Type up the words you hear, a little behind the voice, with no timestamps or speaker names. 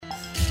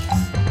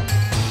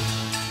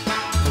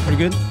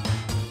good.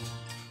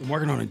 Been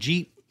working on a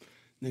Jeep, and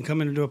then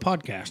coming to do a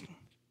podcast.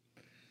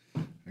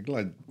 I'm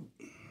glad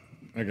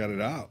I got it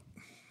out.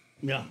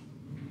 Yeah.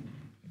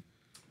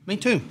 Me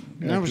too.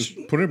 Yeah,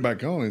 just putting it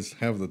back on is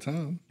half the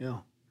time. Yeah.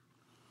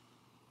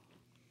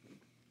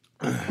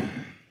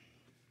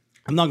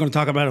 I'm not going to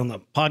talk about it on the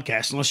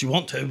podcast unless you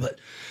want to, but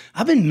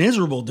I've been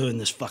miserable doing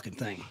this fucking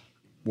thing.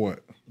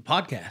 What? The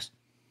podcast.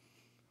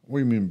 What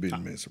do you mean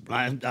being miserable?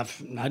 I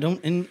don't,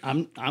 and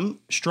I'm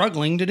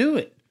struggling to do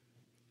it.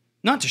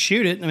 Not to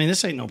shoot it. I mean,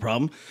 this ain't no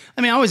problem.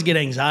 I mean, I always get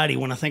anxiety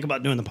when I think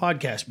about doing the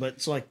podcast, but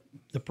it's like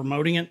the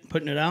promoting it,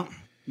 putting it out,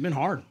 it's been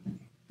hard.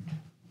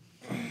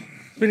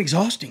 It's been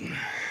exhausting.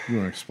 You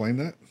want to explain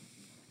that?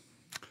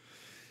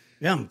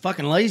 Yeah, I'm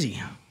fucking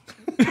lazy.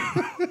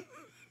 I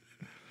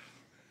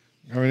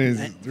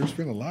mean, there's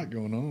been a lot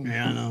going on.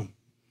 Yeah, I know.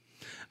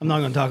 I'm not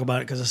going to talk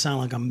about it because I sound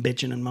like I'm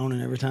bitching and moaning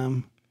every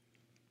time.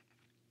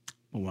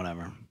 But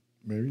whatever.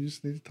 Maybe you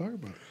just need to talk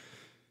about it.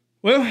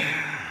 Well,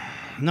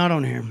 not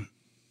on here.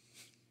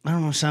 I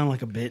don't want to sound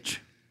like a bitch.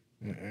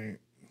 It ain't.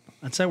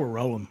 I'd say we're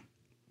rolling.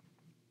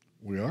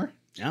 We are?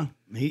 Yeah.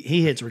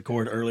 He hits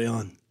record early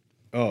on.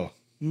 Oh.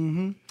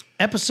 Mm-hmm.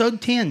 Episode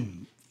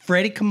 10,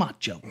 Freddie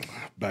Camacho.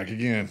 Back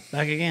again.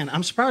 Back again.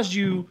 I'm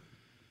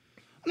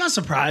not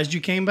surprised you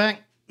came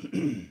back.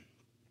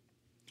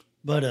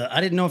 But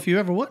I didn't know if you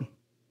ever would.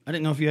 I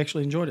didn't know if you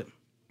actually enjoyed it.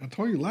 I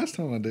told you last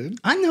time I did.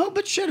 I know,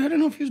 but shit, I didn't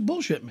know if you was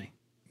bullshitting me.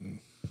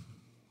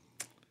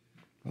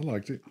 I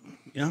liked it.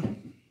 Yeah.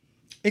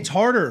 It's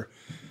harder.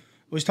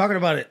 I was talking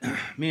about it,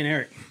 me and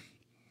Eric,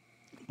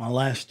 my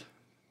last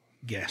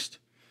guest.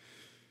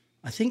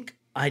 I think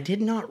I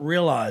did not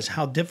realize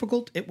how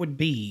difficult it would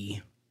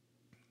be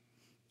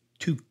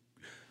to...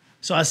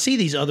 So I see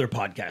these other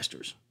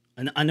podcasters,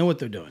 and I know what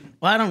they're doing.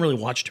 Well, I don't really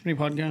watch too many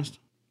podcasts.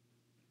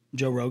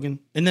 Joe Rogan.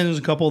 And then there's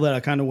a couple that I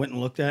kind of went and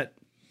looked at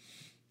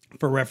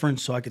for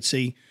reference so I could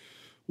see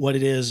what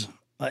it is,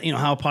 how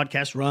a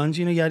podcast runs,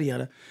 yada,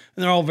 yada.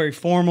 And they're all very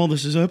formal.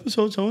 This is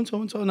episode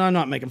so-and-so and so. And I'm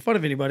not making fun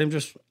of anybody.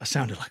 I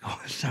sounded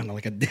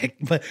like a dick.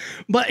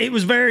 But it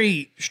was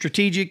very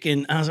strategic.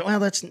 And I was like, well,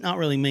 that's not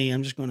really me.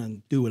 I'm just going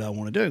to do what I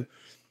want to do.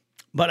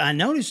 But I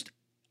noticed,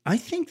 I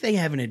think they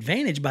have an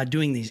advantage by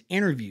doing these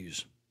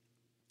interviews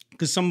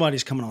because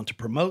somebody's coming on to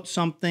promote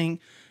something.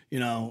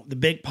 The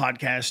big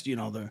podcast,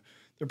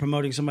 they're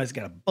promoting somebody's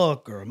got a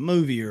book or a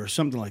movie or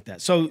something like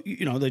that. So,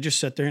 they just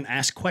sit there and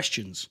ask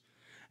questions.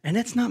 And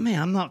that's not me.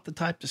 I'm not the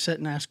type to sit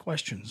and ask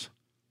questions.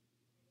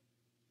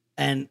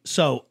 And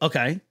so,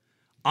 okay,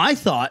 I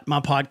thought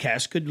my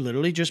podcast could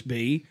literally just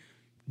be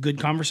good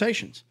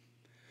conversations.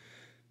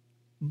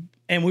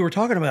 And we were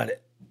talking about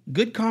it.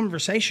 Good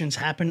conversations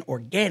happen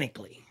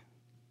organically.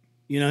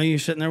 You're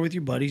sitting there with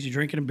your buddies, you're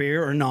drinking a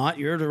beer or not,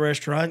 you're at a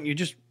restaurant, you're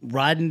just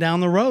riding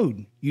down the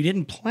road. You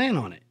didn't plan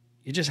on it.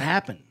 It just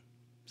happened.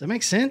 Does that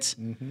make sense?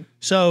 Mm-hmm.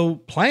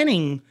 So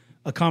planning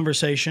a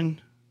conversation,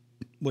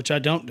 which I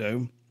don't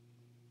do,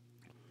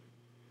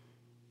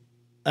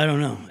 I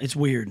don't know. It's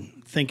weird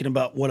thinking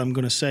about what I'm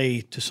going to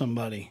say to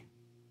somebody.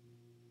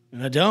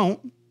 And I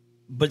don't,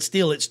 but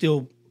still, it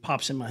still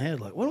pops in my head.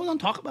 Like, what are we going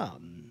to talk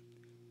about?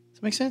 Does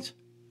that make sense?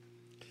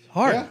 It's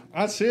hard. Yeah,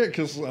 I see it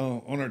because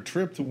on our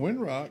trip to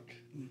Windrock,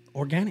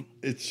 organic.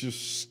 It's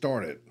just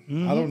started.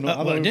 Mm-hmm. I don't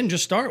know. It didn't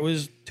just start. It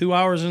was 2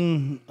 hours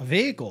in a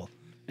vehicle.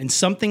 And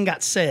something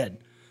got said.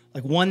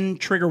 Like one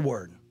trigger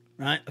word,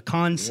 right? A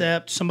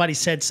concept. Yeah. Somebody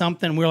said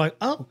something. We're like,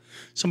 oh,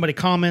 somebody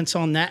comments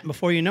on that. And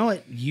before you know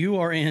it, you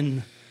are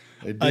in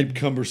a deep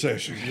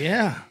conversation.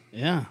 Yeah.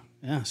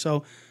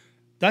 So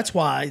that's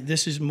why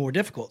this is more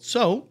difficult.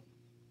 So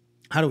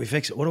how do we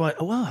fix it?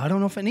 I don't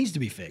know if it needs to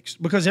be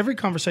fixed because every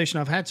conversation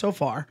I've had so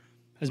far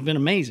has been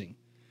amazing.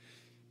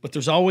 But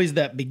there's always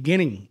that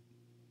beginning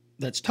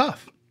that's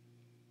tough.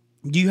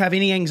 Do you have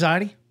any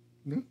anxiety?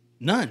 No.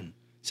 None.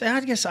 Say, I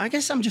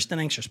guess I'm just an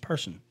anxious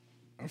person.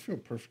 I feel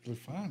perfectly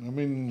fine. I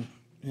mean,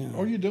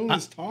 all you're doing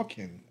is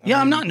talking.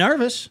 I'm not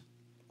nervous.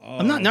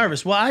 I'm not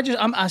nervous. Well,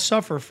 I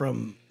suffer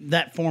from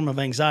that form of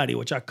anxiety,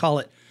 which I call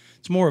it.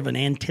 It's more of an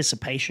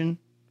anticipation.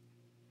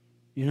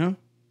 I've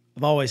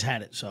always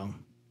had it, so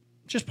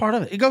it's just part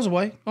of it. It goes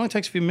away. It only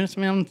takes a few minutes.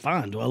 I mean, I'm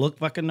fine. Do I look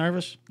fucking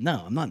nervous?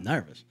 No, I'm not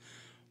nervous.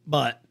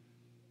 But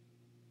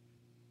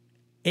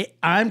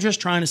I'm just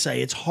trying to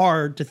say it's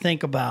hard to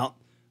think about.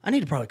 I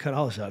need to probably cut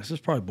all this out because this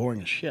is probably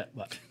boring as shit,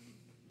 but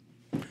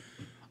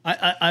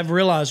I've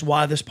realized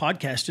why this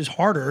podcast is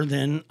harder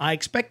than I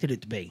expected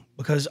it to be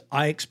because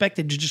I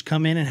expected to just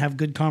come in and have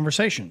good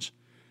conversations.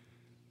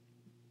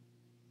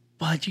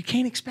 But you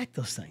can't expect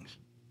those things,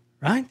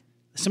 right?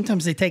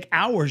 Sometimes they take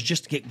hours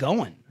just to get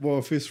going. Well,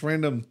 if it's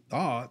random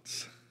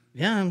thoughts.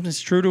 Yeah,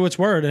 it's true to its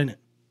word, isn't it?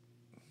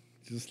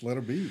 Just let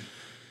it be.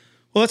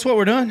 Well, that's what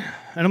we're doing, and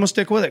I'm going to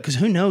stick with it because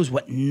who knows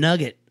what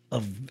nugget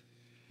of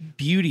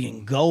beauty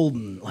and gold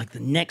and like the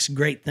next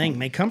great thing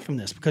may come from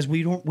this because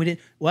we didn't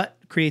what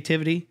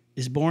creativity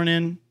is born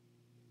in,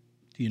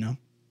 do you know?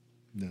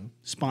 No.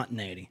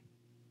 Spontaneity.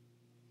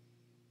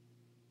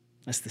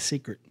 That's the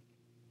secret.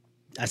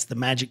 That's the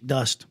magic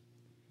dust.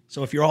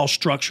 So if you're all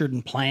structured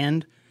and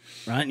planned,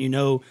 right? And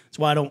that's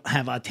why I don't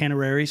have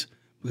itineraries,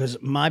 because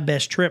my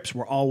best trips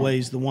were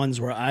always the ones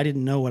where I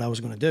didn't know what I was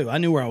going to do. I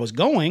knew where I was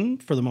going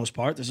for the most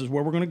part. This is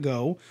where we're going to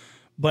go,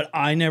 but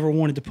I never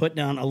wanted to put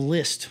down a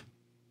list.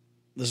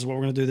 This is what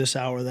we're going to do this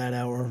hour, that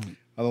hour.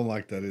 I don't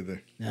like that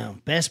either. No,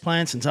 best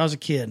plan since I was a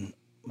kid.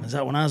 Was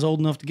that when I was old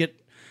enough to get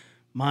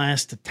my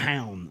ass to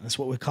town? That's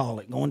what we call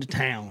it, going to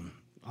town.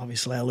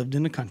 Obviously, I lived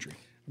in the country.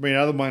 I mean,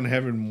 I don't mind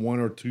having one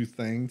or two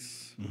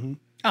things. Mm-hmm.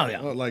 Oh, yeah.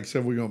 Like, say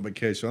we go on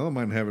vacation, I don't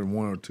mind having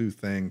one or two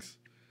things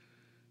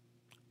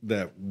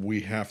that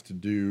we have to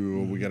do,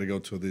 or we got to go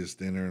to this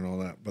dinner and all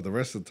that. But the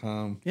rest of the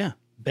time... Yeah.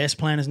 Best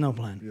plan is no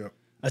plan. Yep.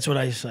 That's what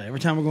I used to say. Every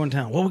time we're going to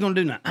town, what are we going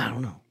to do now? I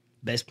don't know.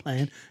 Best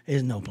plan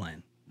is no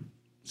plan.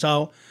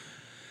 So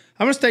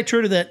I'm going to stay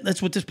true to that.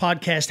 That's what this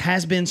podcast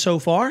has been so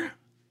far.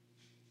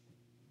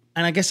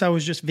 And I guess I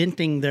was just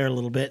venting there a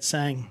little bit,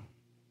 saying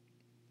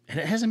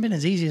it hasn't been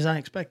as easy as I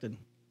expected.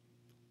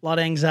 A lot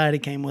of anxiety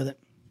came with it.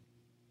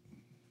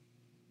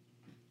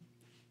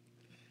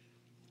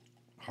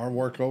 Hard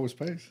work always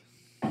pays.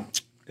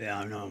 Yeah,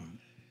 I know.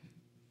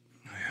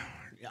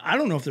 I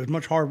don't know if there's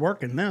much hard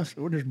work in this.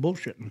 We're just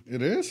bullshitting.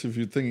 It is if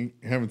you're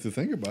having to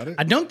think about it.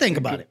 I don't think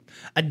about it.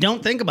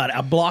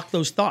 I block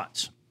those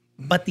thoughts.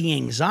 But the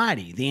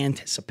anxiety, the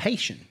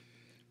anticipation,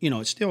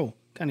 it still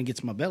kind of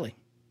gets my belly.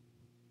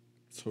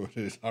 So it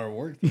is hard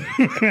work. It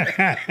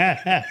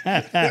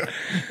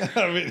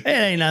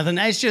ain't nothing.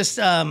 It's just,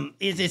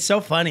 it's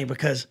so funny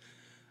because,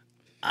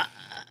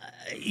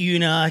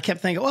 I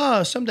kept thinking,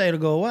 oh, someday it'll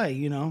go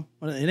away, Well,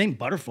 it ain't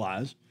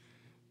butterflies.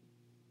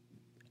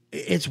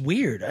 It's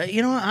weird. I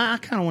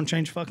kind of want to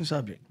change the fucking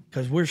subject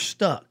because we're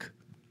stuck.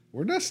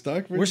 We're not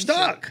stuck. We're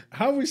stuck.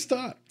 How are we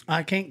stuck?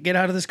 I can't get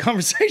out of this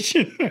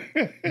conversation.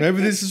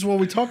 Maybe this is what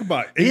we talk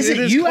about. Is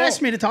it? You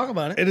asked me to talk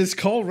about it. It is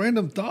called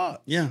Random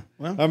Thoughts. Yeah.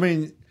 Well, I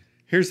mean,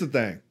 here's the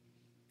thing.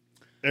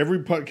 Every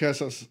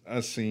podcast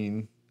I've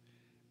seen,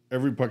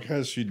 every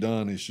podcast you've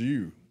done is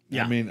you.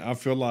 Yeah. I mean, I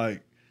feel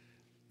like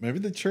maybe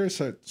the chairs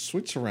had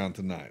switched around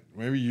tonight.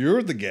 Maybe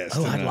you're the guest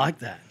tonight. I'd like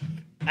that.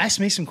 Ask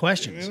me some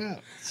questions. Yeah.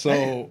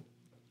 So,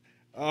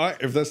 all right,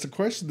 if that's the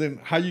question, then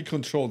how you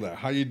control that?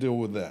 How you deal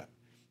with that?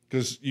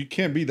 Because you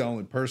can't be the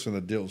only person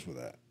that deals with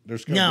that.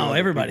 No,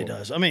 everybody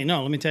does. I mean,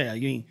 no, let me tell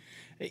you.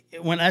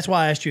 That's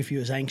why I asked you if you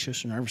was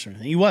anxious or nervous or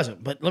anything. You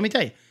wasn't. But let me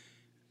tell you,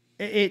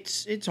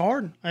 it's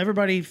hard.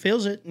 Everybody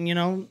feels it,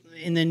 and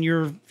then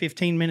you're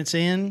 15 minutes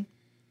in,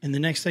 and the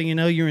next thing you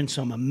know, you're in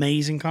some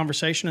amazing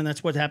conversation, and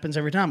that's what happens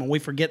every time. And we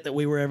forget that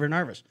we were ever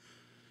nervous.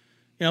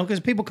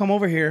 Because people come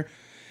over here,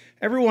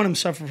 every one of them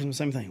suffer from the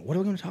same thing. What are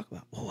we going to talk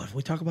about? Oh, what if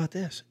we talk about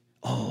this?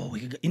 Oh,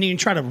 you can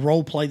try to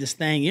role play this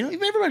thing.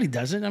 Everybody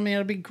does it. I mean,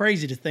 it'd be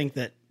crazy to think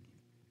that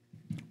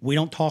we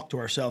don't talk to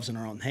ourselves in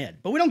our own head,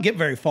 but we don't get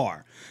very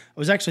far. I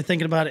was actually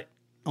thinking about it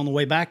on the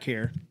way back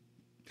here.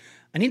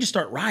 I need to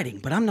start writing,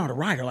 but I'm not a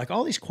writer. Like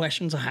all these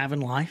questions I have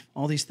in life,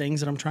 all these things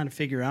that I'm trying to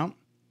figure out,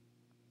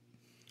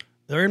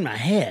 they're in my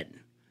head.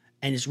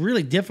 And it's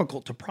really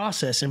difficult to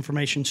process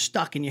information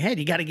stuck in your head.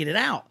 You got to get it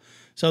out.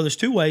 So there's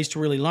two ways to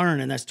really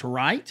learn, and that's to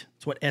write.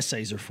 That's what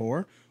essays are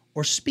for.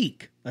 Or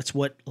speak. That's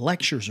what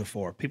lectures are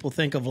for. People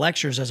think of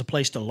lectures as a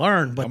place to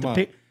learn, but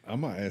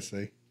I'm an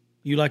essay.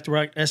 You like to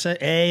write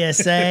essay?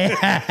 ASA.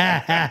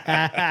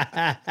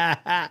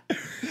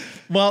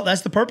 Well,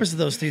 that's the purpose of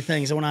those two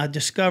things. And when I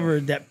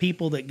discovered that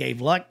people that gave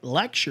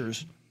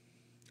lectures,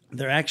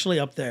 they're actually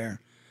up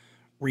there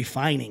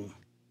refining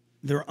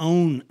their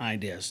own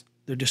ideas.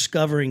 They're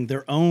discovering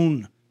their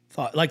own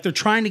thought. Like they're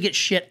trying to get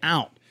shit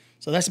out.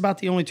 So that's about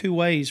the only two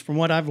ways, from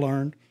what I've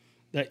learned,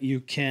 that you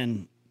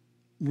can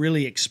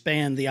really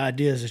expand the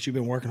ideas that you've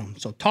been working on.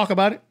 So talk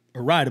about it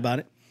or write about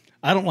it.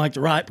 I don't like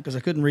to write because I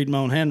couldn't read my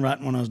own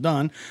handwriting when I was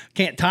done.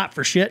 Can't type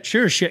for shit.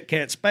 Sure as shit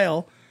can't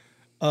spell.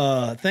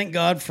 Thank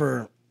God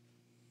for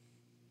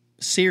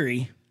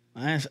Siri.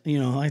 I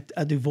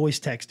do voice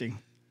texting.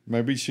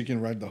 Maybe she can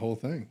write the whole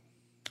thing.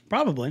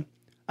 Probably.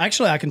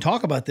 Actually, I can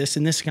talk about this,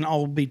 and this can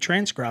all be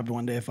transcribed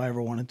one day if I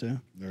ever wanted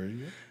to. There you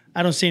go.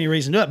 I don't see any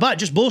reason to do it. But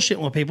just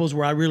bullshitting with people is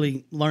where I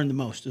really learn the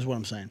most, is what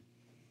I'm saying.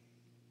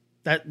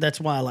 That's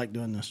why I like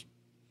doing this.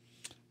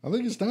 I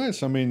think it's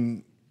nice. I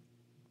mean,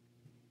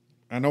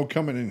 I know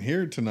coming in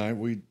here tonight,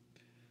 we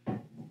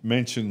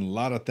mentioned a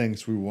lot of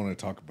things we want to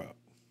talk about.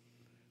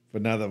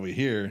 But now that we're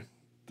here,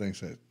 things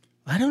that...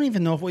 I don't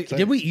even know if we...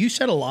 Did we? You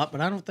said a lot,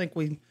 but I don't think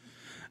we...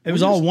 It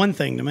was all one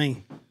thing to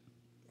me.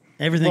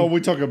 Everything... Well,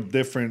 we talk of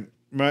different...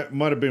 Might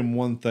have been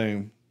one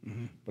thing,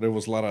 but it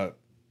was a lot of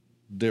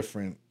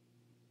different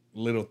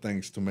little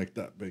things to make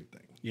that big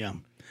thing. Yeah.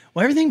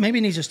 Well, everything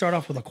maybe needs to start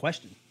off with a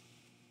question.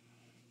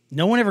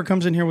 No one ever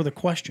comes in here with a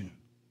question.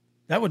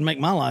 That would make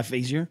my life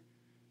easier.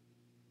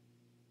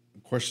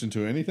 Question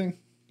to anything?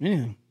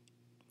 Anything.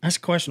 That's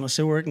a question. Let's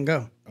see where it can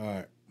go. All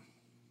right.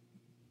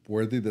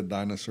 Where did the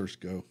dinosaurs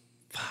go?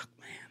 Fuck,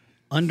 man.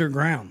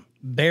 Underground.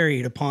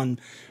 Buried upon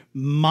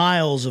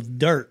miles of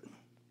dirt.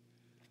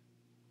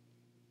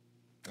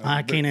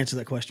 I can't answer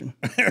that question.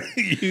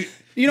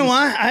 You know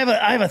why?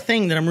 I have a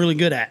thing that I'm really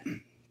good at.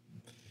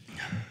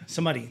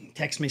 Somebody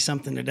texted me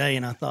something today,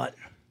 and I thought,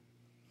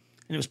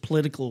 and it was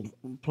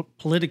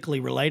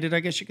politically related, I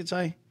guess you could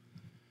say.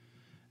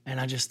 And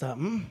I just thought,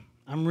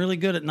 I'm really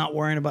good at not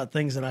worrying about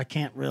things that I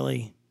can't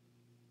really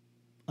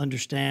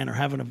understand or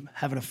have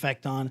an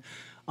effect on.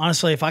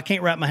 Honestly, if I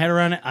can't wrap my head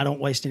around it, I don't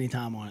waste any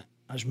time on it.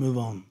 I just move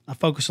on. I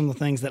focus on the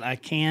things that I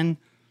can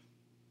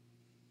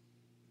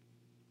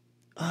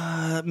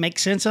make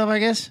sense of, I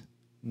guess.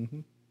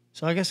 Mm-hmm.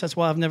 So I guess that's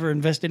why I've never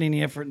invested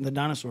any effort in the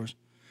dinosaurs,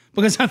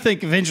 because I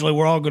think eventually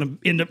we're all going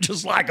to end up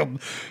just like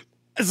them.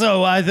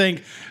 So I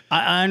think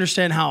I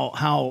understand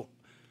how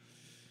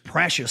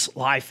precious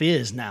life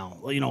is now.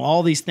 You know,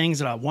 all these things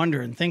that I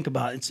wonder and think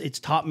about, it's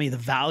taught me the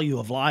value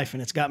of life,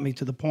 and it's got me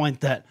to the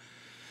point that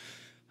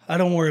I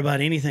don't worry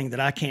about anything that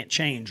I can't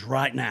change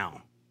right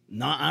now.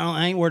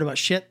 I ain't worried about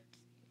shit.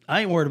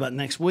 I ain't worried about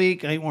next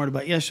week. I ain't worried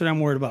about yesterday. I'm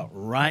worried about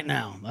right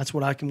now. That's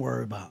what I can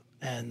worry about.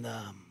 And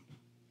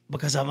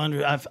because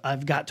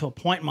I've got to a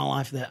point in my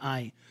life that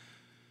I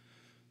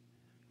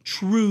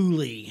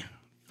truly,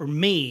 for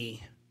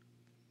me,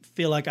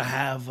 feel like I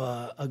have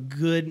a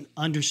good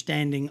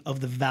understanding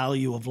of the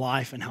value of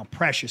life and how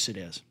precious it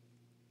is,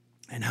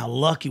 and how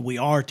lucky we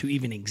are to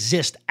even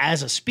exist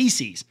as a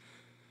species.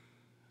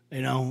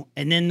 You know,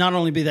 and then not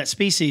only be that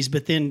species,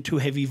 but then to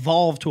have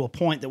evolved to a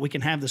point that we can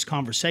have this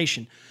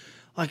conversation.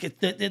 Like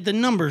the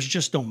numbers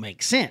just don't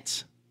make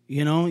sense.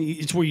 You know,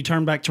 it's where you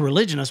turn back to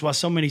religion. That's why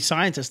so many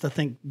scientists, I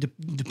think,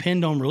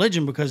 depend on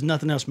religion, because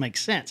nothing else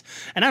makes sense.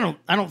 And I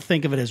don't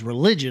think of it as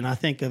religion. I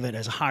think of it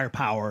as a higher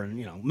power,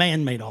 and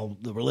man made all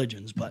the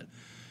religions. But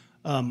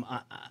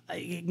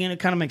it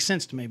kind of makes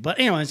sense to me. But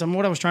anyways,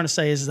 what I was trying to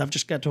say is I've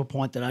just got to a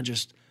point that I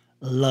just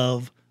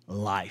love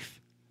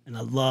life, and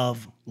I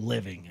love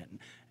living it.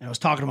 And I was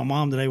talking to my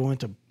mom today. We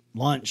went to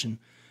lunch, and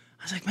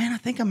I was like, man, I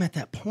think I'm at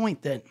that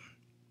point that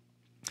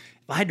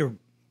if I had to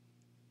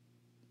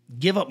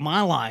give up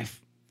my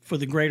life for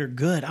the greater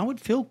good, I would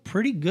feel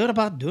pretty good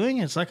about doing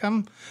it. It's like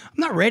I'm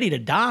not ready to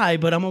die,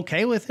 but I'm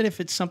okay with it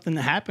if it's something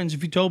that happens.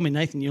 If you told me,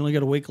 Nathan, you only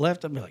got a week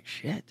left, I'd be like,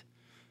 shit,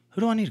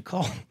 who do I need to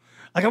call?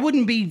 Like, I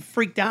wouldn't be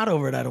freaked out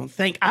over it, I don't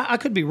think. I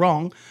could be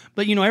wrong,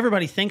 but,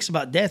 everybody thinks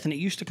about death, and it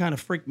used to kind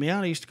of freak me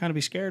out. I used to kind of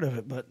be scared of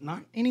it, but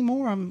not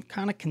anymore. I'm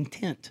kind of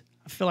content.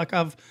 I feel like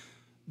I've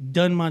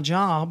done my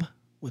job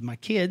with my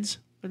kids.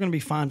 They're going to be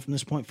fine from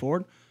this point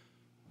forward.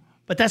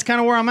 But that's kind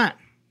of where I'm at.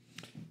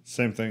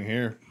 Same thing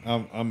here.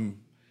 I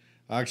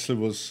actually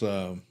was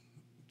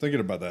thinking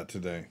about that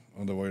today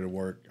on the way to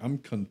work. I'm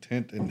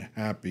content and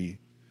happy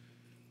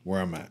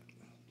where I'm at.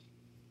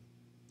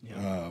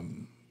 Yeah.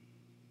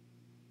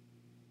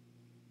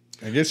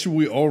 I guess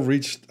we all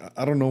reached,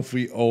 I don't know if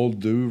we all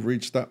do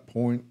reach that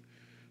point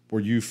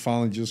where you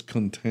finally just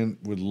content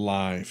with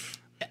life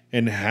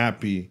and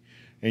happy.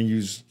 And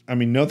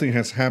nothing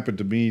has happened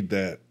to me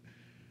that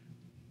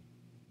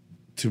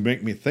to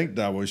make me think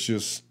that. Was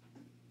just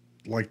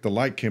like the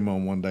light came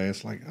on one day.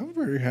 It's like, I'm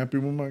very happy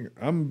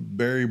I'm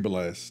very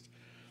blessed.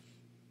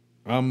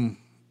 I'm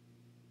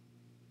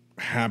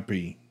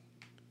happy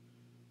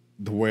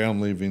the way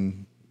I'm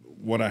living,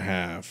 what I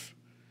have.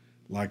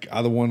 Like,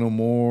 I don't want no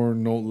more,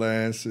 no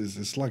less.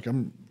 It's like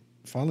I'm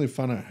finally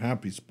found a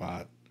happy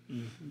spot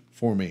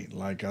for me.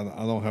 Like, I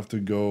don't have to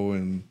go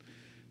and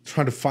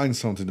try to find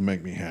something to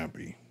make me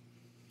happy.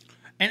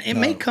 And it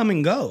may come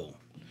and go.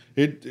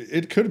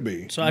 It could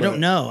be. So I don't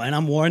know. And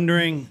I'm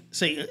wondering,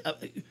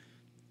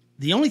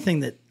 the only thing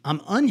that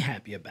I'm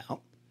unhappy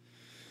about,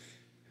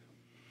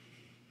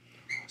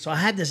 so I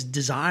had this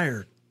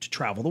desire to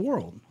travel the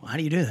world. Well, how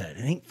do you do that?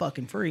 It ain't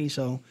fucking free.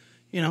 So,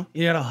 you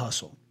got to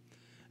hustle.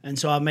 And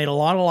so I've made a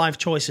lot of life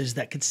choices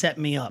that could set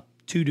me up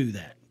to do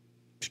that,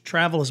 to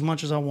travel as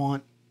much as I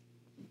want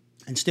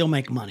and still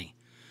make money.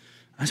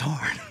 That's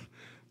hard.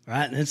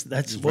 Right? And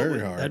that's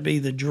very hard. That'd be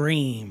the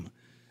dream.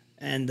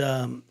 And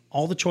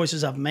all the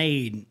choices I've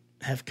made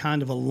have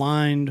kind of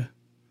aligned.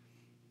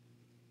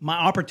 My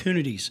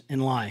opportunities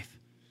in life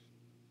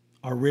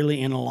are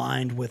really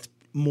aligned with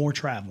more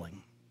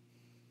traveling.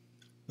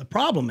 The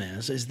problem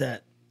is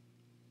that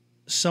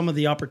some of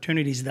the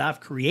opportunities that I've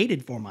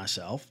created for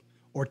myself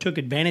or took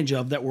advantage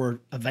of that were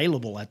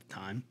available at the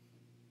time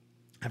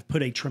have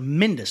put a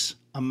tremendous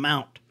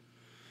amount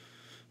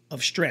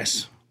of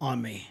stress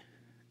on me.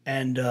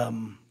 And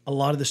a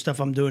lot of the stuff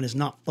I'm doing is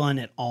not fun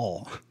at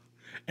all.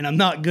 And I'm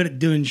not good at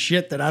doing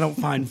shit that I don't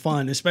find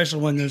fun,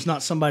 especially when there's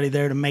not somebody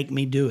there to make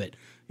me do it.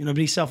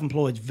 Being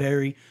self-employed is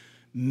very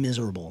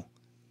miserable,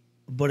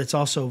 but it's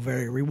also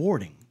very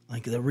rewarding.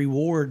 Like, the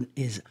reward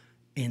is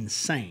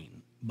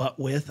insane. But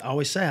I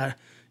always say,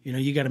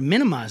 you got to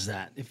minimize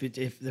that.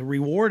 If the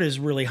reward is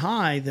really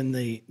high, then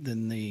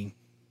the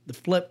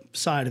flip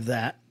side of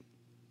that,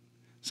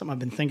 something I've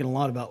been thinking a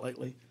lot about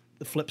lately,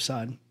 the flip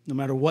side, no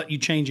matter what you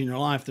change in your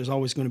life, there's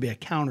always going to be a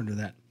counter to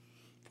that.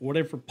 For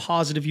whatever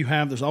positive you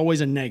have, there's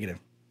always a negative.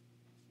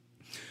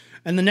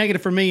 And the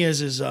negative for me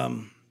is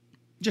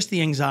just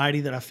the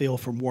anxiety that I feel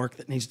from work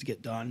that needs to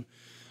get done.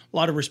 A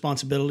lot of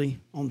responsibility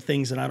on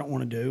things that I don't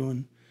want to do.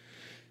 And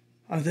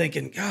I'm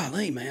thinking,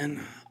 golly,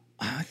 man,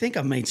 I think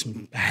I've made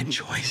some bad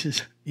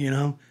choices,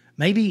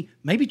 Maybe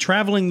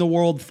traveling the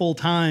world full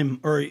time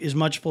or as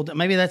much full time.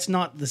 Maybe that's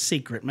not the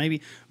secret.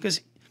 Maybe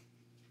because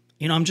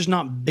I'm just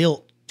not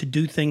built to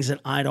do things that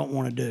I don't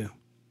want to do.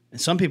 And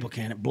some people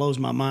can. It blows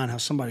my mind how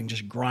somebody can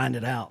just grind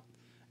it out.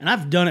 And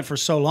I've done it for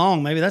so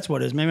long. Maybe that's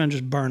what it is. Maybe I'm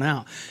just burnt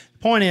out. The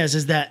point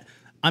is that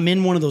I'm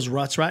in one of those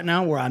ruts right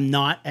now where I'm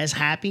not as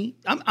happy.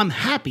 I'm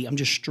happy. I'm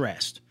just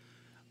stressed.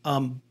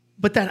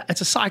 But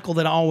it's a cycle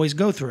that I always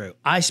go through.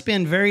 I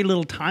spend very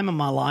little time in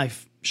my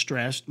life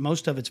stressed.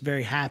 Most of it's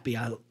very happy.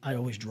 I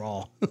always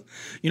draw.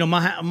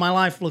 My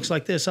life looks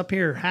like this up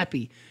here,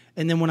 happy.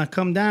 And then when I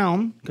come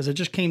down, because I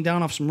just came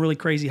down off some really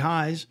crazy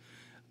highs,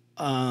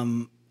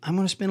 I'm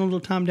going to spend a little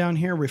time down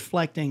here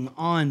reflecting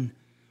on,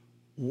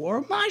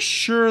 am I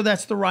sure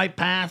that's the right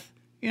path?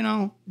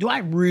 Do I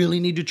really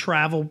need to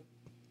travel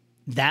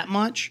that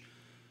much?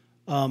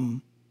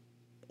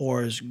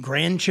 Or as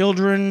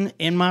grandchildren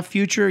in my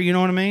future, you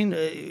know what I mean?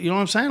 You know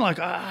what I'm saying? Like,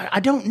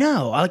 I don't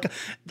know.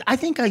 I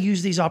think I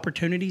use these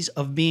opportunities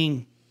of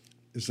being.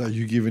 It's like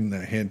you giving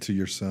that hand to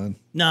your son.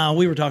 No,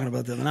 we were talking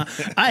about that. And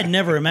I had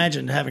never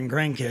imagined having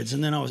grandkids.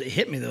 And then it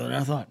hit me though. And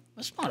I thought,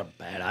 that's not a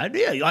bad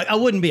idea. I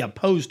wouldn't be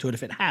opposed to it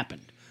if it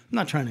happened. I'm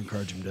not trying to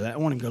encourage him to do that. I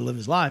want him to go live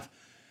his life.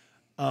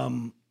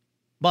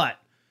 But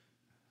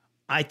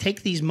I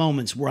take these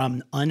moments where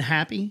I'm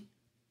unhappy,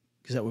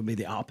 because that would be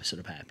the opposite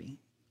of happy,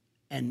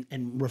 and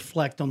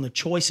reflect on the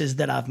choices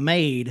that I've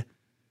made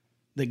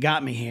that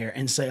got me here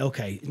and say,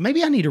 okay,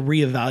 maybe I need to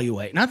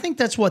reevaluate. And I think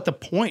that's what the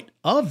point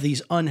of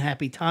these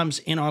unhappy times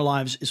in our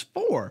lives is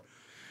for.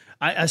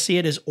 I see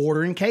it as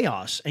order and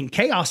chaos. And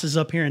chaos is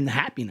up here in the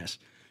happiness.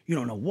 You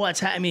don't know what's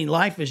happening.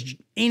 Life is,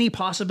 any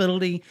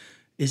possibility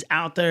is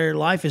out there.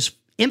 Life is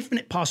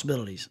infinite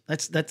possibilities.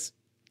 That's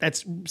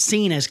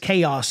seen as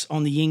chaos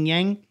on the yin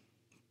yang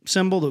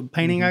symbol, the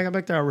painting I got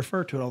back there. I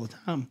refer to it all the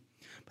time.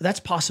 But that's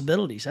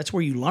possibilities. That's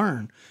where you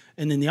learn.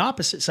 And then the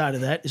opposite side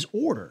of that is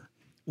order,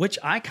 which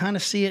I kind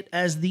of see it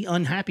as the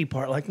unhappy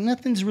part. Like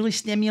nothing's really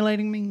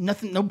stimulating me.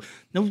 Nothing, no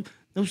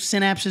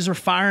synapses are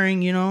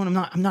firing, and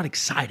I'm not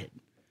excited.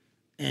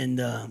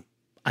 And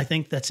I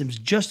think that's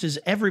just as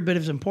every bit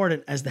as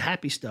important as the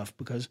happy stuff,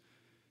 because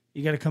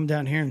you got to come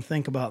down here and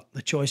think about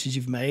the choices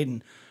you've made.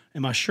 And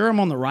am I sure I'm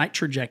on the right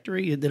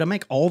trajectory? Did I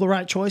make all the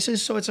right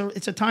choices? So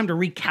it's a time to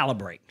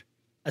recalibrate.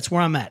 That's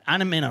where I'm at.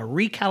 I'm in a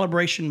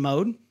recalibration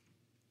mode.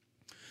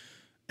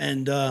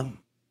 And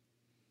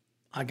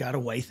I got to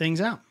weigh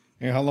things out.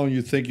 And how long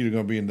you think you're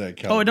going to be in that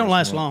calibration? Oh, it don't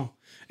last long.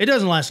 It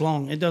doesn't last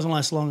long. It doesn't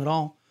last long at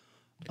all.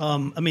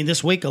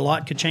 This week, a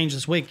lot could change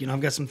this week.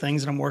 I've got some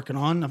things that I'm working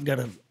on. I've got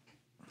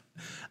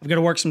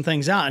to work some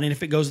things out. And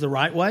if it goes the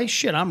right way,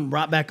 shit, I'm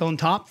right back on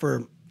top for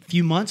a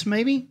few months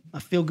maybe. I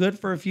feel good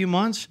for a few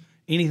months.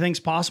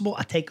 Anything's possible.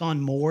 I take on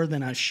more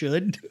than I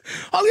should.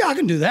 Oh, yeah, I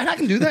can do that. I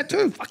can do that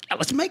too. Fuck yeah,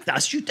 let's make that.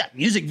 Let's shoot that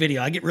music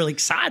video. I get really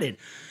excited.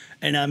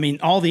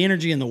 And all the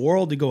energy in the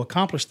world to go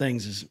accomplish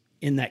things is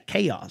in that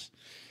chaos.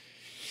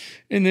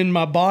 And then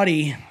my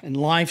body and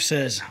life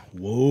says,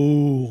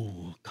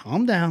 whoa,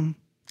 calm down.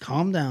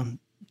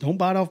 Don't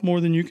bite off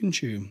more than you can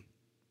chew.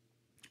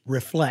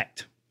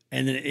 Reflect.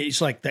 And then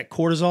it's like that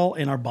cortisol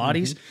in our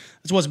bodies.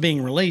 That's what's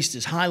being released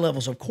is high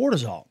levels of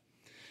cortisol.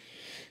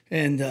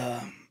 And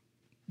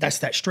that's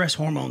that stress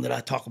hormone that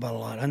I talk about a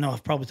lot. I know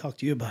I've probably talked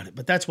to you about it,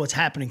 but that's what's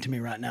happening to me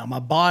right now. My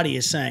body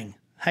is saying,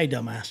 hey,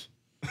 dumbass,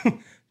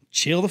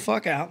 chill the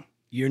fuck out.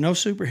 You're no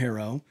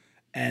superhero.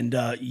 And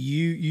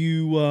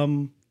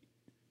you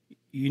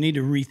need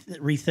to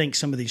rethink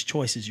some of these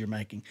choices you're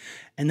making.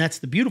 And that's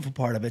the beautiful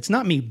part of it. It's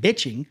not me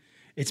bitching.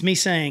 It's me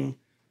saying,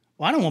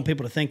 well, I don't want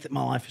people to think that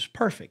my life is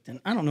perfect. And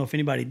I don't know if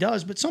anybody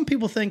does, but some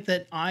people think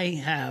that I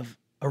have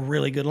a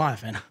really good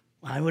life. And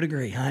I would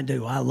agree. I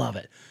do. I love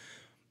it.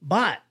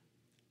 But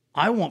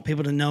I want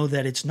people to know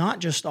that it's not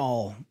just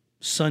all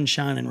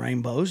sunshine and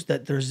rainbows,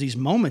 that there's these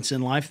moments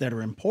in life that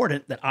are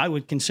important that I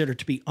would consider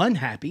to be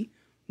unhappy,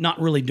 not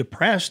really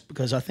depressed,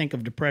 because I think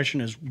of depression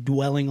as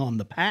dwelling on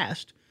the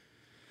past.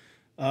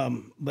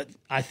 But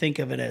I think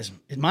of it as,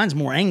 mine's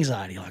more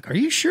anxiety. Like, are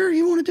you sure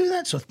you want to do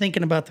that? So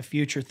thinking about the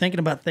future, thinking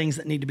about things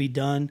that need to be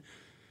done,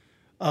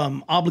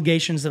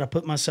 obligations that I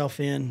put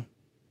myself in,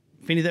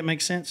 if any of that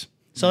makes sense.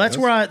 So that's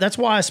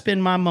why I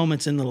spend my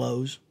moments in the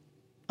lows,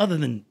 other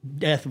than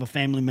death of a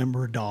family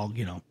member or dog,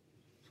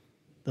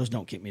 those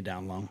don't keep me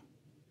down long,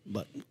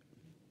 but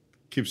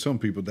keep some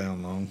people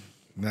down long.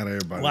 Not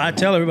everybody. Well, I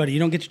tell everybody, you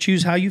don't get to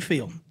choose how you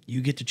feel.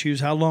 You get to choose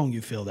how long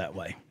you feel that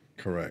way.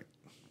 Correct.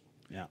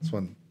 Yeah. That's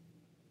one.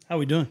 How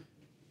we doing?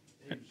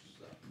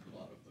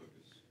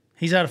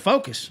 He's out of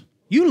focus.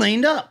 You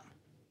leaned up.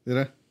 Did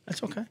I?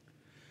 That's okay.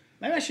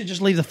 Maybe I should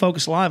just leave the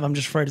focus live. I'm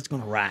just afraid it's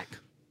going to rack.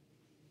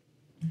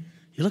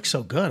 You look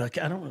so good.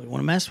 I don't really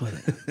want to mess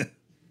with it.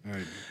 All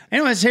right.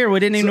 Anyways, here, we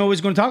didn't even know what we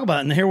was going to talk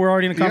about. And here we're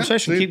already in a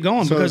conversation. Keep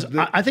going. So because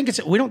I think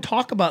we don't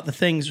talk about the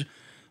things.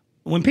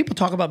 When people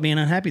talk about being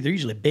unhappy, they're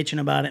usually bitching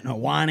about it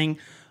and whining.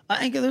 I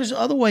think there's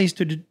other ways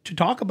to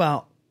talk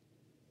about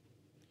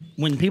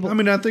when people.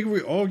 I think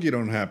we all get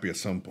unhappy at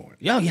some point.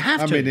 Yeah, you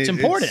have to. It's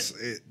important.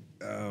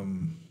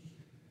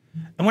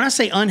 And when I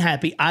say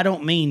unhappy, I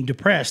don't mean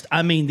depressed.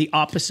 I mean the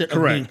opposite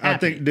of being Correct.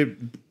 happy. I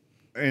think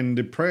and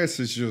depressed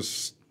is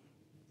just,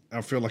 I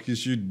feel like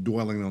it's you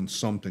dwelling on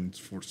something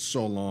for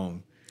so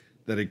long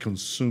that it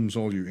consumes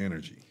all your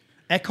energy.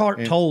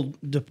 Eckhart Tolle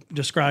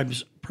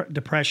describes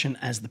depression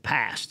as the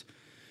past.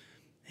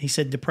 He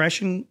said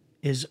depression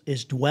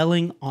is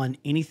dwelling on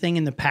anything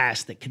in the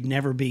past that could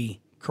never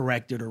be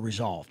corrected or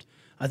resolved.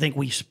 I think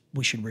we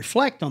should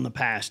reflect on the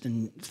past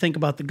and think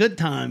about the good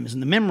times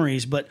and the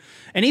memories,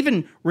 and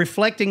even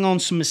reflecting on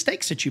some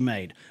mistakes that you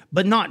made,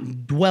 but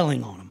not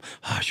dwelling on them.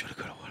 Oh, I should have,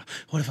 could have,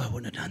 what if I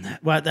wouldn't have done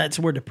that? Well, that's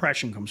where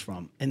depression comes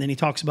from. And then he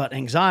talks about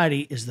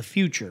anxiety is the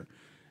future,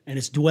 and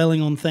it's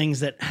dwelling on things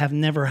that have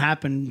never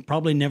happened,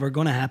 probably never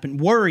going to happen.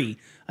 Worry.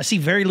 I see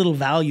very little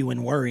value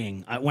in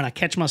worrying. When I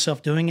catch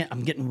myself doing it,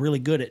 I'm getting really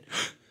good at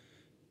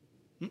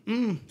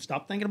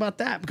stop thinking about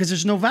that, because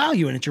there's no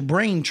value in it. Your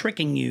brain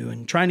tricking you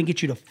and trying to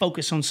get you to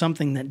focus on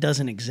something that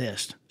doesn't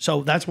exist.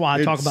 So that's why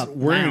I talk about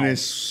worrying now.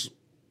 is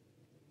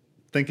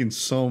thinking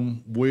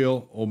some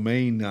will or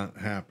may not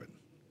happen.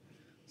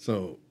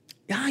 So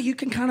Yeah, you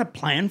can kind of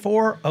plan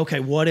for,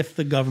 okay, what if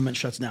the government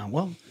shuts down?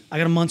 Well, I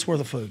got a month's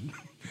worth of food.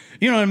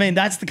 You know what I mean?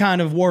 That's the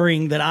kind of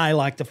worrying that I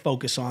like to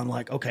focus on.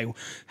 Like, okay,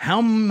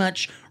 how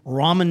much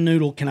ramen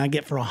noodle can I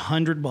get for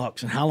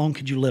 $100, and how long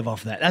could you live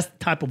off of that? That's the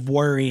type of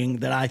worrying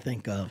that I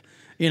think of.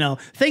 You know,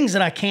 things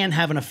that I can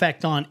have an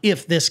effect on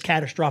if this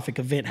catastrophic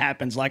event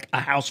happens, like a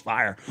house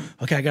fire.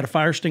 Okay, I got a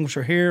fire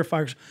extinguisher here.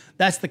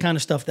 That's the kind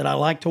of stuff that I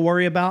like to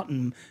worry about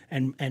and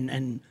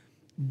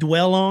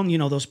dwell on. You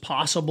know, those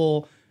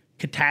possible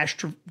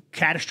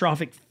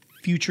catastrophic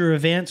future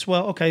events.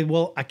 Well, okay,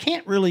 I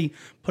can't really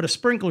put a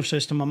sprinkler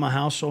system on my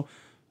house, so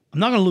I'm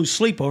not going to lose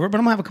sleep over it, but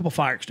I'm going to have a couple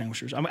fire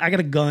extinguishers. I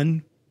got a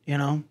gun, you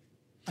know.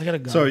 I got a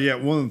gun. So, yeah,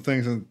 one of the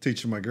things I'm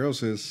teaching my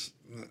girls is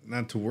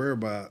not to worry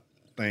about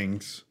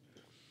things,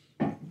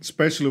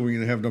 especially when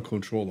you have no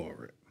control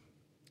over it.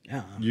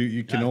 Yeah.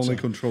 You can only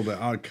control the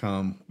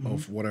outcome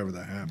of whatever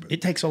that happens.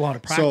 It takes a lot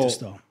of practice,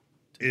 though.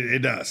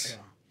 It does.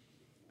 Yeah.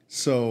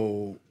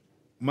 So,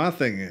 my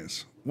thing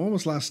is, when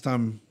was last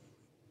time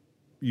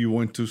you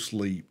went to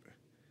sleep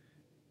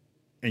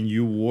and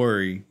you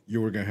worry you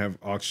were going to have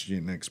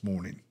oxygen next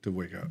morning to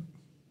wake up?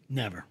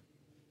 Never.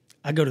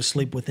 I go to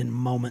sleep within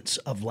moments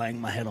of laying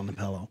my head on the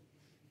pillow.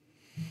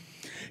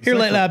 Here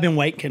lately, I've been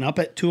waking up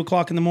at 2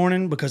 o'clock in the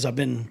morning because I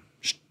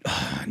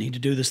need to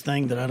do this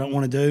thing that I don't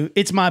want to do.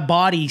 It's my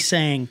body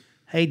saying,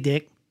 "Hey,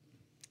 Dick,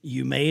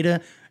 you made a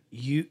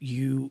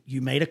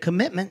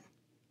commitment.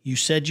 You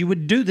said you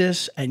would do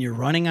this, and you're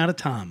running out of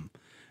time."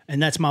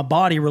 And that's my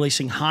body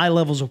releasing high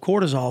levels of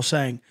cortisol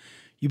saying,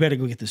 you better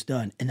go get this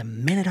done. And the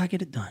minute I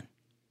get it done,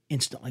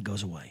 instantly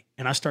goes away.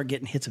 And I start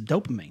getting hits of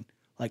dopamine.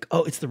 Like,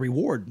 oh, it's the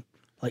reward.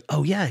 Like,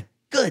 oh, yeah,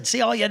 good.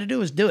 See, all you had to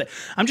do is do it.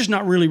 I'm just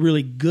not really,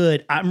 really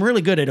good. I'm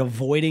really good at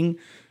avoiding,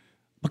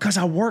 because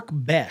I work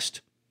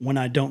best when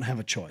I don't have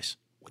a choice.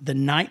 The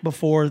night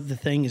before the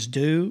thing is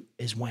due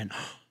is when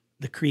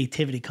the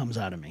creativity comes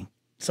out of me.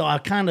 So I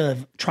kind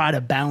of try to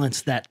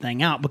balance that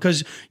thing out,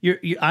 because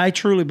I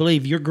truly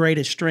believe your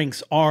greatest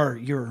strengths are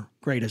your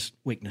greatest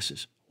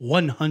weaknesses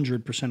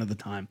 100% of the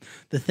time.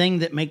 The thing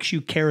that makes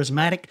you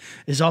charismatic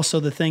is also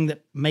the thing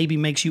that maybe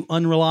makes you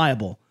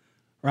unreliable,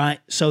 right?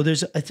 So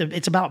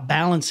it's about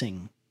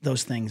balancing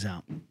those things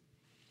out.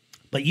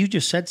 But you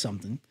just said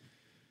something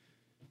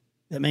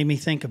that made me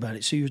think about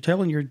it. So you're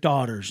telling your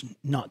daughters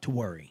not to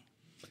worry.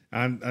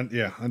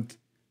 I'm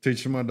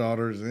teaching my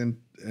daughters and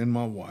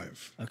my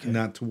wife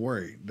not to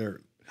worry.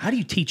 How do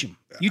you teach them?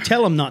 You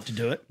tell them not to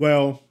do it.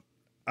 Well,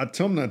 I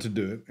tell them not to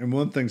do it. And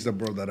one of the things that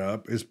brought that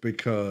up is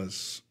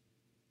because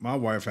my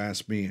wife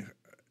asked me,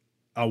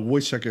 I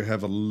wish I could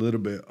have a little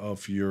bit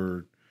of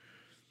your,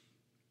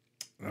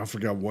 I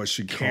forgot what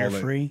she called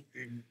carefree.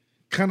 it.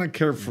 Kind of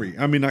carefree.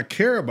 I mean, I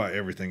care about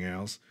everything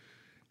else.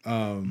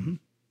 And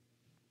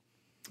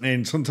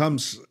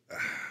sometimes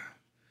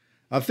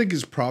I think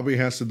it probably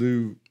has to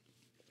do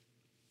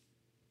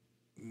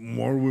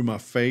more with my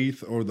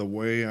faith or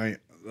the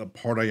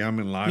part I am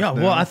in life. Yeah,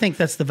 now. well, I think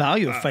that's the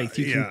value of faith.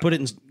 You can put it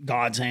in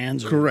God's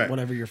hands, or correct,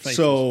 whatever your faith is.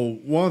 So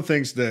one of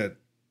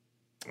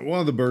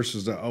the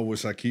verses that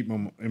always I keep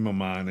in my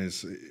mind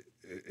is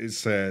it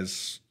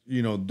says,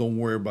 don't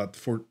worry about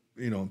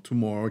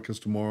tomorrow, because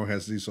tomorrow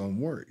has its own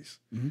worries.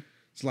 Mm-hmm.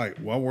 It's like,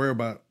 well, worry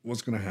about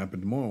what's going to happen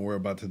tomorrow. Worry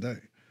about today.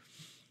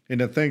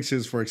 And the thing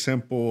is, for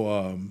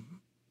example,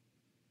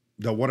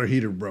 the water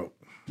heater broke,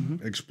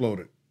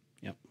 exploded.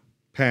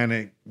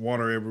 Panic,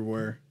 water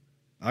everywhere.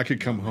 I could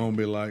come home and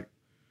be like,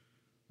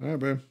 all right,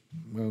 babe,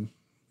 well,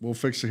 we'll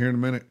fix it here in a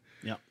minute.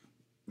 Yeah.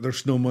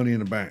 There's no money in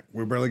the bank.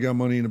 We barely got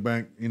money in the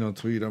bank,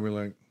 to eat. I'll be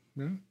like,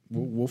 yeah,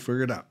 we'll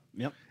figure it out.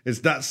 Yep.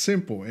 It's that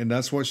simple. And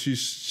that's what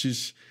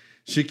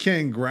she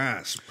can't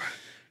grasp.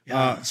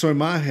 Yeah. So in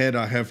my head,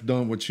 I have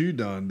done what you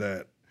done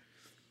that,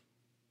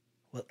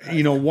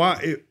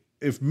 why,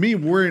 if me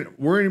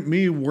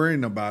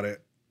worrying about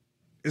it,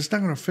 it's not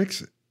going to fix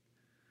it.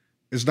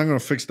 It's not going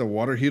to fix the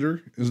water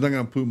heater. It's not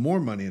going to put more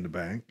money in the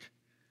bank.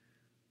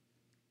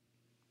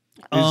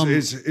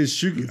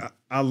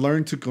 I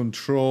learned to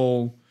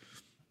control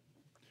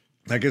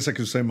I guess I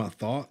could say my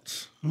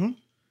thoughts.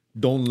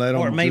 Don't let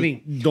them, Or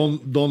maybe-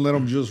 don't let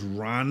them just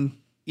run.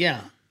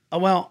 Yeah.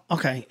 Well,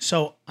 okay.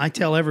 So I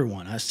tell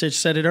everyone, I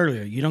said it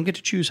earlier, you don't get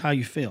to choose how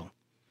you feel.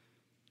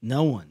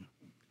 No one.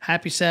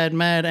 Happy, sad,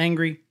 mad,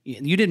 angry.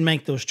 You didn't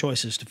make those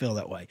choices to feel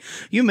that way.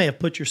 You may have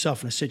put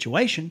yourself in a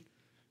situation,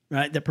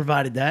 right, that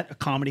provided that, a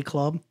comedy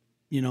club,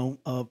 you know,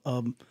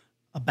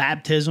 a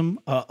baptism,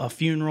 a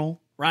funeral,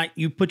 right?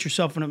 You put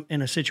yourself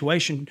in a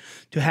situation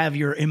to have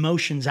your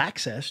emotions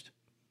accessed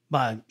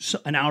by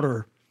an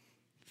outer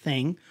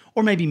thing,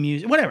 or maybe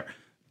music, whatever.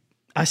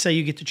 I say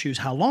you get to choose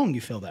how long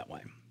you feel that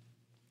way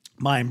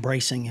by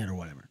embracing it or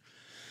whatever.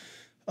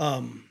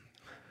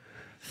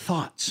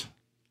 Thoughts.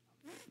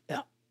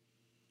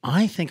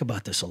 I think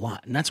about this a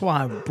lot, and that's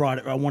why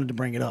I wanted to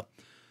bring it up.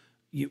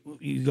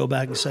 You go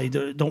back and say,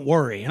 don't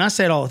worry. And I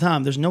say it all the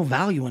time. There's no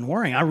value in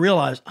worrying. I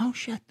realize, oh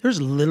shit,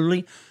 there's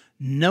literally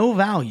no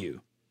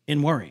value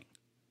in worrying.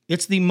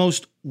 It's the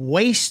most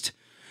wasteful,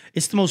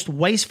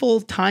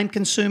 time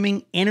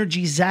consuming,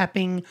 energy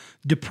zapping,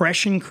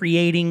 depression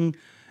creating,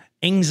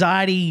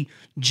 anxiety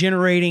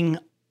generating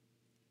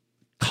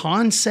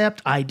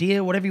concept,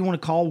 idea, whatever you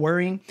want to call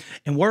worrying.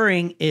 And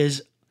worrying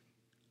is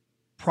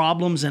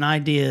problems and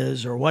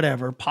ideas or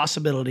whatever,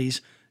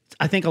 possibilities.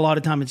 I think a lot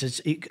of times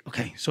it's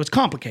okay, so it's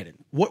complicated.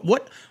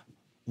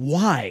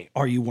 Why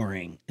are you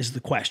worrying is the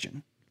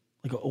question.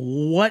 Like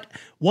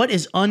what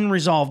is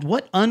unresolved?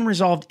 What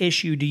unresolved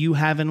issue do you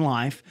have in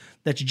life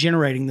that's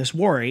generating this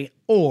worry?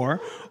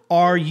 Or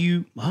are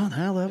you, well,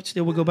 hell, that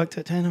still would go back to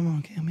that time, I'm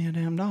gonna kill me a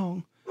damn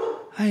dog.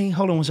 Hey,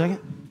 hold on one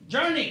second.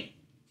 Journey.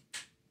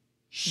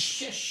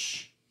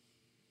 Shush.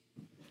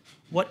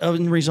 What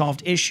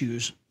unresolved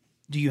issues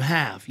do you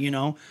have, you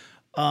know?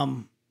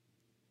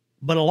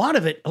 But a lot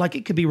of it, like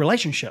it could be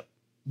relationship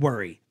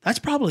worry. That's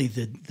probably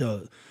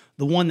the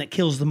one that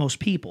kills the most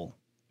people,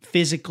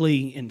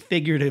 physically and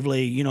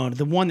figuratively. You know,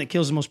 the one that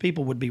kills the most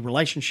people would be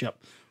relationship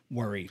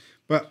worry.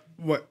 But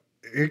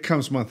here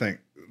comes my thing.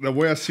 The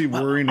way I see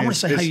worrying I want to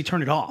say how you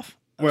turn it off.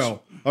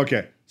 Well,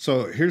 okay.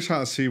 So here's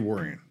how I see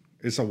worrying.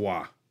 It's a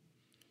why.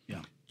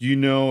 Yeah. You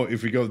know,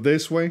 if you go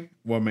this way,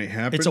 what may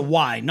happen? It's a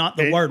why, not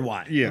the word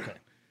why. Yeah. Okay.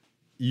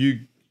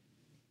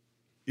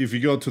 If you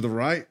go to the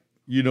right,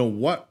 you know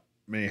what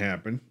may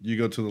happen. You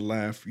go to the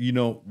left, you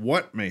know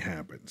what may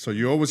happen. So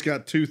you always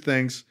got two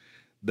things,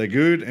 the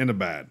good and the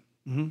bad.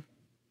 Mm-hmm.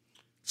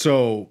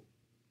 So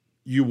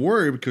you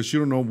worry because you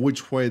don't know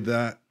which way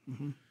that,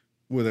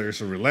 whether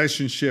it's a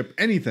relationship,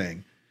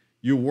 anything,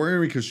 you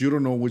worry because you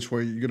don't know which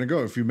way you're going to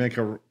go. If you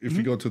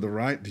you go to the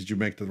right, did you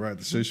make the right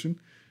decision?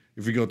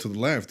 If you go to the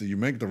left, did you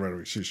make the right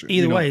decision?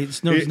 Either way,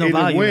 there's no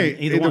value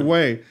in either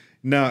way.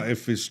 Now,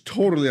 if it's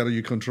totally out of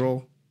your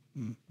control,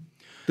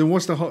 then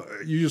what's the whole?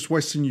 You're just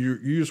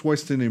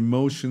wasting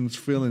emotions,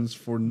 feelings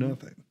for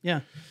nothing.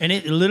 Yeah, and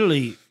it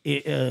literally,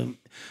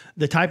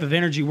 the type of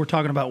energy we're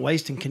talking about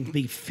wasting can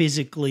be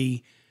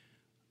physically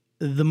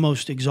the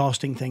most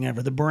exhausting thing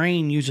ever. The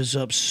brain uses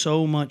up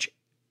so much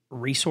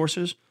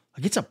resources.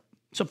 Like it's a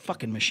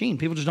fucking machine.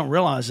 People just don't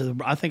realize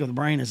that. I think of the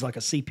brain as like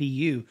a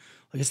CPU.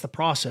 Like it's the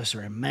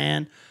processor, and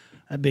man,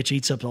 that bitch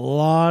eats up a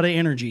lot of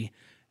energy,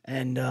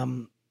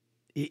 and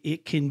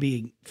it can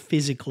be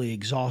physically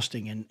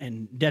exhausting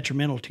and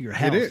detrimental to your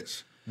health. It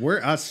is.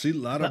 Where I see a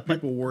lot of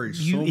people worry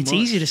so much. It's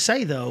easy to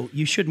say, though,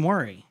 you shouldn't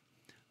worry.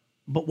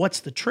 But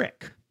what's the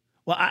trick?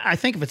 Well, I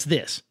think if it's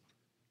this,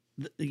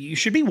 you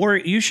should be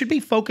worried. You should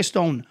be focused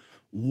on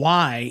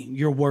why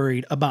you're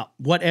worried about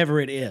whatever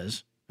it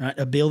is, right?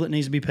 A bill that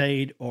needs to be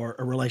paid or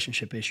a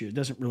relationship issue. It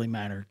doesn't really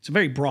matter. It's a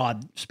very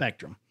broad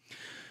spectrum.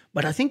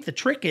 But I think the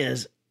trick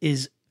is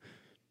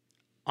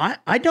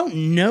I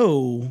don't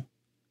know.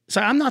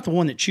 So I'm not the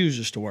one that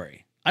chooses to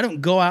worry. I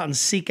don't go out and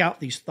seek out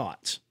these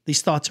thoughts.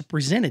 These thoughts are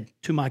presented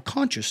to my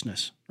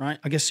consciousness, right?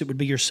 I guess it would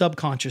be your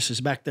subconscious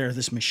is back there,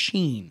 this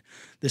machine,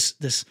 this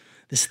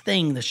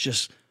thing that's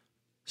just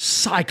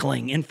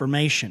cycling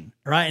information,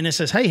 right? And it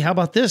says, hey, how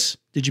about this?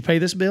 Did you pay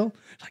this bill?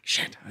 It's like,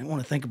 shit, I didn't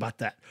want to think about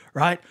that,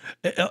 right?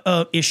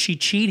 Is she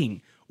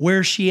cheating?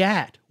 Where's she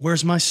at?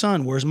 Where's my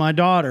son? Where's my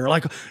daughter?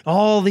 Like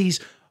all these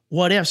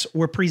what ifs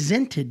were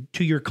presented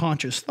to your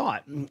conscious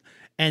thought.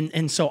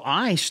 And so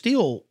I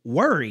still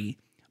worry,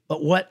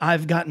 but what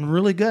I've gotten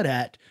really good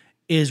at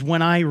is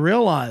when I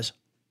realize,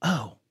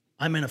 oh,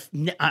 I'm in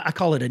I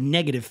call it a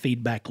negative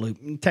feedback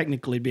loop.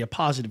 Technically, it'd be a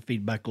positive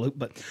feedback loop,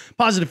 but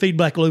positive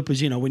feedback loop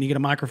is, when you get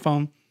a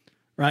microphone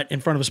right in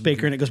front of a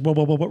speaker and it goes, whoa,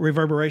 whoa, whoa, whoa,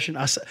 reverberation.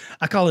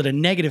 I call it a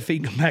negative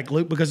feedback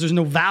loop because there's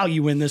no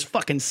value in this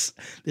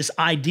this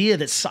idea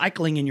that's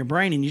cycling in your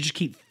brain and you just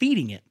keep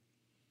feeding it.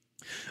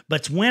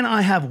 But it's when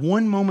I have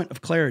one moment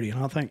of clarity and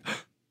I'll think,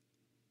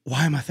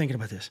 why am I thinking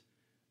about this?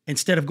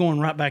 Instead of going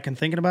right back and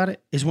thinking about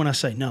it is when I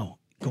say, no,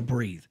 go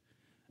breathe.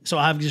 So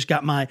I've just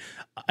got I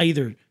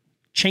either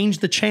change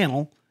the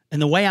channel,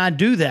 and the way I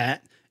do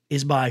that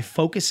is by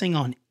focusing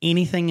on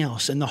anything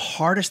else. And the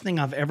hardest thing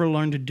I've ever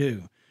learned to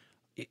do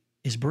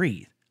is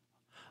breathe.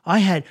 I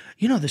had,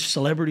 the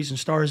celebrities and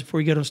stars before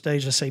you get on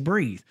stage, I say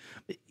breathe.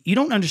 You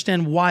don't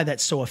understand why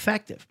that's so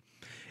effective.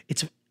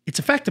 It's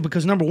effective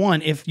because number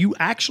one, if you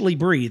actually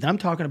breathe, I'm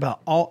talking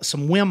about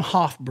some Wim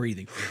Hof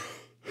breathing.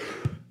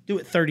 Do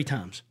it 30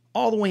 times.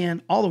 All the way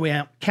in, all the way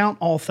out, count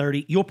all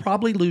 30. You'll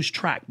probably lose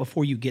track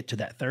before you get to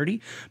that 30.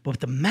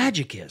 But the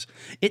magic is,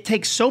 it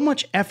takes so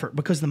much effort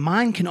because the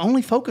mind can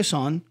only focus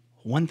on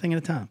one thing at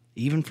a time.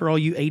 Even for all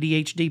you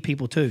ADHD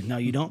people too. No,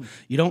 you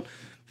don't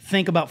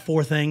think about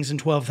 4 things and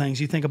 12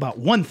 things. You think about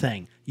one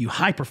thing. You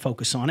hyper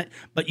focus on it,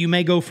 but you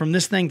may go from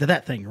this thing to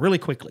that thing really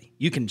quickly.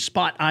 You can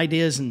spot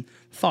ideas and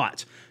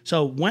thoughts.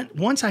 So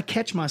once I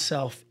catch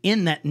myself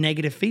in that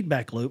negative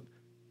feedback loop,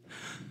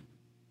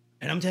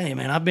 and I'm telling you,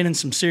 man, I've been in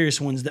some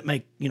serious ones that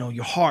make,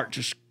 your heart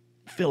just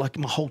feel like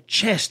my whole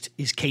chest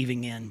is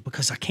caving in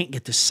because I can't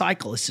get this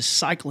cycle. It's this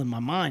cycle in my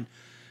mind.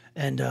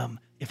 And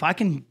if I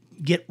can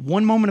get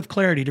one moment of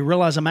clarity to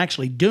realize I'm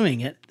actually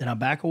doing it, then I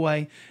back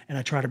away and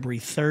I try to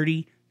breathe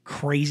 30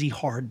 crazy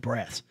hard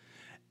breaths.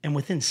 And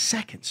within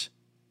seconds,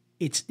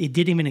 it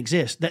didn't even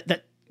exist.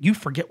 That you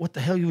forget what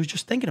the hell you was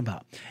just thinking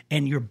about.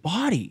 And your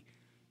body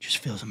just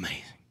feels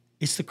amazing.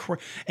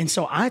 And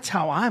so that's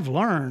how I've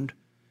learned.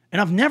 And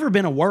I've never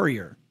been a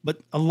worrier, but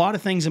a lot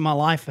of things in my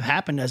life have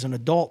happened as an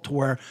adult to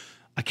where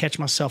I catch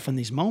myself in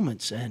these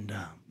moments. And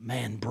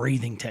man,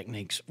 breathing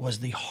techniques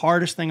was the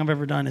hardest thing I've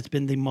ever done. It's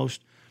been the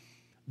most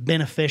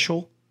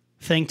beneficial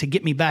thing to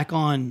get me back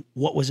on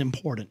what was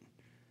important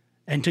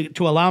and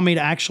to allow me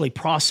to actually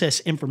process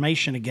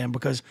information again.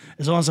 Because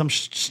as long as I'm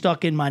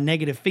stuck in my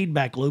negative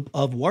feedback loop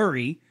of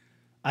worry,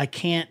 I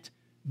can't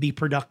be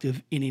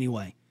productive in any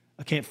way.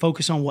 I can't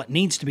focus on what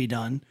needs to be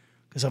done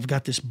because I've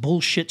got this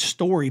bullshit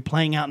story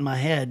playing out in my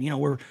head. We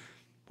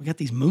got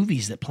these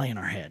movies that play in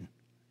our head.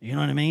 You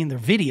know what I mean? They're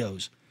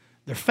videos.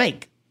 They're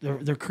fake.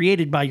 They're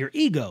created by your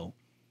ego.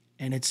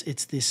 And it's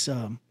this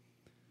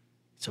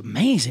it's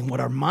amazing what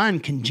our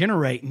mind can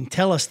generate and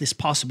tell us this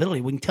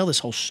possibility. We can tell this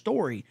whole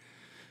story.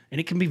 And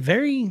it can be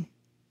very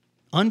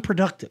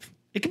unproductive.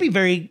 It can be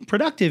very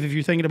productive if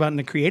you're thinking about it in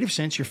a creative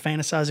sense. You're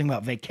fantasizing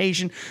about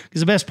vacation.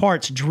 Because the best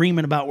part's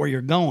dreaming about where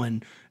you're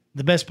going.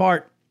 The best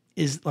part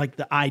is like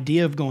the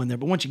idea of going there.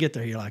 But once you get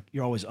there,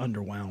 you're always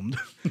underwhelmed.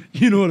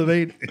 You know what I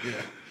mean? Yeah.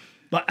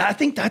 But I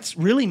think that's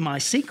really my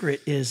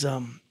secret is,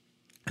 and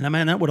I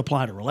mean, that would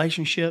apply to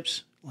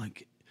relationships,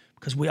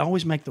 because we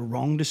always make the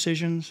wrong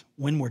decisions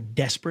when we're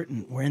desperate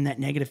and we're in that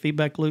negative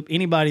feedback loop.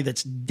 Anybody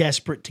that's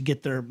desperate to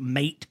get their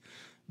mate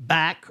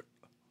back,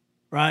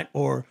 right?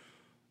 Or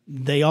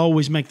they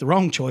always make the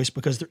wrong choice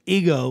because their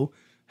ego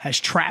has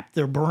trapped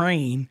their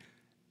brain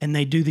and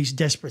they do these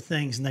desperate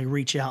things and they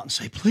reach out and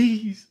say,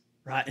 please,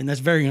 right? And that's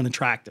very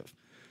unattractive.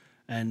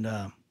 And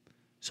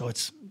so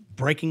it's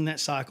breaking that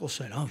cycle,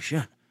 saying, oh,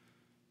 shit,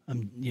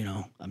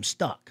 I'm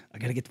stuck. I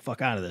got to get the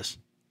fuck out of this.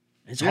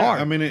 It's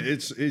hard. I mean,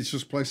 it's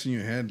just placing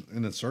your head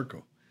in a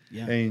circle.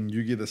 Yeah. And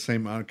you get the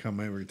same outcome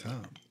every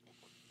time.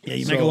 Yeah,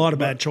 you make a lot of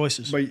bad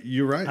choices. But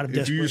you're right.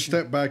 If you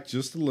step back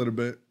just a little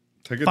bit,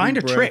 take a find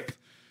deep a breath. trick.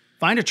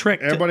 Find a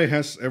trick.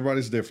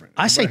 Everybody's different.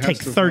 I say take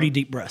 30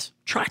 deep breaths.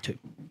 Try to.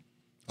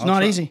 It's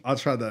not easy. I'll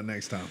try that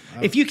next time.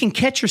 If you can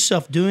catch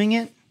yourself doing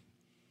it,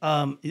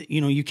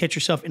 you catch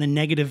yourself in a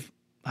negative.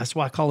 That's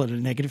why I call it a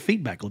negative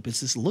feedback loop.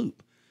 It's this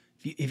loop.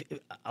 If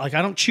I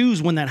don't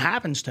choose when that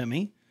happens to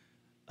me,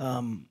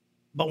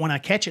 but when I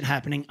catch it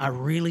happening, I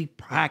really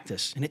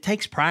practice, and it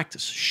takes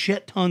practice,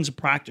 shit tons of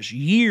practice,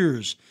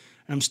 years,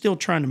 and I'm still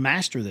trying to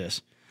master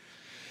this.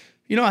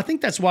 I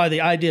think that's why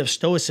the idea of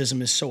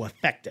stoicism is so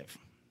effective.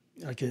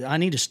 I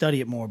need to study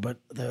it more, but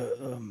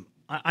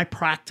I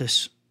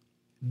practice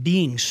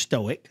being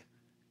stoic,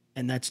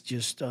 and that's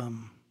just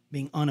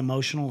being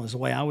unemotional is the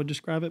way I would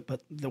describe it.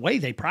 But the way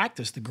they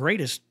practice, the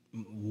greatest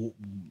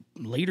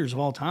leaders of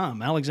all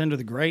time, Alexander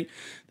the Great,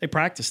 they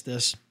practiced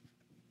this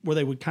where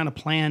they would kind of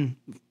plan.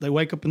 They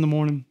wake up in the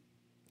morning,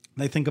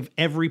 they think of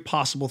every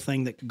possible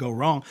thing that could go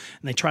wrong,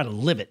 and they try to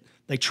live it.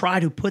 They try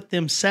to put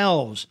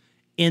themselves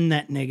in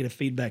that negative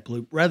feedback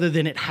loop rather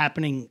than it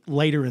happening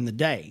later in the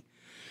day.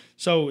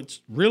 So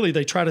it's really,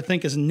 they try to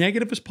think as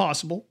negative as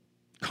possible,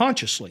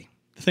 consciously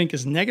think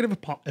as negative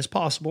as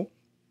possible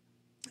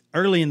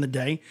early in the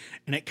day,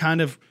 and it kind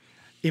of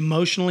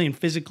emotionally and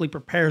physically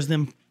prepares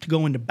them to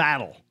go into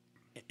battle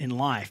in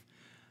life.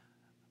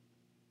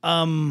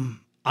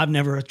 I've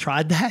never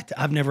tried that.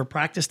 I've never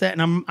practiced that,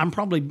 and I'm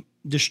probably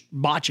just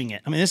botching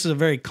it. I mean, this is a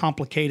very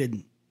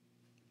complicated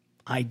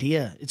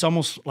idea. It's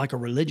almost like a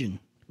religion,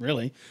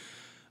 really.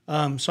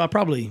 So I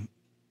probably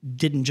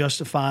didn't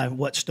justify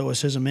what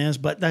Stoicism is,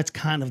 but that's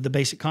kind of the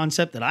basic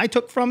concept that I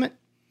took from it.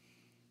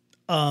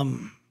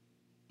 And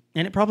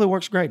it probably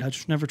works great. I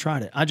just never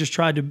tried it. I just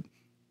tried to.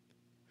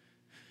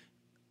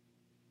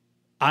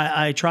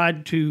 I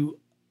tried to,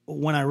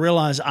 when I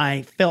realized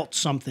I felt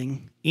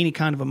something, any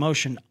kind of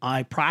emotion,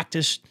 I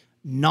practiced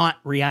not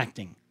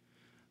reacting.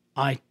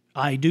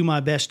 I do my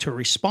best to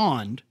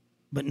respond,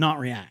 but not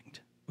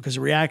react, because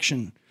a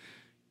reaction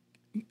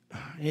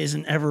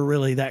isn't ever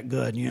really that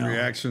good.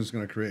 Reaction is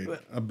going to create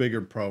a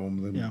bigger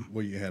problem than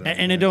what you had.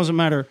 And it doesn't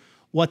matter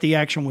what the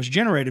action was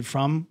generated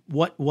from,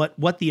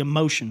 what the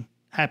emotion,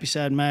 happy,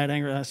 sad, mad,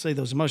 angry, I say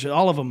those emotions,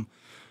 all of them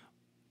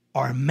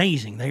are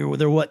amazing.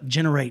 They're what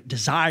generate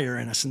desire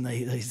in us, and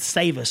they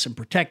save us and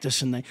protect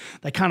us, and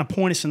they kind of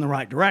point us in the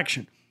right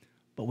direction.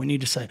 But we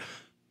need to say,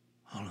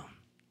 hold on,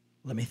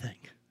 let me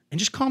think. And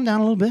just calm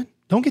down a little bit.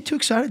 Don't get too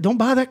excited. Don't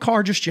buy that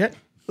car just yet.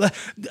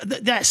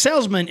 That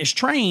salesman is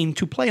trained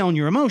to play on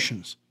your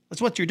emotions.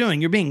 That's what you're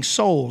doing. You're being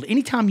sold.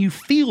 Anytime you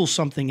feel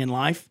something in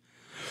life,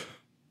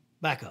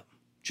 back up.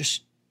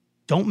 Just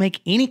don't make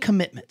any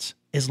commitments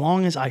as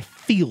long as I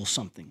feel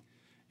something.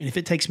 And if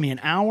it takes me an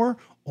hour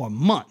or a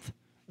month,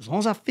 as long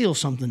as I feel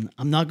something,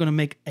 I'm not going to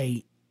make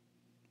a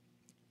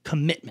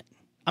commitment.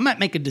 I might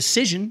make a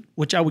decision,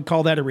 which I would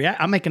call that a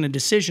react. I'm making a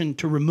decision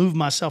to remove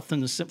myself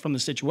from the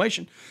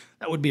situation.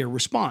 That would be a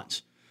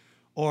response.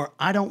 Or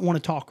I don't want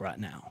to talk right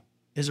now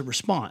is a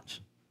response,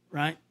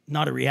 right?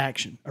 Not a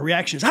reaction. A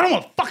reaction is, I don't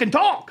want to fucking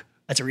talk.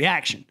 That's a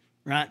reaction,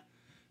 right?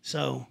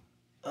 So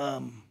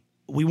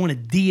we want to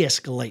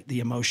de-escalate the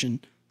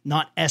emotion,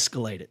 not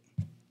escalate it.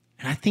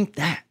 And I think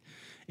that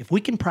if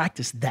we can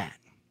practice that,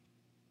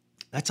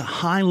 that's a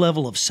high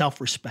level of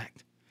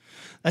self-respect.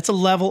 That's a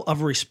level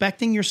of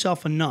respecting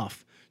yourself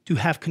enough to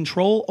have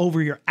control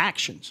over your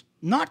actions,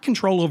 not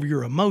control over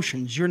your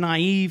emotions. You're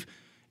naive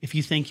if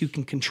you think you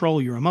can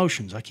control your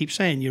emotions. I keep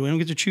saying, we don't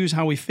get to choose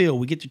how we feel.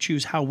 We get to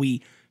choose how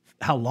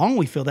long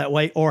we feel that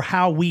way, or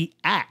how we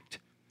act,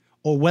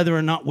 or whether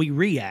or not we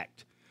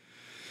react.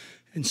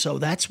 And so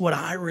that's what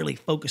I really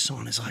focus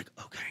on, is like,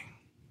 okay,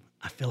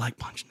 I feel like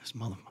punching this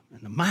motherfucker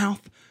in the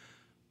mouth,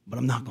 but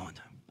I'm not going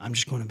to. I'm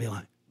just going to be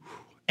like, whew.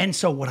 And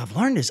so what I've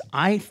learned is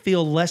I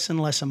feel less and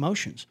less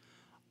emotions.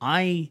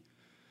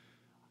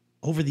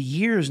 Over the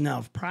years now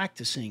of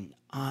practicing,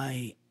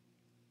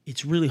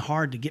 it's really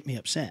hard to get me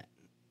upset.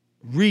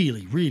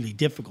 Really, really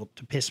difficult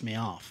to piss me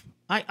off.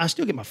 I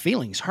still get my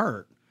feelings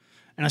hurt,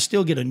 and I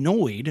still get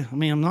annoyed. I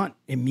mean, I'm not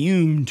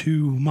immune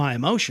to my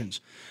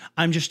emotions.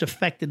 I'm just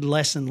affected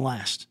less and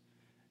less.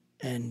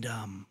 And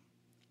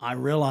I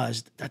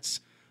realized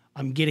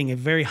I'm getting a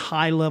very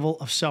high level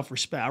of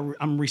self-respect.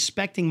 I'm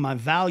respecting my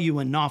value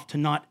enough to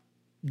not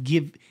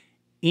give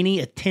any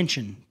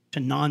attention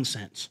to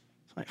nonsense.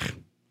 It's like,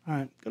 all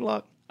right, good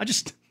luck.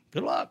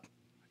 Good luck.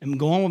 And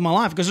go on with my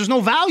life, because there's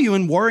no value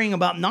in worrying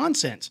about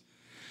nonsense.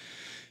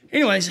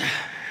 Anyways,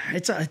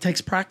 it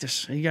takes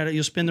practice.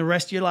 You'll spend the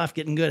rest of your life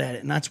getting good at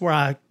it. And that's where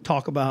I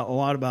talk a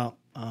lot about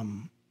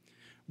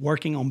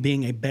working on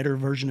being a better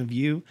version of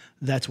you.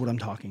 That's what I'm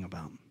talking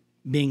about.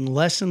 Being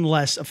less and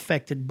less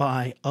affected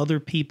by other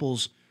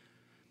people's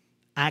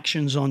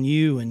actions on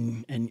you.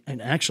 And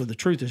actually the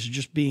truth is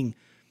just being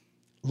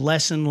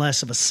less and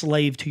less of a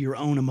slave to your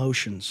own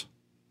emotions.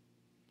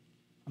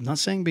 I'm not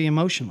saying be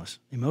emotionless.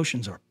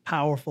 Emotions are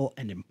powerful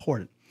and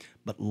important.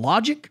 But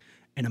logic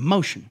and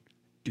emotion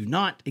do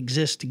not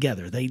exist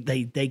together.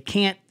 They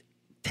can't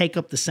take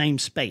up the same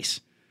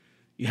space.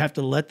 You have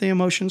to let the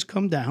emotions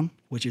come down,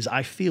 which is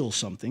I feel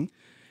something,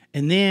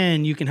 and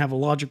then you can have a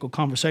logical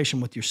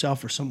conversation with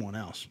yourself or someone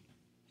else.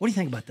 What do you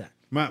think about that?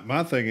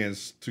 My thing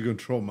is to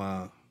control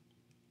my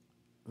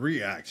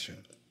reaction.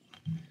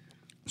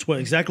 That's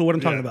exactly what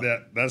I'm talking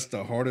about. That's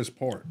the hardest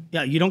part.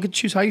 Yeah, you don't get to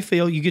choose how you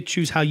feel. You get to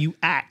choose how you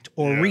act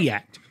or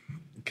react.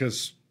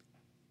 Because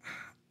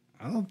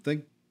I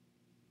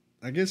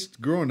guess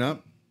growing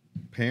up,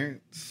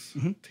 parents,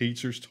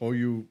 teachers told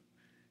you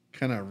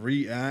kind of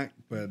react,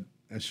 but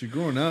as you're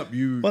growing up,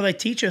 well, they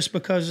teach us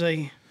because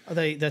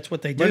that's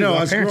what they do. No,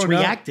 our parents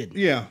reacted.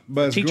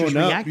 But as growing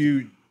up,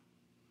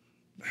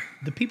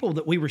 the people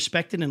that we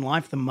respected in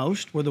life the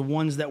most were the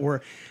ones that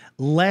were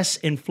less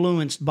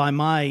influenced by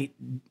my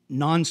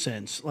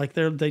nonsense. Like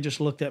they just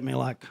looked at me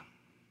like,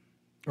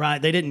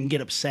 right? They didn't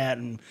get upset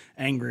and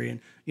angry, and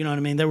you know what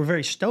I mean. They were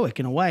very stoic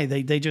in a way.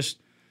 They just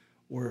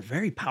were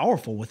very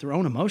powerful with their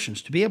own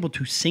emotions. To be able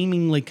to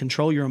seemingly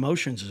control your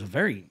emotions is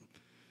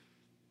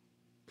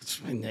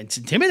it's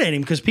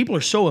intimidating, because people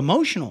are so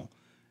emotional,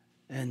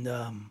 and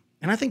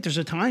I think there's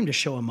a time to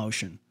show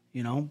emotion,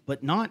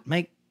 but not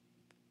make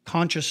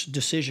conscious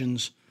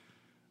decisions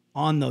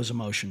on those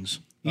emotions.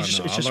 It's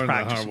just I learned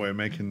practice. the hard way,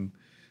 making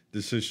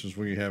decisions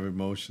when you have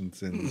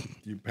emotions, and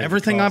you pay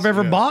everything I've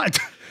ever bought,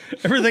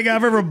 everything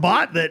I've ever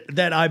bought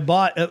that I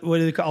bought, what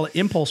do they call it?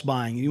 Impulse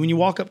buying. When you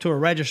walk up to a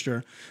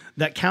register,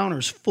 that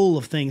counter's full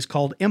of things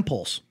called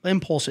impulse.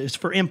 Impulse is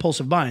for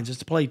impulsive buying. It's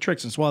to play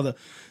tricks. It's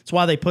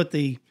why they put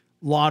the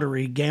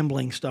lottery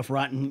gambling stuff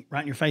right in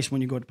your face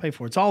when you go to pay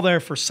for it. It's all there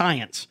for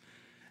science.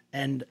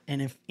 And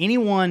if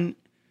anyone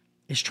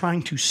is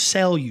trying to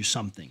sell you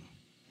something,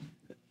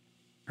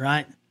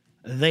 right,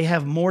 they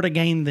have more to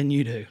gain than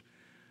you do.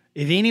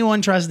 If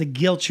anyone tries to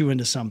guilt you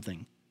into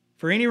something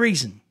for any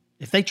reason,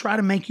 if they try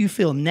to make you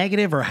feel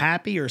negative or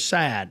happy or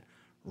sad,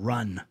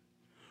 run.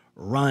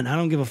 I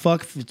don't give a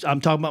fuck if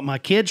I'm talking about my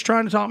kids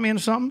trying to talk me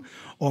into something,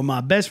 or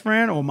my best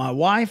friend, or my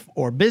wife,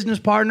 or business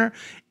partner.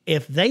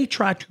 If they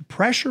try to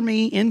pressure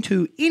me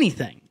into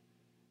anything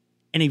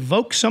and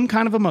evoke some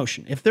kind of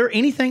emotion, if they're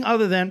anything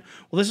other than,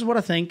 well, this is what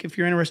I think, if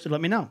you're interested,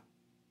 let me know.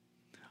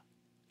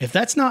 If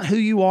that's not who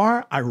you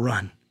are, I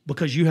run,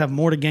 because you have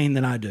more to gain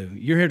than I do.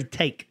 You're here to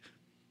take.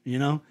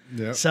 Yep.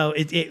 So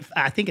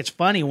I think it's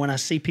funny when I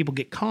see people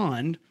get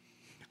conned.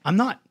 I'm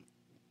not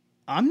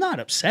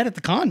upset at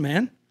the con,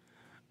 man.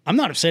 I'm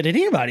not upset at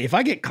anybody. If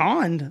I get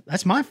conned,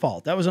 that's my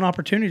fault. That was an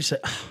opportunity to say,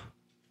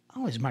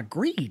 oh, it's my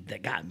greed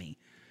that got me.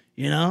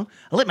 You know,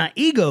 I let my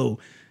ego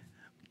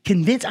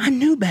convince. I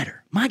knew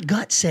better. My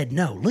gut said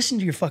no. Listen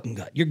to your fucking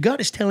gut. Your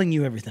gut is telling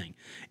you everything.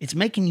 It's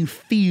making you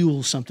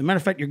feel something. Matter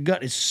of fact, your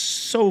gut is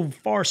so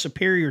far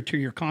superior to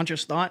your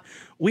conscious thought.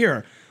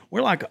 We're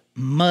like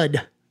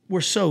mud.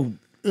 We're so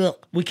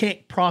we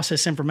can't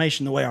process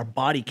information the way our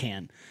body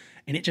can,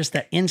 and it just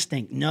that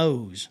instinct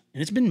knows,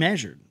 and it's been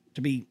measured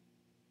to be.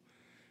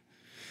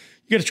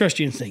 You got to trust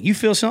your instinct. You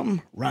feel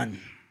something,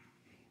 run.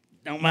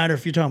 Don't matter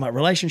if you're talking about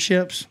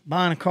relationships,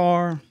 buying a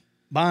car,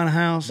 buying a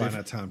house. Buying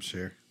a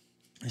timeshare.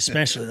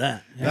 Especially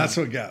that. Yeah. That's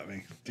what got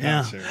me.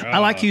 Timeshare. Yeah. I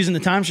like using the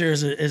timeshare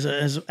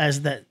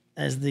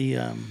as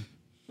the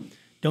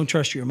don't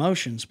trust your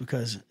emotions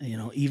because, you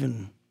know,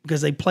 even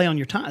because they play on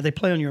your time, they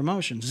play on your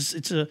emotions.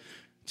 It's a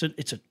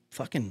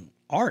fucking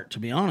art, to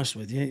be honest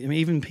with you. I mean,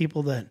 even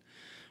people that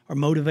are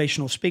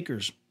motivational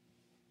speakers,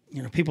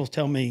 you know, people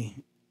tell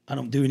me, I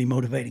don't do any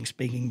motivating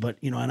speaking, but,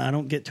 you know, and I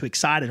don't get too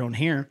excited on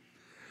here.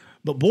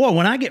 But boy,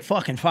 when I get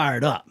fucking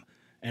fired up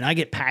and I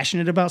get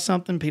passionate about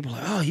something, people are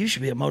like, oh, you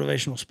should be a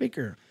motivational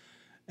speaker.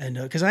 And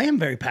because I am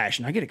very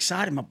passionate, I get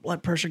excited, my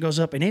blood pressure goes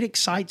up, and it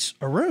excites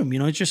a room. You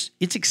know,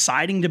 it's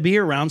exciting to be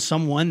around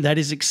someone that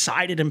is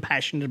excited and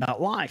passionate about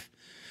life.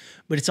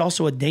 But it's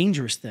also a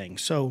dangerous thing.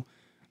 So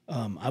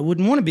I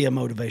wouldn't want to be a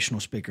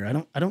motivational speaker.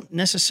 I don't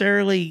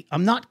necessarily,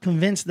 I'm not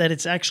convinced that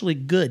it's actually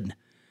good.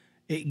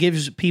 It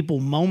gives people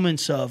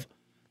moments of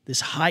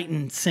this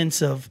heightened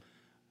sense of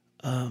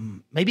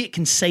maybe it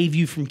can save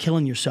you from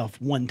killing yourself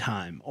one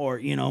time, or,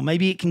 you know,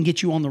 maybe it can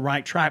get you on the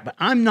right track. But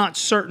I'm not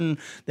certain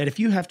that if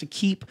you have to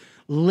keep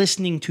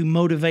listening to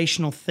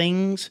motivational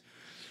things,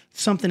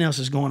 something else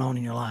is going on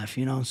in your life,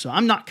 you know? So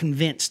I'm not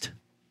convinced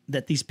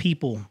that these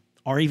people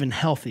are even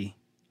healthy.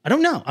 I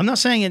don't know. I'm not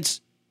saying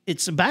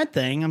it's a bad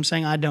thing. I'm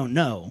saying I don't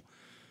know.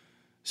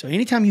 So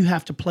anytime you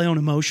have to play on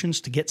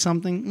emotions to get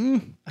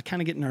something, I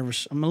kind of get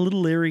nervous. I'm a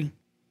little leery.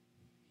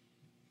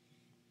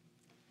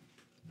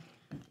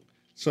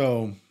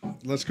 So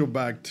let's go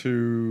back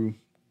to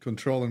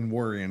controlling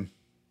worrying.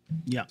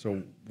 Yeah.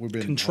 So we've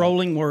been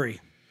controlling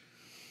worry.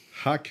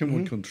 How can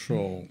we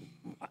control?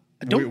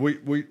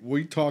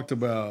 We talked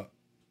about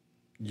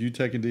you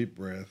taking deep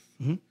breath.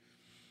 Mm-hmm.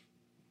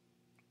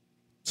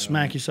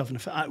 Smack yourself in the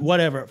face.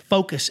 Whatever.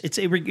 Focus.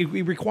 It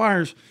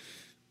requires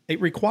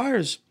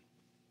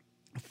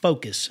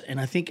focus, and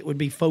I think it would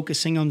be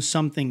focusing on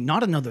something,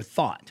 not another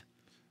thought,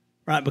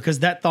 right? Because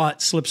that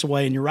thought slips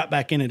away and you're right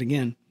back in it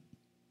again.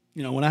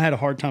 You know, when I had a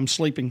hard time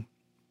sleeping,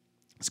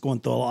 I was going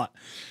through a lot,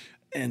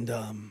 and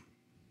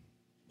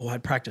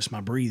I'd practice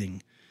my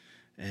breathing,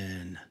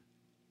 and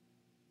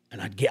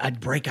I'd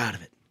break out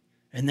of it,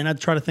 and then I'd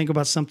try to think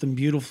about something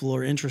beautiful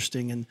or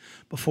interesting, and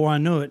before I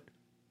knew it,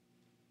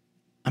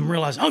 I'm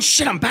realizing, oh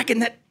shit, I'm back in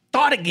that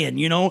thought again.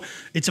 You know,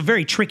 it's a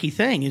very tricky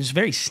thing. It's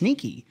very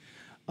sneaky.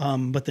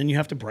 But then you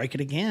have to break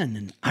it again.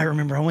 And I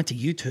remember I went to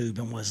YouTube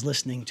and was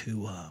listening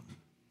to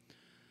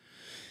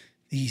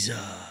these,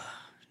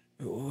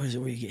 what is it,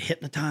 where you get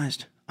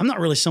hypnotized? I'm not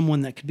really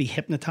someone that could be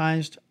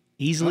hypnotized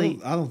easily.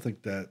 I don't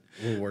think that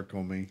will work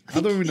on me.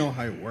 I don't even know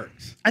how it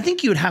works. I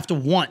think you would have to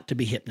want to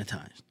be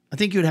hypnotized. I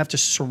think you would have to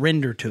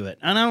surrender to it.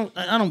 And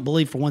I don't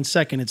believe for 1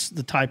 second it's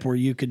the type where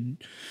you could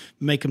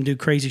make them do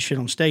crazy shit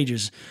on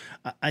stages.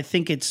 I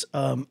think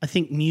I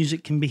think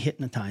music can be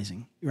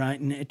hypnotizing, right?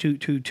 And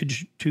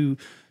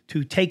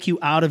to take you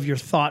out of your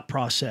thought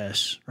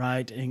process,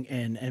 right?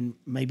 And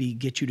maybe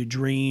get you to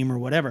dream or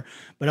whatever.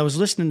 But I was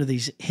listening to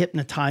these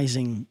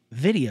hypnotizing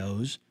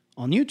videos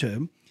on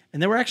YouTube, and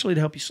they were actually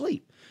to help you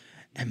sleep.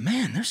 And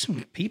man, there's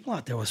some people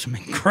out there with some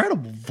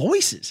incredible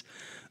voices.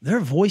 Their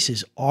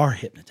voices are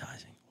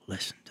hypnotizing.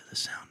 Listen to the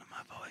sound of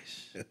my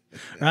voice,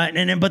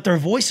 right? But their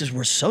voices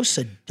were so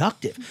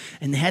seductive,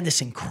 and they had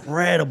this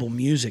incredible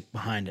music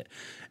behind it,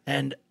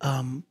 and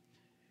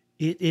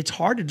it's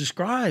hard to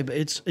describe.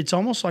 It's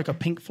almost like a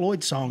Pink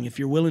Floyd song if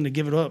you're willing to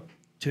give it up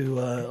to.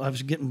 I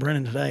was getting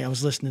Brennan today. I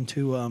was listening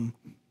to.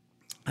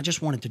 I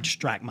just wanted to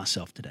distract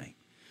myself today,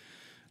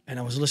 and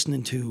I was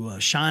listening to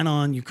 "Shine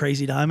On You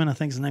Crazy Diamond." I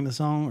think is the name of the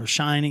song, or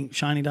 "Shiny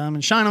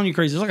Diamond." "Shine On You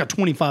Crazy." It's like a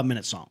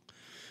 25-minute song.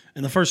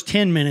 And the first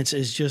 10 minutes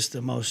is just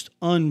the most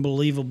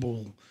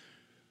unbelievable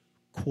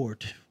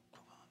chord.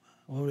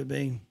 What would it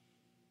be?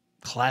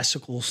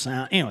 Classical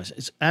sound. Anyways,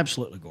 it's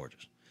absolutely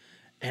gorgeous.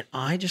 And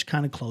I just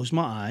kind of closed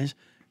my eyes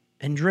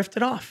and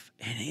drifted off.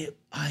 And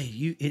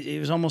it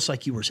was almost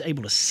like you were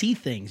able to see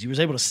things. You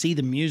was able to see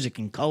the music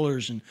and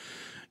colors and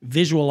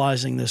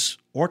visualizing this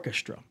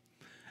orchestra.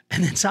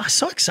 And then so I was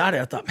so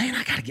excited. I thought, man,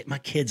 I got to get my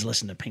kids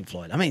listening to Pink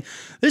Floyd. I mean,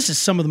 this is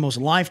some of the most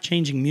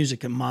life-changing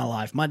music in my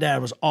life. My dad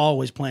was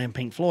always playing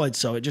Pink Floyd,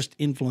 so it just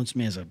influenced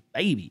me as a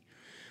baby.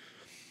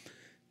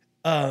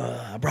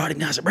 I brought him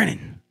down. I said,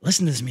 Brennan,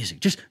 listen to this music.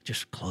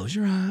 Just close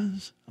your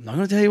eyes. I'm not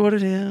going to tell you what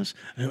it is.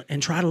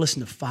 And try to listen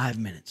to 5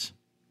 minutes.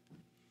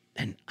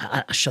 And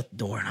I shut the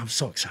door, and I was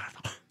so excited.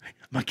 Oh,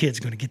 my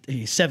kid's going to get,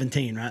 he's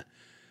 17, right?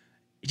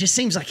 it just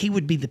seems like he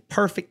would be the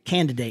perfect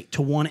candidate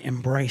to want to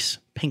embrace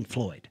Pink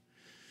Floyd.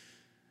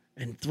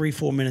 And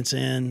 3-4 minutes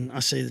in, I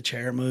see the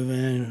chair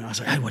moving, and I was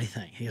like, hey, what do you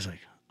think? He was like,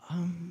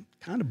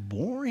 kind of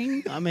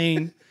boring. I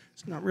mean,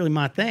 it's not really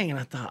my thing. And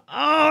I thought,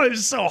 oh, it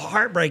was so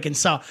heartbreaking.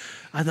 So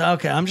I thought,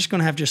 okay, I'm just going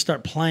to have to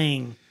start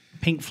playing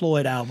Pink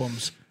Floyd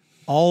albums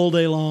all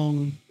day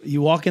long.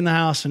 You walk in the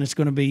house, and it's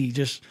going to be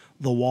just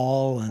The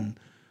Wall and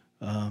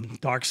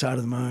Dark Side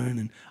of the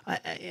Moon.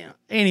 And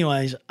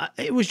anyways,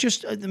 it was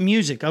just the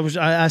music.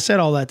 I said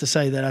all that to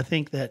say that I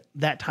think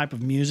that type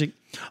of music,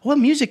 well,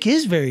 music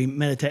is very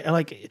meditative.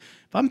 Like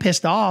if I'm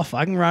pissed off,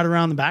 I can ride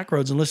around the back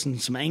roads and listen to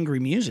some angry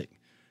music.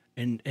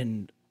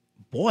 And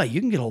boy,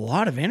 you can get a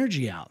lot of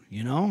energy out.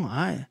 You know,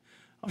 I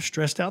was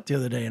stressed out the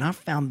other day, and I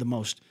found the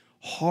most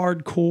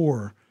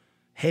hardcore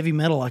heavy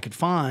metal I could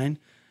find.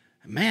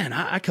 And man,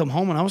 I come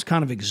home and I was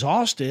kind of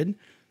exhausted,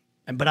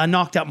 but I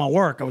knocked out my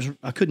work.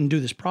 I couldn't do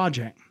this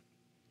project,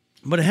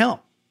 but it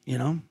helped. You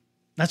know,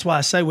 that's why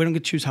I say we don't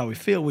get to choose how we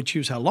feel. We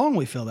choose how long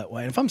we feel that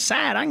way. And if I'm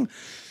sad,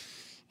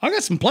 I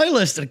got some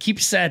playlists that'll keep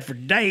you sad for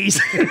days.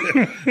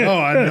 Oh,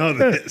 I know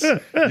this.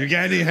 You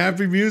got any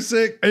happy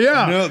music?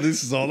 Yeah. No,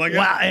 this is all I got.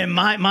 Wow, and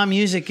my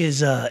music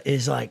is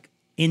like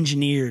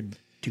engineered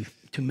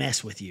to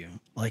mess with you.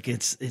 Like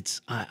I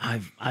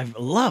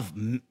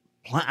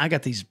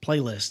got these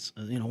playlists.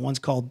 You know, one's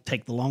called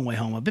 "Take the Long Way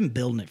Home." I've been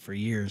building it for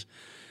years,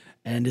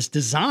 and it's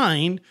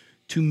designed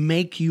to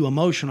make you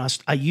emotional.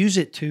 I use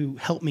it to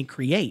help me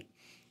create,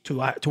 to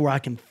where I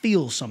can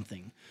feel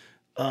something.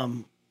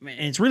 And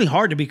it's really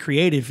hard to be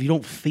creative if you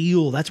don't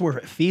feel. That's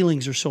where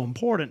feelings are so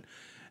important.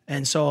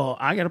 And so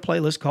I got a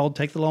playlist called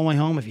Take the Long Way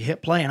Home. If you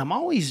hit play, and I'm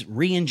always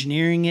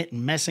re-engineering it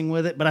and messing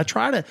with it, but I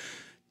try to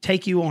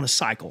take you on a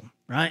cycle,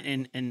 right?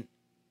 And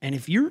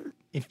if you're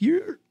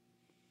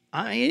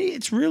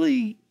it's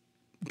really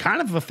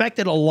kind of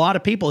affected a lot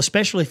of people,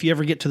 especially if you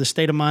ever get to the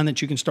state of mind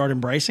that you can start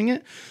embracing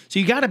it. So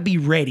you got to be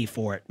ready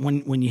for it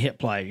when you hit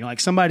play. You know,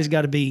 like somebody's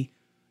got to be,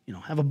 you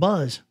know, have a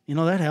buzz, you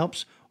know, that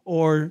helps,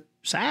 or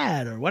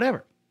sad or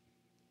whatever.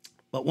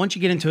 But once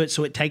you get into it,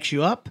 so it takes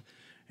you up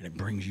and it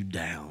brings you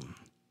down,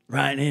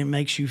 right? And it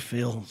makes you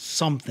feel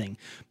something,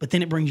 but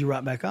then it brings you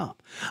right back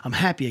up. I'm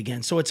happy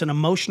again. So it's an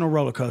emotional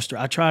roller coaster.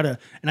 I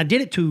did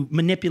it to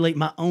manipulate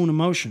my own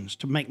emotions,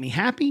 to make me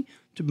happy,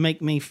 to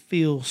make me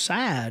feel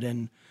sad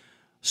and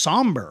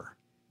somber,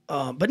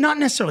 but not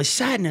necessarily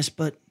sadness,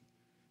 but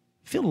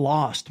feel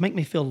lost, to make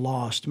me feel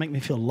lost, to make me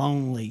feel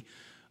lonely.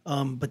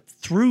 But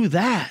through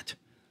that,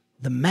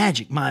 the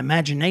magic, my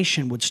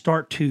imagination would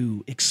start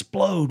to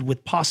explode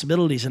with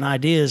possibilities and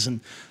ideas, and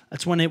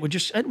that's when it would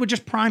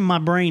just prime my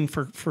brain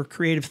for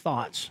creative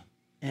thoughts.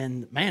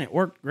 And man, it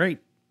worked great.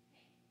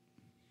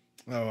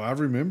 Oh, I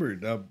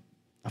remembered.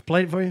 I've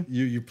played it for you.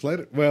 You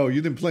played it. Well,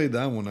 you didn't play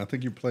that one. I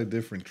think you played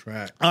different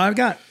tracks. Oh, I've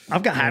got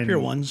happier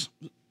ones.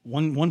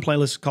 One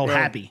playlist called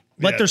Happy,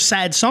 but there's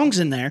sad songs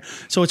in there,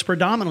 so it's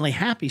predominantly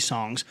happy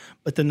songs.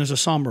 But then there's a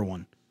somber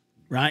one,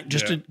 right?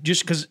 Just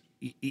because.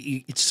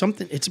 It's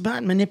something. It's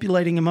about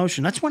manipulating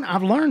emotion. That's when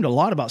I've learned a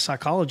lot about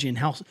psychology and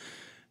how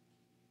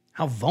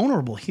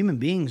vulnerable human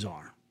beings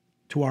are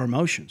to our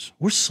emotions.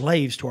 We're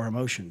slaves to our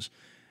emotions,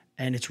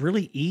 and it's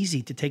really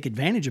easy to take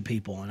advantage of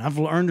people. And I've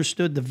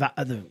understood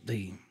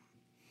the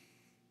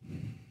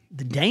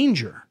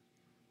danger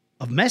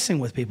of messing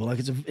with people. Like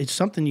it's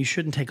something you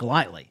shouldn't take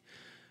lightly.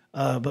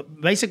 But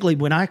basically,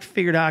 when I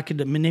figured out I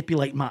could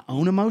manipulate my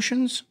own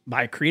emotions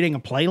by creating a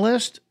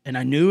playlist, and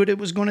I knew what it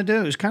was going to do,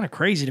 it was kind of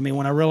crazy to me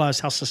when I realized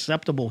how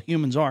susceptible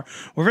humans are.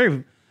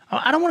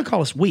 I don't want to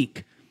call us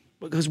weak,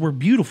 because we're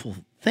beautiful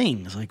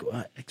things. Like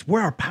it's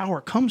where our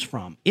power comes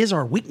from, is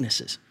our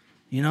weaknesses,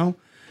 you know?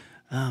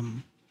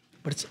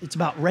 But it's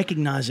about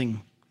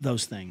recognizing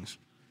those things.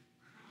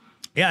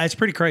 Yeah, it's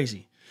pretty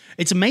crazy.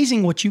 It's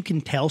amazing what you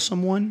can tell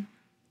someone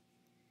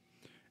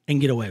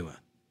and get away with.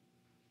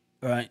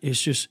 Right,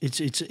 it's just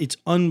it's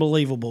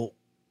unbelievable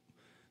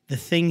the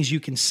things you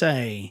can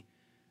say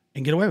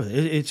and get away with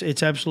it.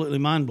 It's absolutely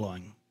mind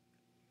blowing.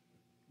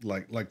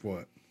 Like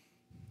what?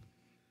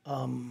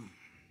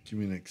 Give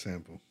me an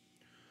example.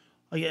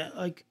 Oh yeah,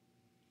 like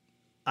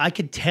I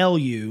could tell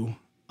you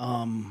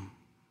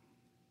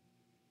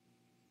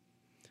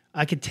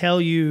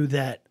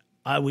that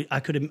I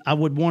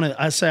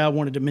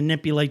wanted to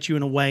manipulate you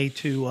in a way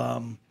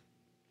to.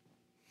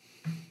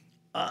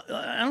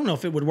 I don't know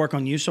if it would work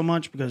on you so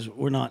much because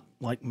we're not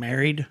like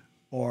married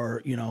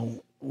or, you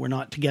know, we're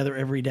not together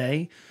every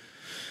day.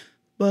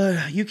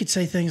 But you could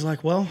say things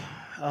like, well,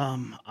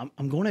 I'm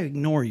going to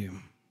ignore you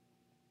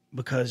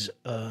because,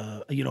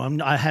 you know,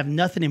 I have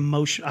nothing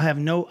emotion.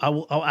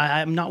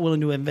 I'm not willing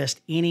to invest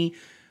any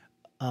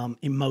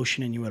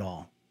emotion in you at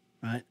all.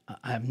 Right.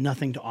 I have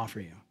nothing to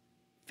offer you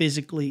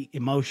physically,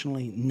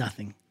 emotionally,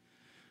 nothing.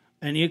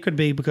 And it could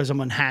be because I'm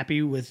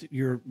unhappy with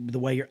the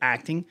way you're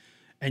acting.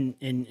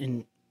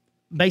 And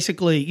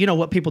basically, you know,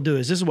 what people do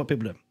is this is what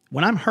people do.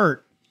 When I'm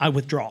hurt, I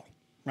withdraw,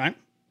 right?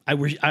 I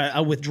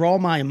withdraw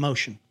my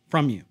emotion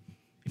from you.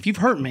 If you've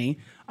hurt me,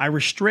 I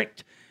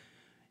restrict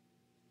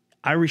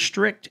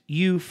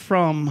you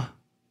from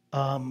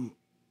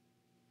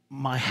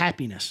my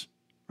happiness,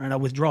 right? I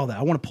withdraw that.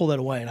 I want to pull that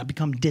away and I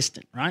become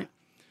distant, right?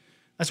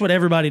 That's what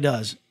everybody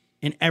does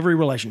in every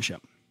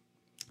relationship.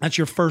 That's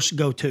your first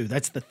go-to.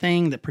 That's the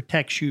thing that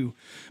protects you.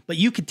 But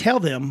you could tell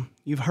them,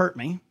 you've hurt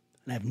me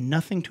and I have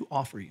nothing to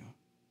offer you.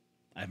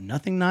 I have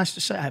nothing nice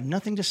to say. I have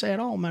nothing to say at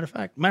all. Matter of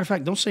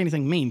fact, don't say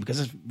anything mean because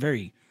it's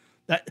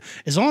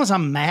as long as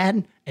I'm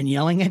mad and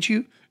yelling at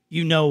you,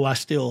 you know I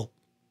still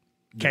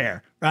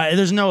care, right?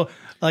 There's no,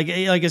 like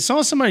as soon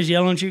as somebody's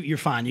yelling at you, you're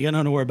fine. You got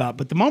nothing to worry about.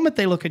 But the moment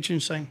they look at you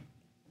and say,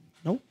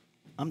 nope,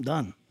 I'm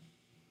done,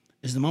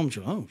 is the moment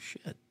you're, oh,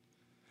 shit.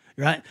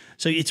 Right?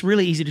 So it's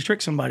really easy to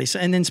trick somebody. So,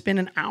 and then spend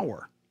an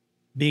hour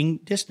being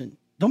distant.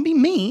 Don't be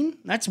mean.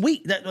 That's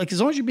weak. As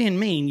long as you're being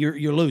mean,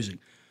 you're losing.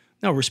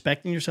 No,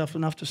 respecting yourself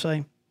enough to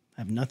say,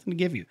 I have nothing to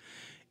give you.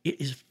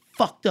 It is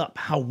fucked up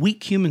how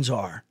weak humans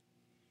are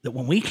that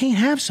when we can't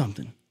have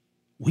something,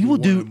 we will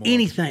do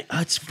anything.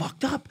 It's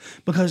fucked up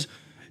because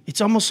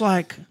it's almost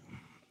like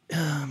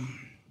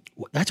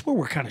that's where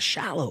we're kind of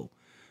shallow.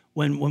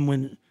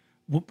 When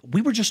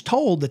we were just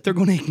told that they're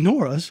going to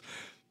ignore us.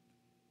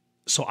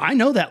 So I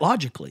know that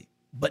logically,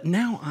 but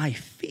now I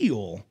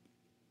feel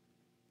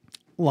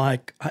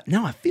like,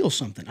 now I feel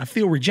something. I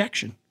feel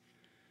rejection,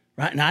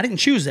 right? And I didn't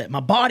choose that. My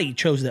body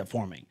chose that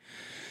for me.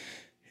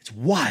 It's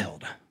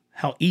wild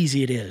how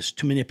easy it is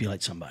to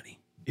manipulate somebody.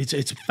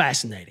 It's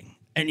fascinating.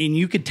 And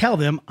you could tell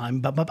them,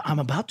 I'm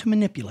about to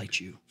manipulate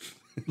you.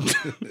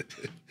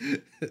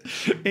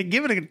 And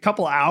give it a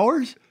couple of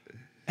hours,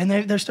 and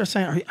they start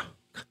saying,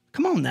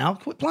 come on now,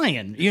 quit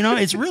playing. You know,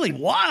 it's really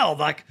wild.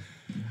 Like,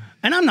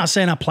 and I'm not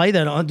saying I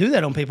do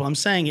that on people. I'm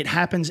saying it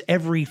happens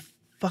every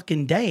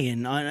fucking day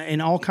in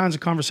all kinds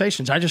of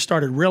conversations. I just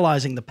started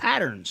realizing the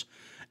patterns,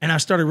 and I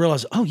started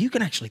realizing, oh, you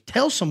can actually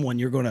tell someone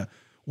you're going to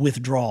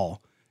withdraw,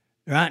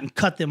 right, and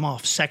cut them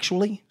off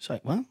sexually. It's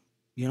like, well,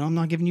 you know, I'm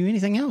not giving you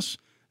anything else.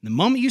 And the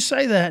moment you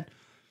say that,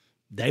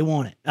 they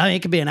want it. I mean,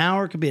 it could be an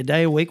hour, it could be a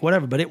day, a week,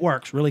 whatever, but it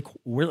works really.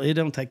 It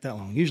don't take that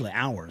long. Usually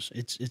hours.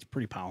 It's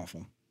pretty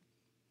powerful.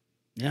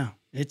 Yeah,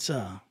 it's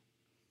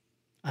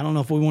I don't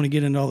know if we want to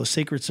get into all the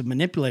secrets of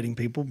manipulating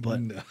people, but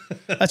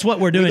that's what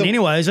we're doing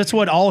anyways. That's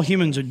what all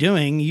humans are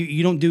doing.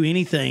 You don't do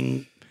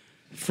anything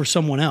for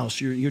someone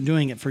else. You're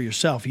doing it for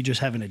yourself. You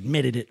just haven't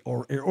admitted it,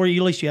 or at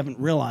least you haven't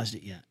realized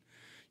it yet.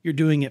 You're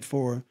doing it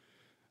for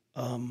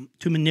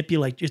to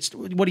manipulate. It's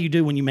what do you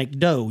do when you make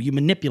dough? You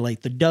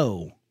manipulate the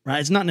dough, right?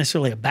 It's not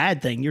necessarily a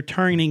bad thing. You're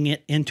turning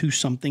it into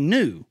something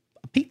new,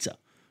 a pizza,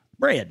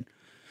 bread.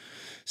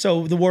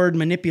 So the word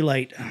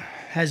manipulate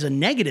has a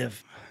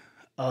negative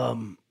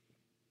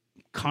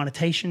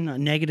connotation, a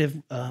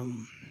negative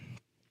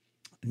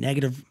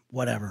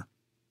whatever.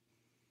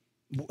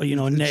 You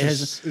know,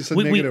 it's a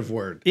negative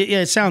word.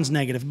 It sounds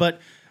negative, but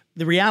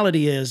the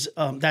reality is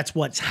that's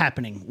what's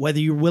happening.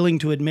 Whether you're willing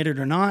to admit it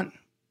or not,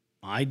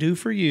 I do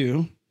for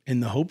you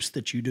in the hopes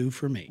that you do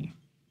for me,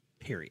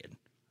 period.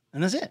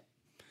 And that's it.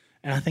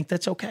 And I think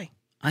that's okay.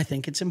 I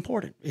think it's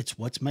important. It's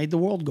what's made the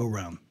world go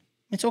round.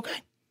 It's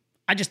okay.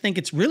 I just think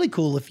it's really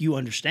cool if you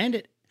understand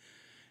it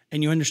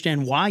and you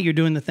understand why you're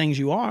doing the things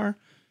you are,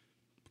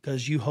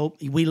 because you hope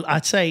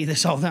I say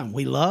this all the time.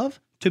 We love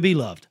to be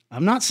loved.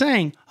 I'm not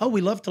saying, oh,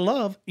 we love to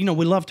love. You know,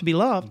 we love to be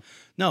loved.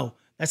 No,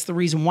 that's the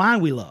reason why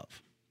we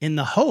love, in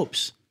the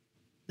hopes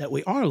that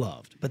we are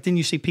loved. But then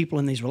you see people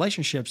in these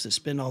relationships that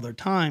spend all their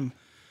time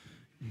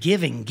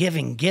giving,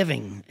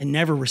 and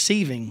never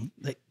receiving.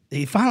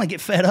 They finally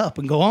get fed up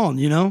and go on,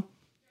 you know?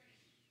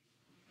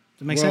 Does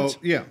that make sense?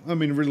 Yeah. I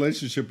mean, a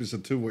relationship is a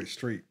two-way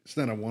street. It's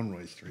not a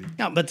one-way street.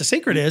 Yeah, but the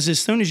secret is, as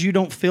soon as you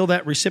don't feel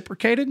that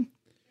reciprocated,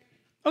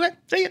 okay,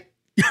 see it.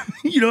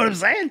 You know what I'm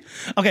saying?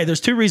 Okay, there's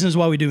two reasons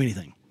why we do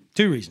anything.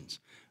 Two reasons.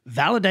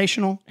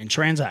 Validational and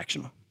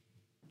transactional.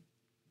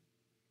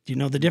 Do you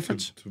know the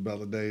difference? To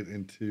validate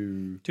and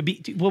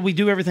well, we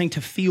do everything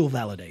to feel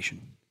validation.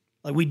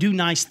 Like we do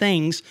nice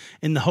things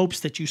in the hopes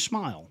that you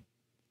smile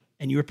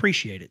and you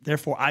appreciate it.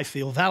 Therefore, I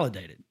feel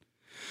validated.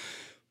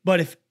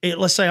 But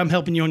let's say I'm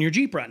helping you on your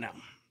Jeep right now.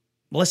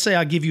 Let's say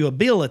I give you a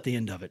bill at the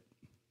end of it.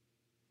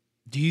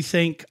 Do you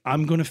think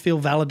I'm going to feel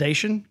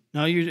validation?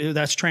 No,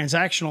 that's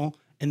transactional,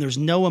 and there's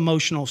no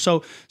emotional.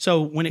 So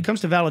when it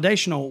comes to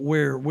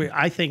validational,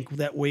 I think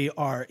that we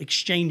are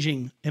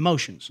exchanging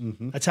emotions.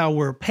 Mm-hmm. That's how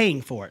we're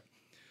paying for it.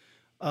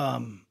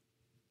 And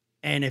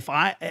if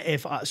I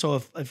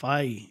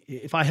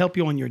help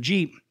you on your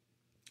Jeep,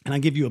 and I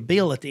give you a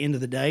bill at the end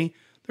of the day,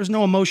 there's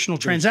no emotional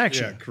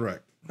transaction. Yeah,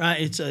 correct.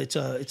 Right? It's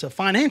a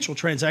financial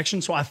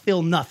transaction, so I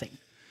feel nothing.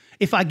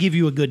 If I give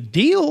you a good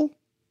deal,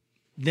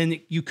 then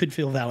you could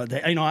feel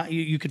validated. You know,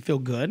 you could feel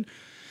good.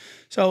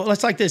 So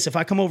let's like this. If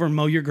I come over and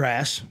mow your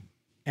grass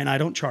and I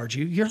don't charge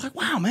you, you're like,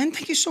 wow, man,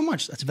 thank you so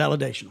much. That's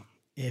validational.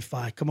 If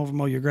I come over and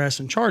mow your grass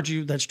and charge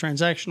you, that's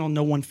transactional.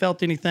 No one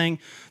felt anything.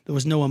 There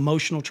was no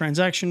emotional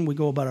transaction. We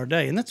go about our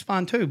day, and that's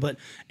fine too. But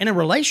in a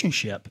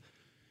relationship,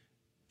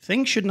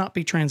 things should not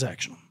be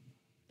transactional.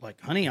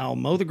 Like, honey, I'll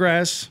mow the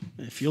grass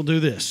if you'll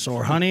do this.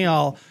 Or, honey,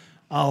 I'll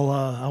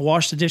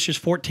wash the dishes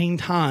 14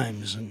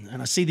 times.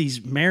 And I see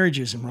these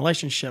marriages and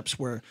relationships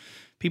where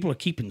people are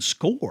keeping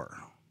score,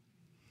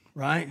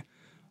 right?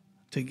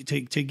 to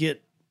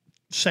get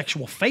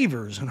sexual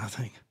favors. And I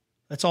think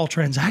that's all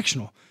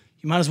transactional.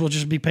 You might as well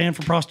just be paying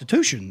for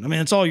prostitution. I mean,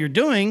 that's all you're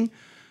doing.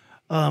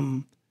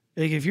 Like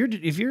if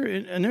you're,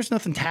 and there's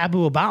nothing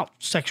taboo about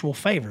sexual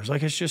favors.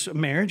 Like it's just a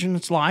marriage and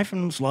it's life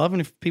and it's love.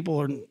 And if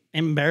people are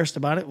embarrassed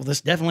about it, well,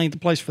 this definitely ain't the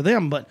place for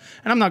them. But,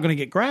 and I'm not going to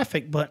get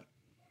graphic, but,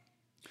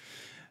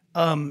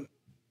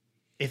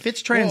 if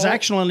it's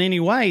transactional in any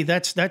way,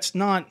 that's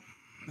not,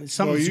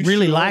 something's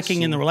really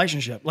lacking in the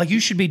relationship. Like you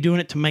should be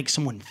doing it to make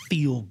someone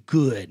feel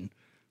good,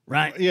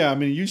 right? Yeah, I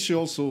mean, you should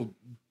also,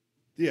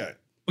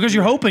 because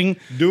you're hoping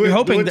do it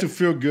that, to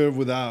feel good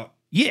without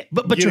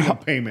but getting you're a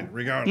payment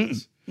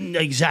regardless.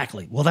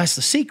 Exactly. Well, that's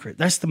the secret.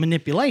 That's the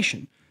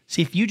manipulation.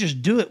 See, if you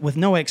just do it with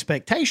no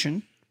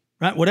expectation,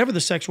 right? Whatever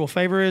the sexual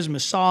favor is,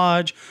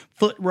 massage,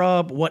 foot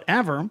rub,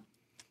 whatever,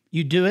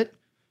 you do it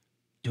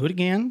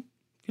again.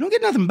 You don't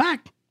get nothing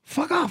back.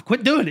 Fuck off.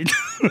 Quit doing it.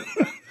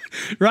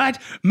 Right?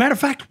 Matter of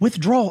fact,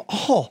 withdraw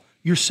all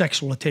your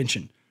sexual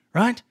attention,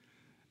 right?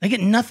 They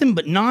get nothing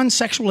but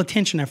non-sexual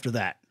attention after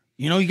that.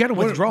 You know, you got to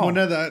withdraw.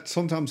 Well, that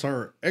sometimes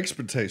our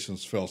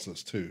expectations fails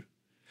us too.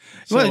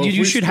 So well,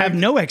 you should have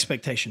no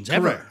expectations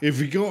ever. Correct. If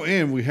you go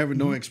in, we have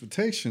no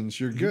expectations,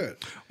 you're good.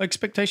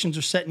 Expectations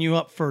are setting you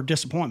up for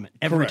disappointment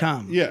every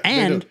time. Yeah.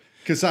 And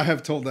because I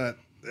have told that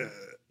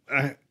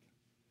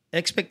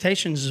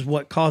expectations is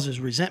what causes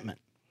resentment,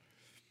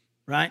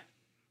 right?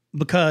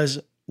 Because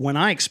when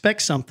I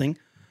expect something,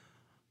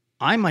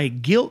 I may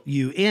guilt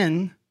you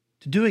in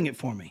to doing it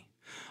for me.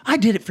 I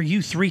did it for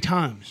you 3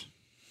 times,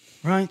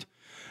 right?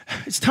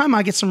 It's time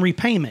I get some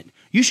repayment.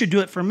 You should do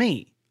it for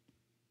me.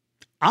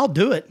 I'll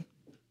do it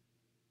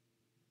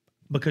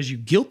because you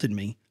guilted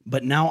me,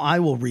 but now I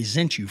will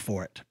resent you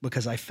for it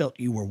because I felt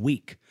you were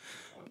weak.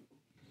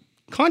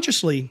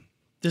 Consciously,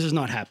 this is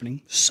not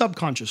happening.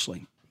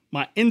 Subconsciously,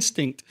 my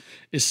instinct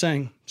is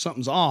saying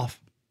something's off.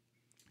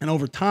 And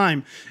over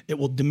time, it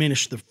will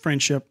diminish the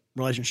friendship,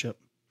 relationship,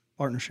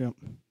 partnership,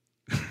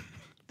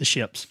 the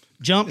ships.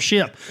 Jump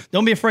ship.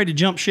 Don't be afraid to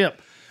jump ship.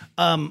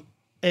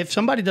 If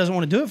somebody doesn't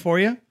want to do it for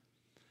you,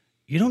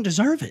 you don't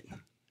deserve it.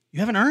 You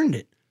haven't earned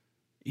it,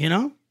 you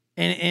know?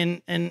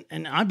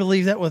 And I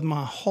believe that with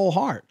my whole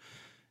heart.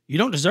 You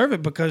don't deserve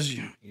it because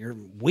you're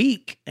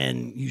weak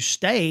and you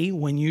stay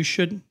when you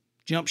should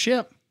jump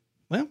ship.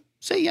 Well,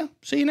 see ya.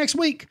 See you next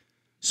week.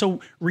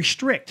 So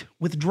restrict,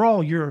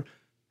 withdraw your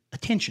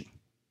attention.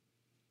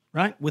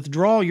 Right?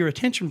 Withdraw your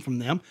attention from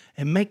them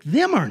and make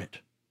them earn it.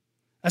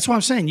 That's what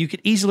I'm saying. You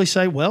could easily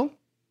say, well, I'm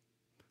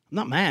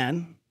not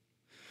mad.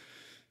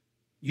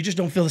 You just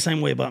don't feel the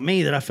same way about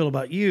me that I feel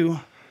about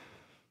you.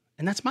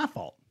 And that's my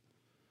fault.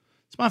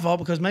 It's my fault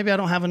because maybe I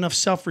don't have enough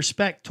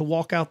self-respect to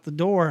walk out the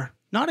door,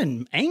 not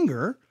in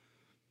anger,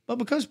 but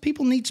because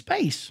people need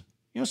space.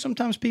 You know,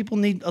 sometimes people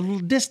need a little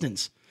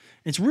distance.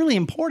 It's really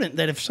important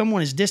that if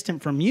someone is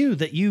distant from you,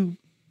 that you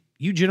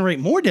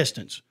generate more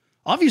distance.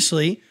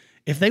 Obviously,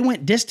 if they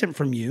went distant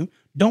from you,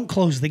 don't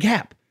close the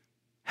gap.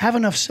 Have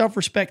enough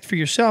self-respect for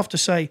yourself to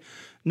say,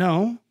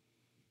 no,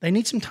 they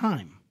need some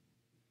time,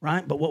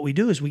 right? But what we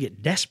do is we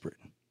get desperate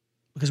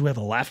because we have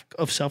a lack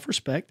of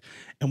self-respect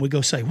and we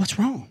go say, what's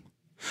wrong?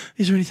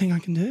 Is there anything I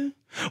can do?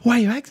 Why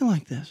are you acting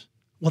like this?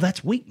 Well,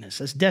 that's weakness.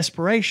 That's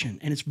desperation.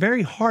 And it's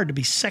very hard to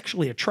be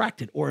sexually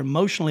attracted or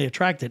emotionally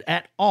attracted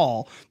at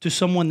all to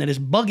someone that is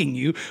bugging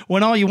you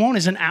when all you want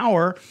is an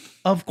hour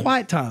of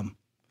quiet time.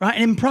 Right?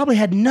 And it probably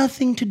had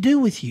nothing to do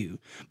with you,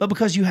 but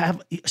because you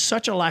have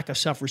such a lack of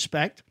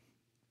self-respect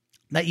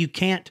that you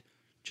can't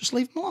just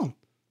leave them alone.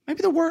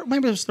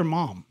 Maybe it's their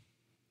mom.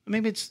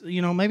 Maybe it's,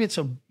 maybe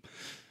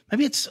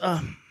it's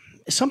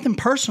something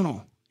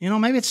personal.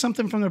 Maybe it's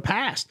something from their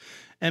past.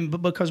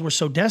 But because we're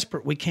so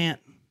desperate, we can't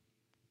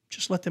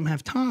just let them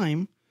have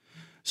time.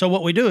 So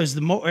what we do is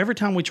every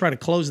time we try to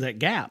close that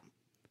gap,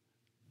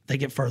 they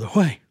get further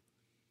away.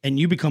 And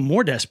you become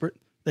more desperate,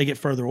 they get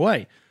further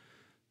away.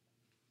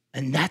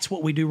 And that's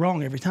what we do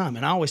wrong every time.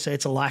 And I always say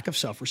it's a lack of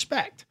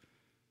self-respect,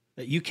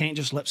 that you can't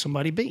just let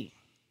somebody be.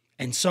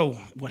 And so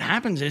what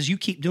happens is you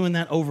keep doing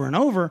that over and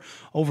over.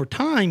 Over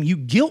time, you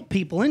guilt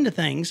people into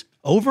things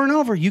over and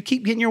over. You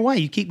keep getting your way.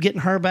 You keep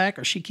getting her back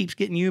or she keeps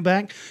getting you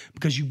back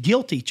because you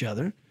guilt each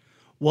other.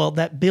 Well,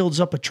 that builds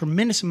up a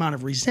tremendous amount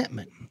of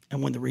resentment.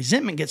 And when the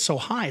resentment gets so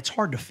high, it's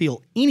hard to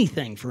feel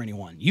anything for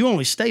anyone. You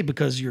only stay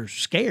because you're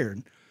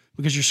scared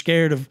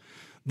of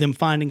them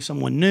finding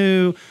someone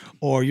new,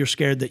 or you're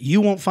scared that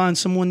you won't find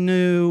someone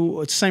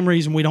new. It's the same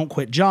reason we don't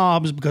quit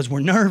jobs, because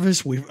we're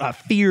nervous. I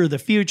fear the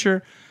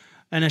future.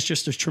 And it's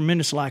just a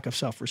tremendous lack of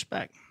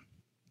self-respect.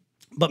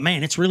 But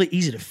man, it's really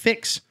easy to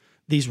fix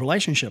these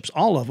relationships,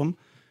 all of them,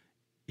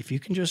 if you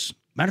can just,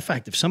 matter of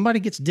fact, if somebody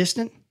gets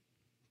distant,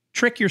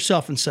 trick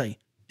yourself and say,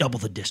 double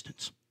the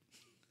distance.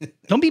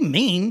 Don't be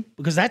mean,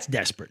 because that's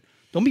desperate.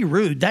 Don't be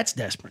rude. That's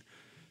desperate.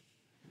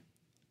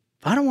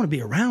 If I don't want to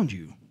be around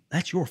you,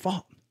 that's your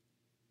fault.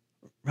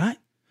 Right?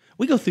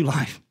 We go through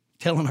life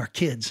telling our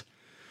kids,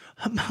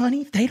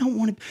 honey, if they don't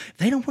want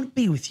to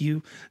be with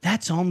you,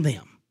 that's on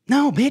them.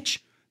 No, bitch,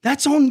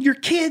 that's on your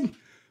kid.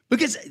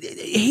 Because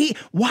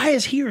why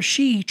is he or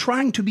she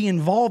trying to be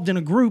involved in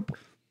a group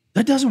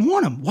that doesn't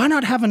want them. Why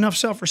not have enough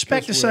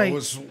self-respect to We say,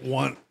 always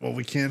want what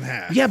we can't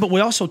have. yeah, but we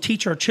also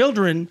teach our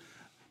children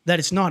that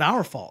it's not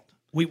our fault.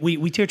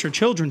 We teach our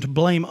children to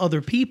blame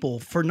other people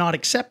for not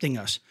accepting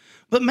us.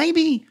 But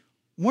maybe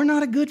we're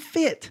not a good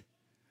fit.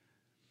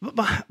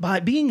 But by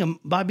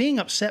being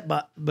upset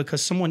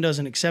because someone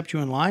doesn't accept you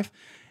in life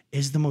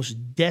is the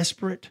most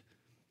desperate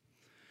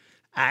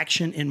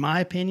action, in my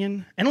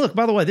opinion. And look,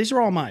 by the way, these are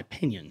all my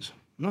opinions.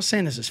 I'm not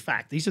saying this is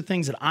fact. These are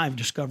things that I've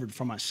discovered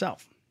for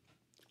myself.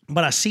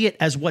 But I see it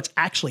as what's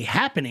actually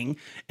happening.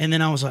 And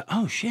then I was like,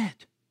 oh,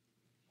 shit.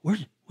 We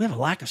have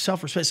a lack of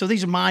self-respect. So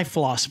these are my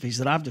philosophies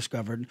that I've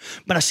discovered.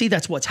 But I see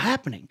that's what's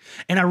happening.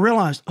 And I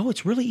realized, oh,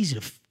 it's really easy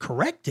to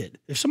correct it.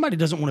 If somebody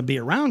doesn't want to be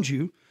around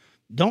you,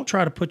 don't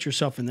try to put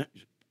yourself in there.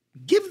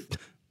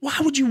 Why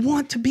would you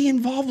want to be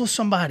involved with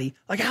somebody?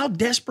 Like, how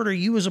desperate are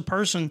you as a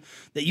person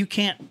that you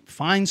can't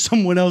find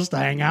someone else to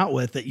hang out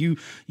with, that you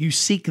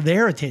seek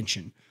their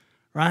attention,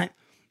 right?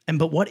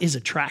 But what is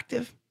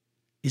attractive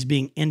is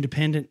being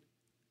independent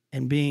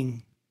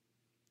and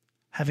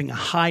having a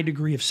high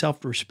degree of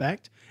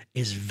self-respect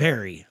is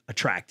very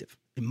attractive.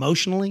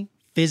 Emotionally,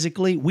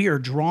 physically, we are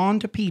drawn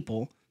to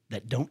people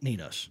that don't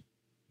need us.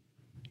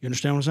 You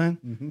understand what I'm saying?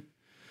 Mm-hmm.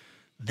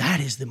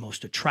 That is the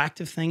most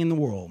attractive thing in the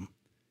world,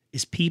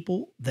 is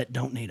people that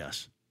don't need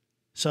us.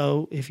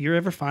 So if you're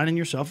ever finding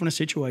yourself in a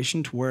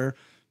situation to where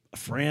a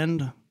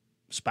friend,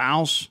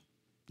 spouse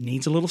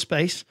needs a little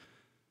space,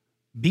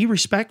 be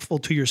respectful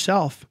to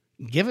yourself,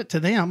 give it to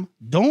them.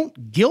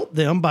 Don't guilt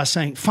them by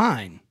saying,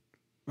 fine,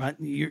 right?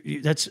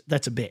 That's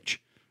a bitch,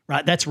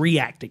 right? That's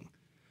reacting.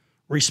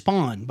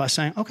 Respond by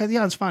saying, okay,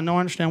 yeah, it's fine. No,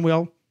 I understand. We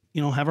all,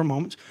 have our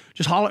moments.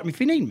 Just holler at me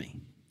if you need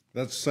me.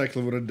 That's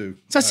exactly what I do.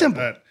 It's that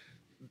simple.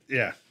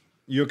 Yeah.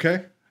 You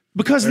okay?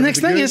 Because the next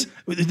thing good? is,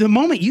 the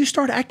moment you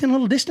start acting a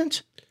little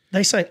distant,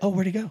 they say, oh,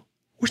 where'd he go?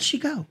 Where'd she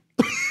go?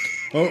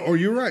 Or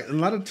you're right. A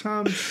lot of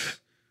times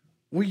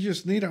we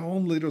just need our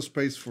own little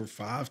space for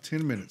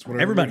 5-10 minutes.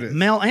 Whatever Everybody, it is.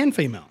 male and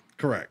female.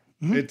 Correct.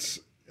 Mm-hmm. It's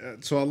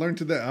so I learned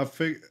to that. I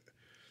figure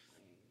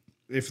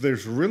if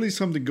there's really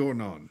something going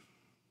on,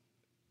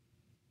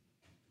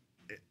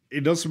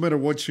 it doesn't matter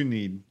what you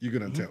need. You're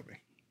gonna tell me.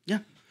 Yeah.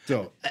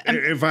 So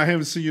if I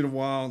haven't seen you in a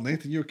while,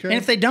 Nathan, you okay? And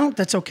if they don't,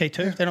 that's okay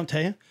too. If they don't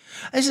tell you.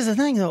 This is the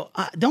thing, though.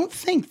 I don't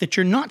think that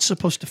you're not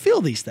supposed to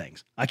feel these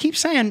things. I keep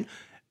saying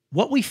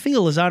what we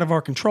feel is out of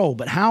our control,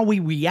 but how we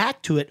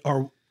react to it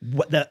or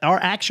our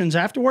actions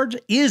afterwards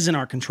is in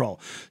our control.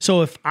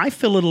 So if I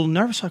feel a little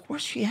nervous, like,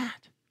 where's she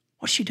at?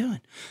 What's she doing?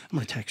 I'm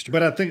going to text her.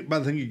 But I think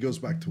it goes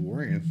back to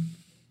worrying.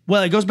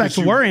 Well, it goes back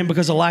to worrying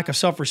because of lack of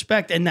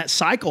self-respect and that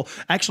cycle.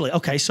 Actually,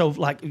 okay, so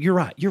like, you're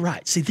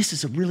right. See, this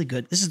is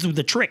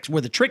the tricks,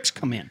 where the tricks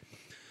come in.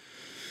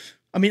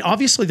 I mean,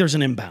 obviously there's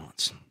an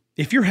imbalance.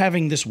 If you're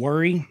having this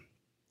worry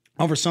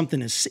over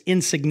something as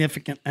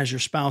insignificant as your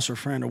spouse or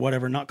friend or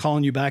whatever not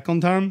calling you back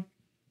on time,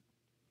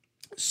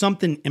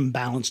 something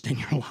imbalanced in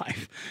your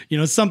life.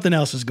 Something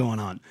else is going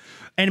on.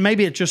 And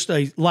maybe it's just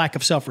a lack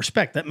of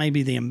self-respect. That may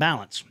be the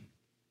imbalance,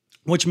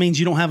 which means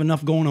you don't have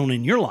enough going on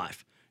in your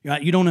life.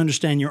 Right? You don't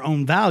understand your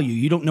own value.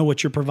 You don't know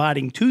what you're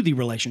providing to the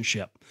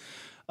relationship.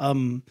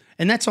 And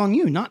that's on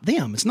you, not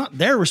them. It's not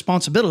their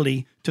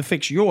responsibility to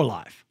fix your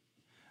life.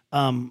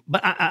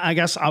 But I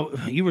guess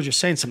you were just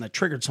saying something that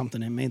triggered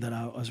something in me that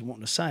I was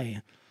wanting to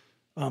say.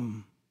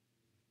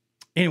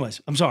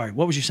 Anyways, I'm sorry.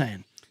 What was you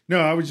saying?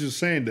 No, I was just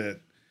saying that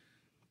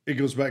it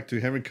goes back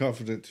to having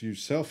confidence to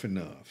yourself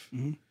enough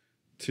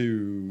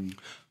to...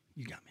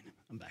 You got me.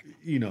 I'm back.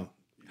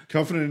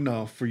 Confident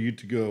enough for you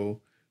to go,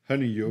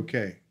 honey, you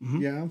okay?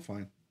 Mm-hmm. Yeah, I'm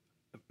fine.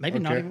 Maybe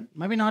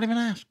not even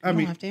ask. I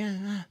mean, have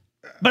to,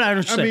 but I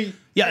understand.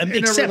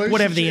 Accept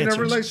whatever the answer is. In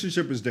a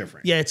relationship is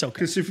different. Yeah, it's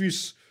okay.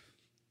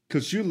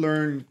 Because you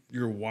learn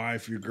your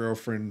wife, your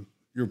girlfriend,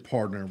 your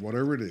partner,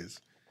 whatever it is,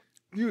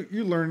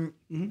 you learn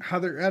how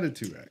their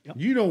attitude act. Yep.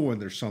 You know when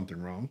there's something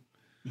wrong.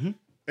 Mm-hmm.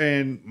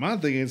 And my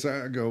thing is,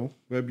 I go,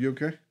 babe, you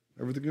okay?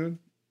 Everything good?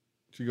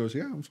 She goes,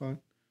 yeah, I'm fine.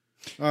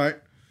 All right.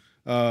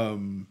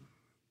 I'm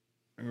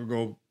gonna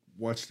go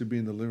watch TV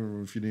in the living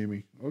room if you need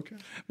me. Okay.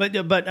 But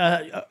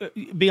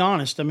be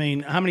honest. I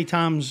mean, how many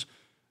times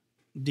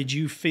did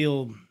you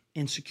feel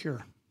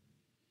insecure?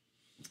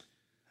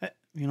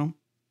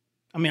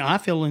 I mean, I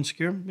feel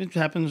insecure. It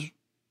happens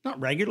not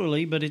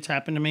regularly, but it's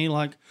happened to me.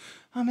 Like,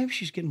 oh, maybe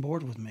she's getting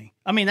bored with me.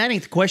 I mean, that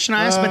ain't the question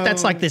I asked, but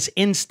that's like this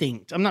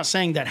instinct. I'm not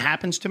saying that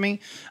happens to me.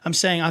 I'm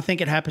saying I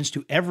think it happens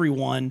to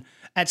everyone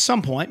at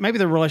some point. Maybe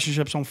the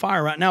relationship's on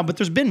fire right now, but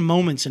there's been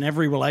moments in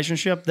every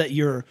relationship that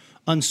you're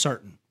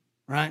uncertain,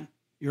 right?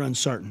 You're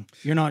uncertain.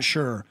 You're not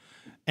sure.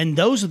 And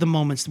those are the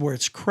moments where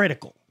it's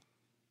critical,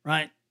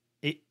 right?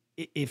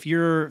 If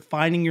you're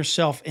finding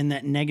yourself in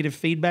that negative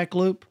feedback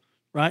loop,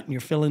 right, and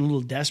you're feeling a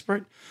little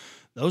desperate,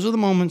 those are the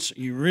moments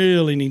you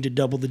really need to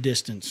double the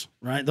distance,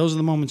 right? Those are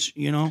the moments,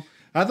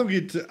 I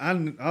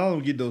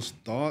don't get those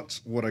thoughts.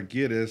 What I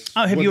get is...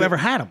 Oh, have you ever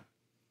had them?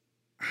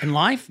 In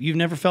life? You've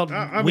never felt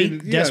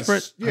weak,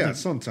 desperate? Yeah,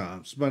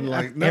 sometimes. But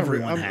like,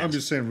 never. I'm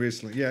just saying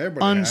recently. Yeah,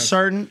 everybody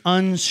uncertain,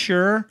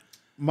 unsure.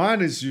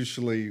 Mine is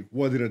usually,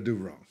 what did I do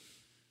wrong?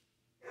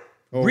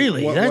 Or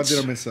Really? What That's-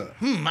 did I mess up?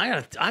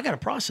 I gotta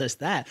process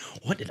that.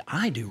 What did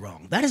I do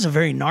wrong? That is a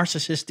very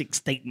narcissistic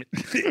statement.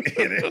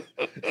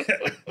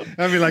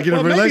 I mean, like in a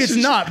Well, maybe relationship.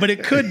 it's not, but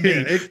it could be.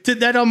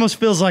 That almost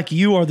feels like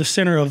you are the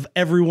center of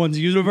everyone's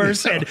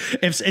universe, and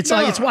if it's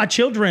like it's why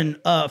children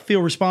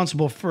feel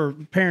responsible for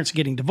parents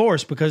getting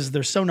divorced because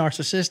they're so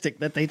narcissistic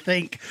that they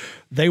think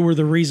they were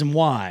the reason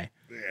why.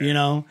 You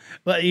know,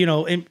 but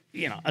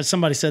as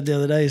somebody said the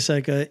other day, it's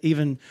like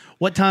even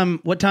what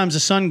time's the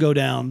sun go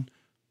down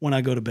when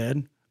I go to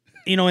bed?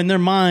 In their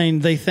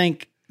mind, they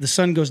think the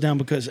sun goes down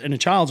because in a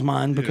child's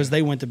mind because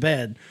they went to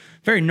bed.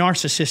 Very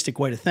narcissistic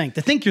way to think.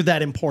 To think you're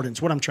that important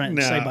is what I'm trying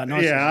to say by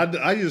narcissism. Yeah,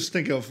 I just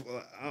think of.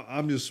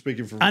 I'm just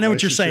speaking from. I know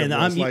what you're saying.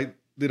 I'm like,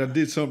 did I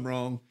did something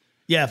wrong?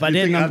 Yeah, if I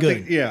didn't, I'm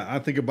good. I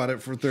think about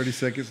it for 30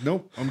 seconds.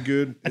 Nope, I'm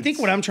good. I think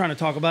what I'm trying to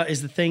talk about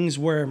is the things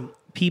where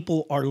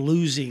people are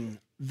losing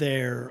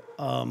their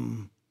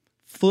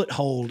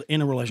foothold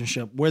in a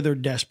relationship where they're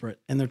desperate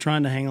and they're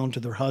trying to hang on to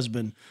their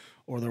husband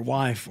or their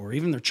wife or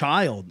even their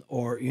child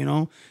or,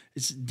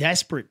 it's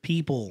desperate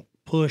people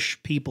push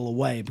people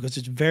away because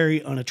it's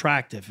very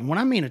unattractive. And when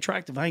I mean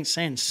attractive, I ain't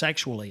saying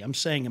sexually. I'm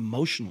saying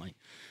emotionally.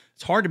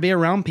 It's hard to be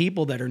around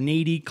people that are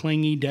needy,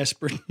 clingy,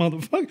 desperate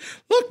motherfucker.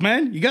 Look,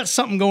 man, you got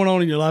something going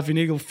on in your life. You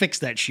need to go fix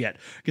that shit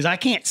because I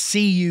can't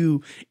see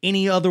you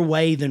any other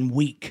way than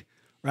weak.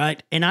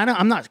 Right. And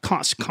I'm not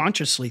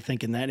consciously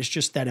thinking that. It's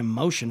just that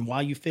emotion,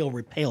 why you feel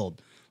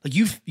repelled. Like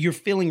you're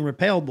feeling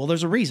repelled. Well,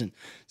 there's a reason.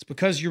 It's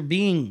because you're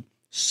being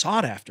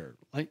sought after.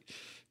 Like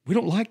we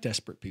don't like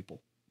desperate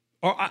people.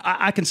 Or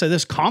I can say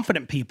this,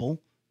 confident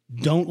people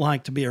don't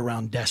like to be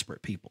around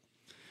desperate people.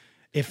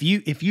 If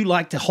you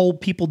like to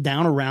hold people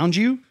down around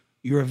you,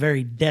 you're a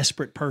very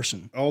desperate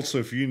person. Also,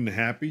 if you're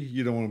happy,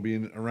 you don't want to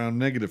be around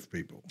negative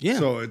people. Yeah.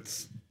 So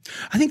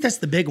I think that's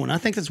the big one. I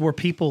think that's where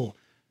people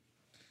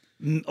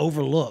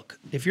overlook.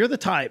 If you're the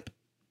type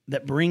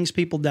that brings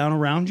people down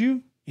around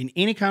you in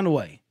any kind of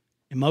way,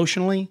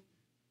 emotionally,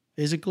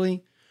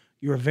 physically,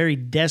 you're a very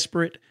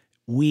desperate,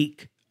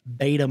 weak,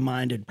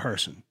 beta-minded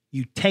person.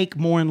 You take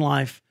more in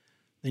life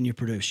than you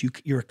produce.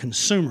 You're a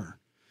consumer,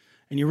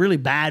 and you're really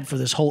bad for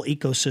this whole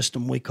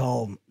ecosystem we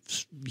call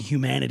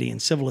humanity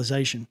and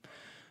civilization.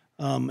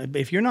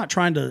 If you're not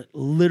trying to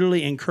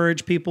literally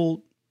encourage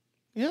people,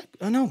 yeah,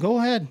 I know, go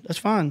ahead. That's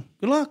fine.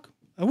 Good luck.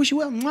 I wish you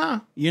well.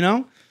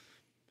 Mwah.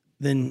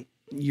 Then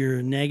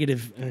you're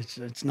negative.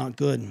 It's not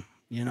good,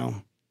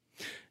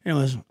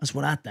 Anyways, that's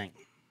what I think.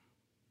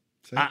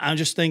 I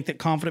just think that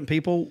confident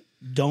people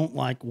don't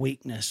like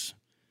weakness.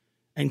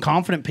 And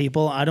confident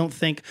people, I don't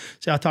think,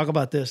 see, I talk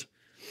about this.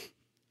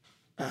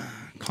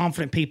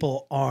 Confident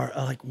people are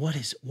like,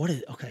 what's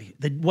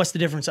the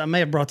difference? I may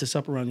have brought this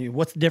up around you.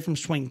 What's the difference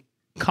between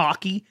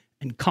cocky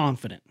and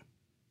confident?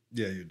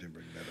 Yeah, you did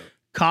bring that up.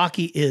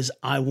 Cocky is,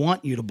 I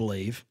want you to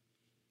believe,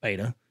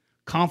 beta.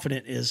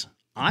 Confident is,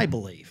 I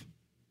believe,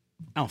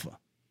 alpha,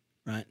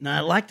 right? Now,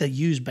 I like to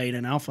use beta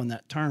and alpha in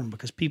that term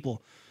because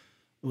people,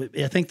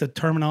 I think the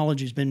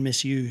terminology has been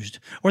misused.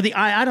 Or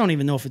I don't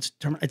even know if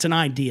it's an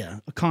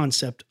idea, a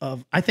concept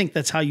of, I think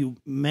that's how you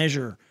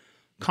measure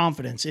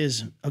confidence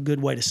is a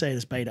good way to say it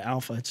is beta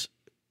alpha. It's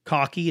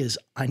cocky is,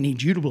 I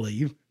need you to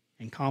believe,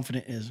 and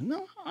confident is,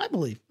 no, I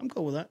believe. I'm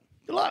cool with that.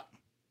 Good luck.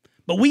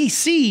 But we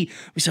say,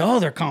 oh,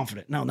 they're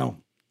confident. No,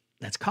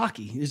 that's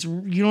cocky. It's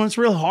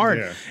real hard.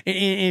 Yeah.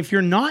 And if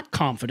you're not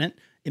confident,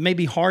 it may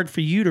be hard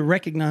for you to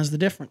recognize the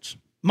difference.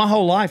 My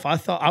whole life, I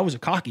thought I was a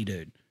cocky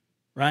dude,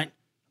 right? I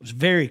was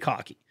very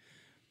cocky.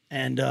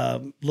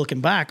 And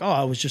looking back,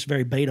 I was just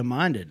very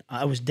beta-minded.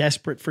 I was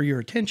desperate for your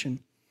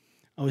attention.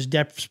 I was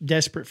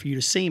desperate for you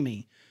to see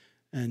me,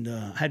 and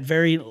had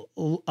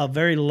a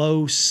very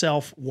low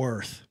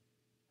self-worth,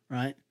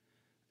 right?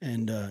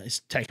 And it's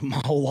taken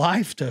my whole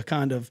life to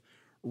kind of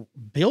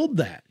build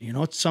that.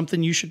 It's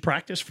something you should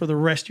practice for the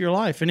rest of your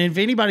life. And if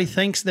anybody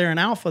thinks they're an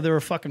alpha, they're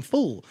a fucking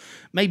fool.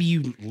 Maybe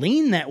you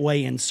lean that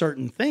way in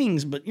certain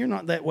things, but you're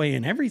not that way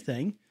in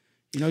everything.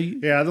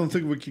 Yeah, I don't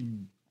think we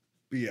can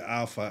be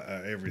alpha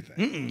at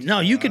everything. No,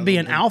 you could be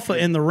an alpha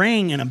in the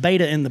ring and a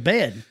beta in the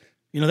bed.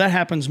 That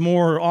happens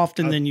more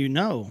often than you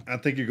know. I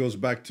think it goes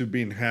back to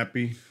being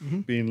happy,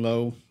 being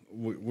low.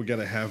 We got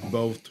to have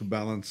both to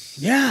balance.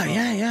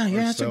 Yeah.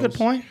 That's a good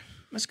point.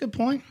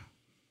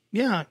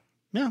 Yeah,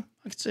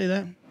 I could say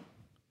that.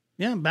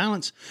 Yeah,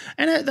 balance.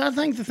 And I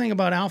think the thing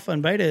about alpha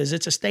and beta is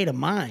it's a state of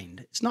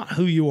mind. It's not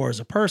who you are as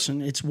a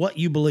person. It's what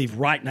you believe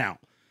right now.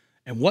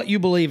 And what you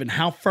believe and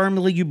how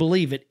firmly you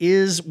believe it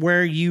is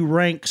where you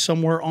rank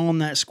somewhere on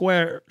that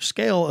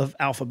scale of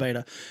alpha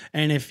beta.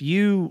 And if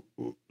you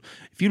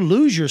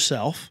lose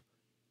yourself,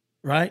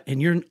 right,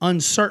 and you're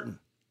uncertain,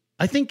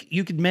 I think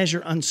you could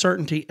measure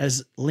uncertainty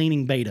as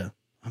leaning beta.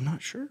 I'm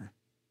not sure,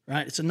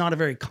 right? It's not a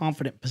very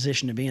confident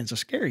position to be in. It's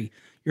scary.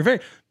 You're very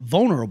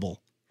vulnerable,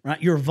 right?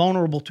 You're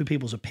vulnerable to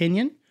people's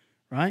opinion,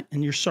 right,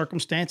 and your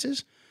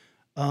circumstances.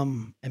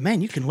 And man,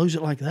 you can lose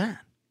it like that.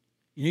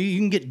 You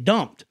can get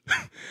dumped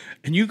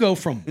and you go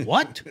from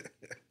what,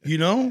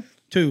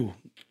 to,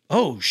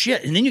 oh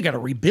shit. And then you got to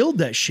rebuild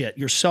that shit,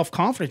 your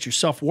self-confidence, your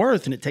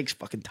self-worth. And it takes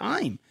fucking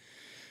time.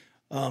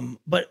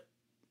 But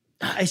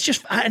it's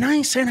just, and I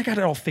ain't saying I got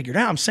it all figured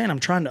out. I'm saying I'm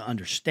trying to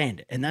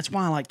understand it. And that's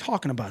why I like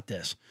talking about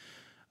this.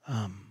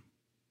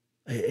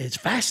 It's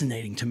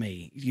fascinating to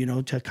me, you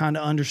know, to kind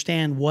of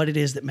understand what it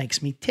is that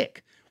makes me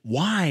tick.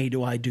 Why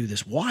do I do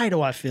this? Why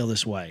do I feel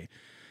this way?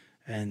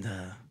 And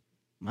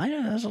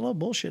there's a little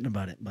bullshitting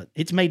about it, but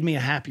it's made me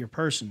a happier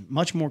person,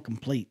 much more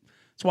complete.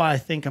 That's why I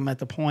think I'm at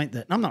the point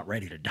that I'm not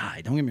ready to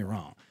die. Don't get me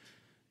wrong.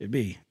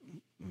 It'd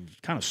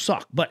kind of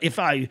suck. But if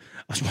I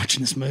was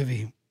watching this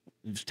movie,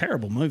 it was a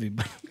terrible movie,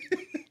 but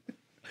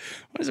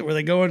what is it where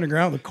they go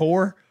underground, the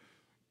core?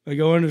 They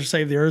go under to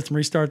save the earth and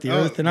restart the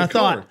earth. And I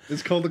thought,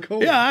 it's called the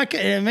core. Yeah,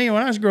 I mean,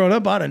 when I was growing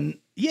up,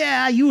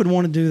 you would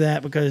want to do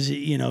that because,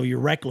 you know, you're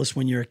reckless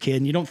when you're a kid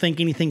and you don't think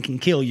anything can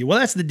kill you. Well,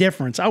 that's the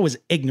difference. I was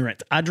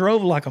ignorant. I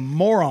drove like a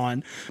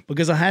moron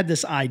because I had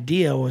this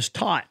idea, was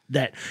taught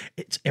that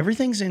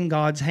everything's in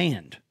God's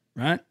hand,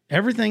 right?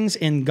 Everything's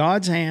in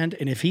God's hand.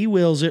 And if he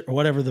wills it, or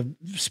whatever the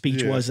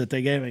speech was that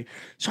they gave me.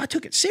 So I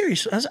took it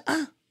serious. I was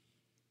like,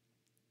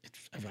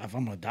 if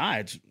I'm going to die,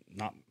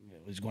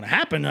 it's going to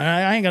happen.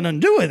 I ain't got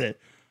nothing to do with it.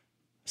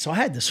 So I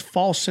had this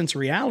false sense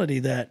of reality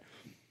that,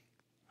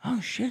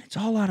 oh shit, it's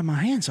all out of my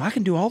hands. So I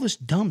can do all this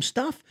dumb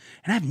stuff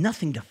and I have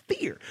nothing to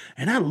fear.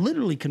 And I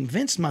literally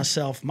convinced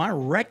myself my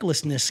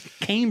recklessness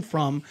came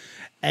from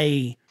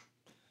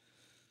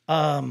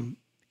from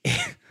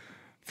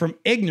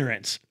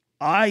ignorance.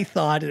 I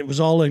thought it was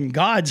all in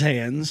God's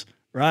hands,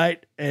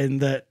 right? And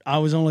that I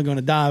was only going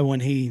to die when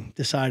he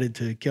decided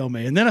to kill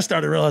me. And then I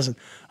started realizing,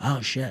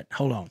 oh shit,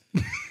 hold on.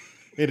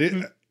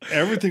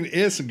 Everything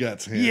is in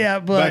God's hands. Yeah,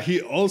 but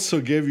he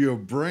also gave you a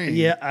brain.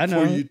 Yeah, I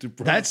know. For you to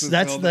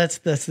process that's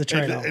the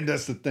trade-off. And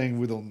that's the thing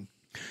we don't.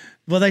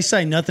 Well, they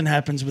say nothing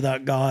happens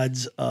without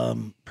God's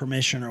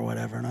permission or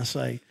whatever, and I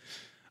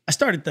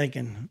started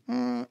thinking.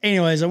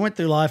 Anyways, I went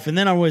through life, and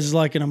then I was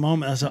like in a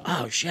moment. I was like,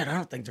 oh shit, I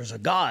don't think there's a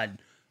God.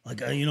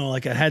 Like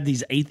like I had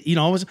these I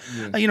was,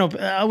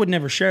 I would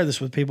never share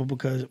this with people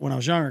because when I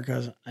was younger,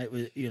 because I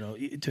was,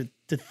 to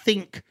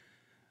think.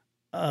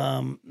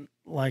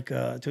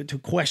 To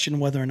question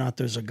whether or not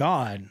there's a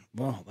God,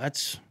 well,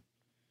 that's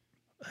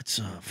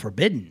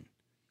forbidden,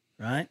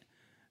 right?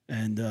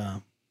 And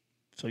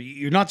so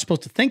you're not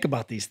supposed to think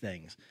about these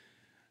things.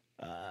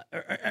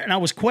 And I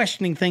was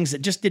questioning things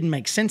that just didn't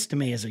make sense to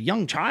me as a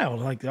young child.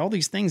 Like all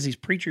these things these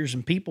preachers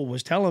and people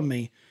was telling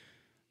me,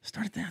 I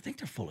started thinking, I think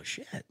they're full of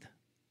shit.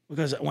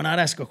 Because when I'd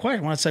ask a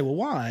question, when I'd say, well,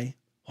 why?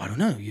 Well, I don't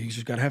know. You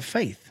just got to have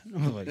faith. I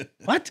was like,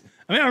 what?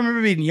 I mean, I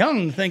remember being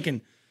young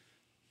thinking,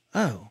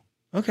 oh,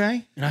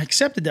 okay. And I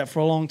accepted that for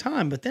a long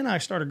time. But then I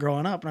started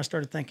growing up and I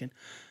started thinking,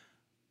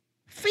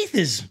 faith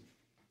is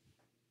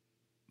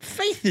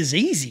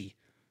easy.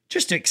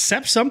 Just to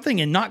accept something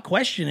and not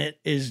question it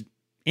is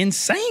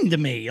insane to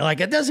me.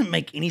 Like, it doesn't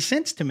make any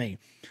sense to me.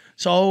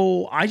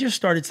 So I just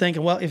started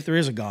thinking, well, if there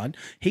is a God,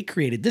 he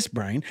created this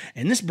brain,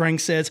 and this brain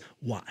says,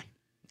 why?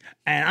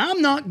 And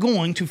I'm not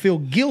going to feel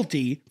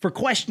guilty for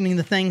questioning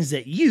the things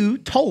that you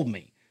told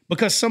me.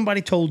 Because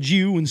somebody told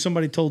you and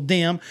somebody told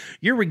them,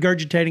 you're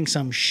regurgitating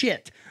some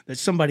shit that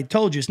somebody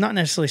told you. It's not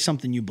necessarily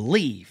something you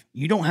believe.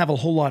 You don't have a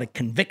whole lot of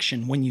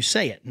conviction when you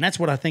say it. And that's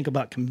what I think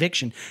about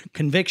conviction.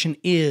 Conviction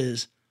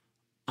is,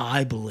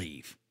 I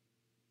believe,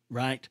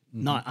 right?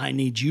 Mm-hmm. Not, I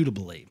need you to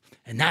believe.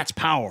 And that's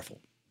powerful.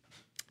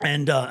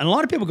 And a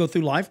lot of people go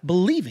through life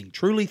believing,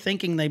 truly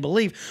thinking they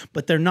believe,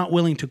 but they're not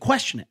willing to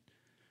question it.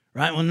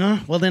 Right? Well,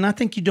 no. Well, then I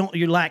think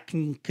you're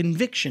lacking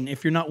conviction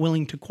if you're not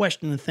willing to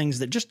question the things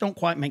that just don't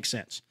quite make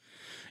sense.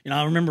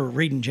 I remember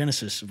reading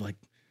Genesis like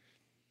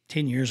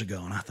 10 years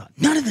ago, and I thought,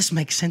 none of this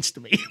makes sense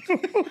to me.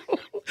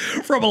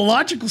 From a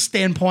logical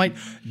standpoint,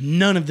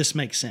 none of this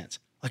makes sense.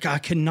 Like, I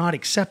cannot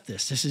accept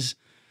this. This is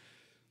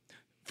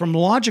from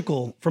logic,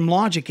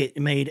 it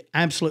made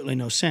absolutely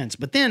no sense.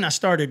 But then I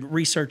started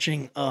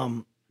researching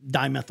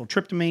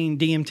dimethyltryptamine,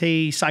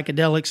 DMT,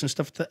 psychedelics, and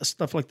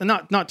stuff like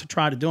that. Not to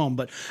try to do them,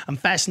 but I'm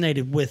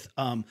fascinated with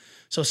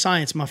so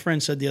science. My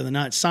friend said the other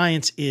night,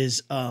 science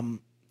is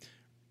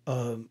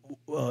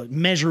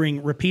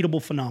measuring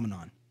repeatable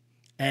phenomenon,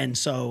 and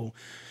so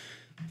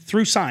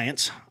through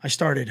science, I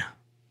started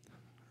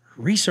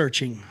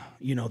researching,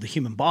 the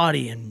human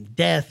body and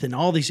death and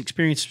all these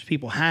experiences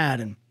people had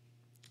and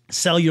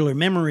cellular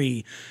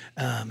memory,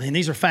 and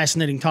these are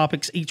fascinating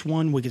topics. Each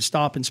one we could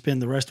stop and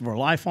spend the rest of our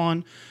life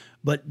on.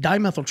 But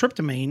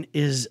dimethyltryptamine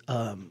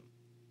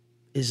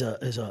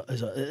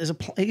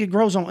it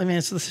grows on. I mean,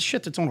 it's the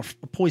shit that's on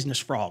a poisonous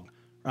frog,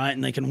 right?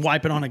 And they can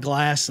wipe it on a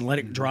glass and let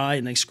it dry,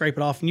 and they scrape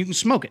it off, and you can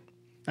smoke it.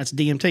 That's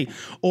DMT.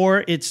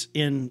 Or it's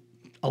in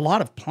a lot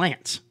of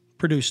plants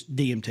produce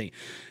DMT,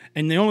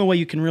 and the only way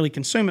you can really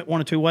consume it, one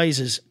of two ways,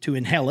 is to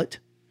inhale it,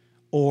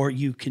 or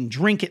you can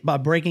drink it by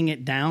breaking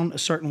it down a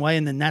certain way,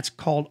 and then that's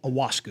called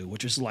ayahuasca,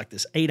 which is like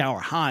this 8-hour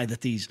high that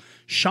these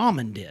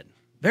shaman did.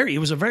 It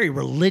was a very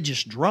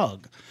religious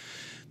drug.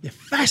 The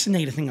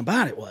fascinating thing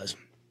about it was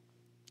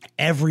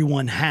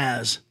everyone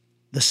has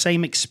the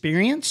same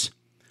experience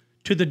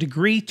to the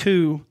degree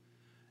to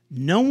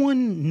no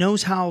one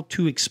knows how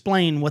to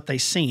explain what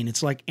they've seen.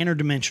 It's like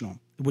interdimensional.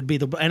 would be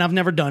and I've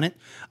never done it.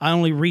 I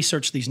only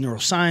research these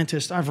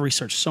neuroscientists. I've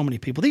researched so many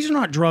people. These are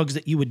not drugs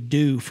that you would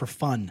do for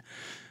fun.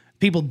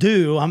 People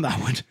do.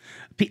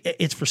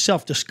 It's for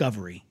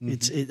self-discovery.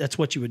 That's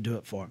what you would do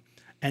it for.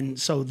 And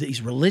so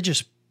these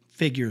religious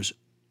figures,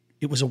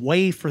 it was a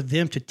way for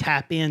them to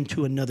tap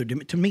into another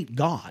dimension, to meet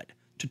God,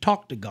 to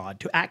talk to God,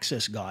 to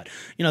access God.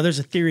 You know, there's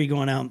a theory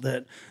going out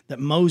that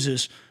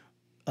Moses,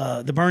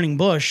 the burning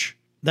bush,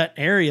 that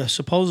area,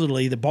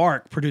 supposedly the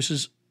bark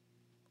produces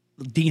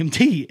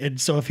DMT. And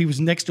so if he was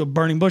next to a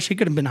burning bush, he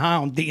could have been high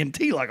on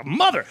DMT like a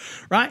mother,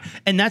 right?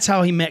 And that's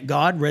how he met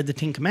God, read the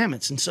Ten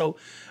Commandments. And so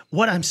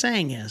what I'm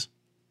saying is,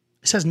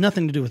 this has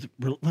nothing to do with,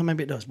 well,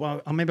 maybe it does.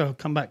 Well, maybe I'll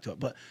come back to it.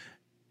 But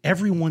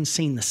everyone's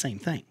seen the same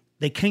thing.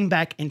 They came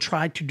back and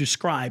tried to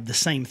describe the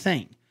same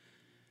thing.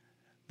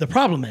 The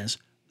problem is,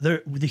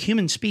 the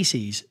human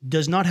species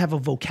does not have a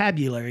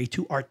vocabulary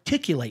to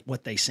articulate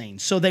what they've seen.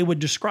 So they would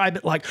describe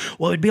it like,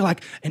 well, it'd be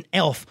like an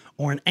elf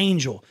or an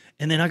angel.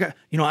 And then I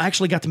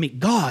actually got to meet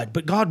God,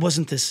 but God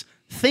wasn't this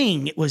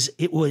thing. It was,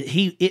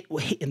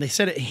 and they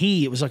said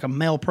it was like a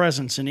male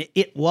presence, and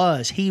he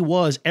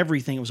was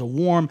everything. It was a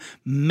warm,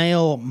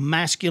 male,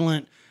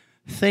 masculine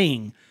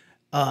thing.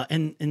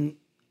 And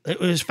it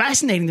was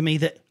fascinating to me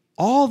that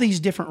all these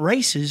different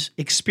races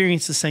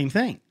experience the same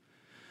thing.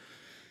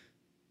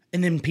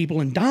 And then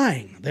people in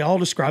dying, they all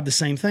describe the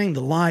same thing. The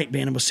light,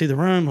 being able to see the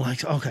room,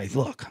 like, okay,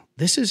 look,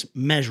 this is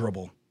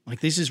measurable. Like,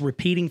 this is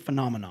repeating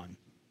phenomenon.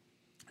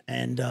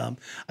 And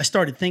I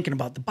started thinking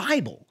about the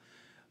Bible.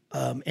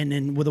 And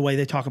then with the way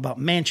they talk about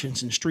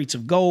mansions and streets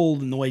of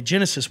gold and the way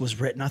Genesis was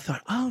written, I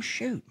thought, oh,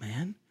 shoot,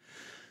 man.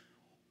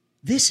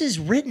 This is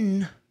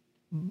written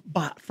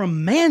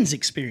from man's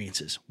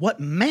experiences,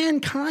 what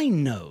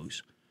mankind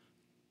knows.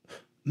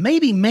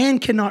 Maybe man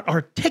cannot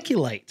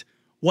articulate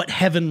what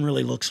heaven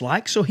really looks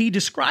like. So he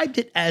described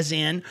it as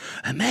in,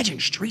 imagine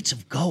streets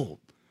of gold.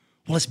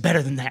 Well, it's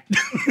better than that.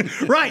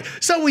 Right.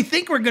 So we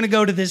think we're going to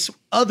go to this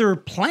other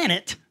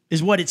planet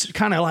is what it's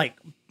kind of like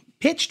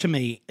pitched to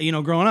me,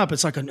 growing up.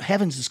 It's like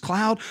heaven's this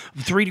cloud,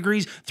 3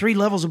 degrees, 3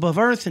 levels above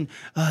earth. And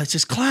it's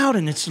this cloud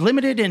and it's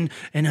limited and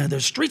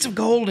there's streets of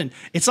gold. And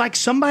it's like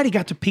somebody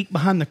got to peek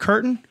behind the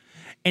curtain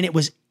and it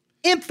was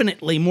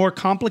infinitely more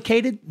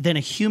complicated than a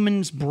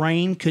human's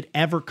brain could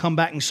ever come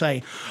back and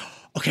say,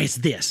 okay, it's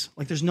this.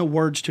 Like, there's no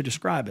words to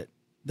describe it.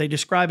 They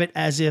describe it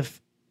as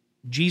if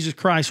Jesus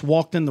Christ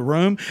walked in the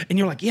room, and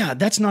you're like, yeah,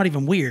 that's not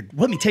even weird.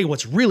 Let me tell you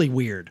what's really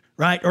weird,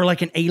 right? Or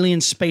like an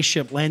alien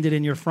spaceship landed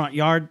in your front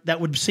yard.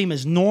 That would seem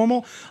as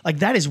normal. Like,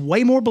 that is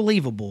way more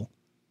believable.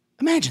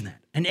 Imagine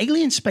that. An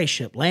alien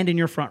spaceship land in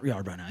your front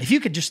yard right now. If you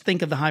could just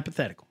think of the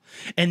hypothetical.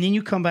 And then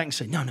you come back and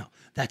say, no,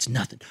 that's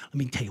nothing. Let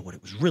me tell you what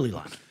it was really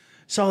like.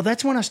 So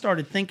that's when I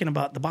started thinking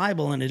about the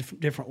Bible in a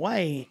different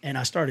way, and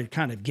I started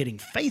kind of getting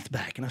faith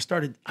back. And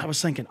I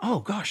was thinking, oh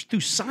gosh, through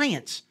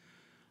science,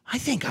 I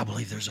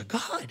believe there's a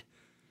God.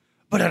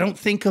 But I don't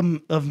think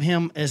of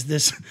him as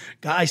this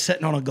guy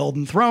sitting on a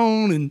golden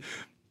throne and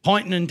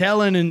pointing and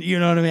telling, and you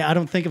know what I mean? I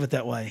don't think of it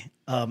that way.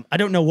 I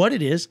don't know what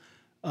it is.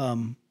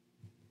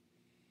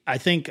 I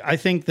think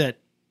that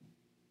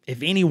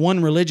if any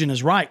one religion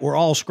is right, we're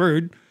all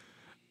screwed.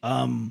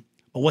 But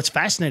what's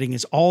fascinating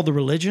is all the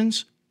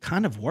religions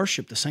kind of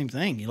worship the same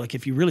thing. Like,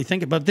 if you really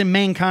think about it, then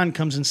mankind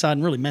comes inside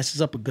and really messes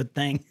up a good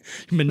thing,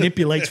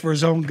 manipulates for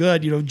his own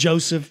good.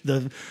 Joseph,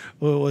 I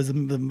don't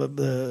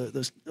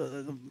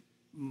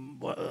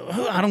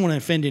want to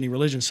offend any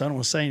religion, so I don't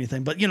want to say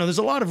anything. But there's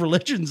a lot of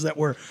religions that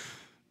were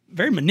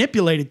very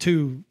manipulated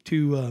to.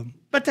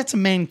 But that's a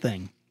main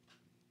thing.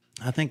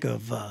 I think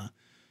of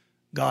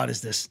God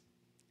as this.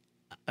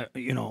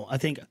 I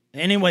think,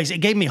 anyways, it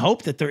gave me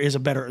hope that there's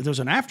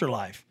an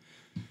afterlife.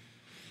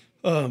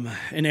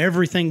 And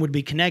everything would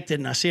be connected,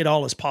 and I see it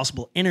all as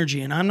possible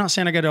energy. And I'm not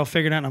saying I got it all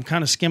figured out, and I'm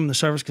kind of skimming the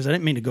surface because I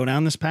didn't mean to go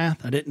down this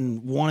path. I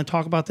didn't want to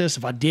talk about this.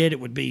 If I did, it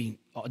would be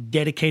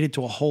dedicated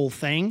to a whole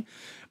thing.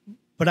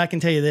 But I can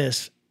tell you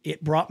this,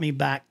 it brought me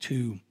back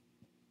to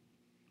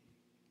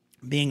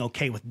being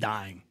okay with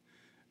dying.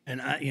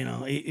 And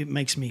it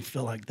makes me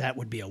feel like that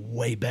would be a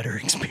way better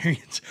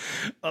experience.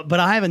 But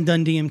I haven't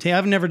done DMT.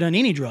 I've never done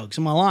any drugs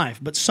in my life.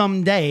 But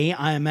someday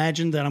I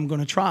imagine that I'm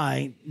going to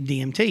try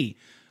DMT.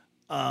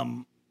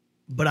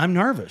 But I'm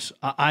nervous.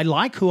 I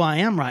like who I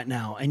am right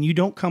now, and you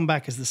don't come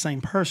back as the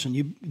same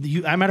person.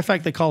 As a matter of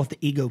fact, they call it the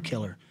ego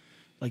killer.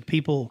 Like,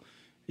 people,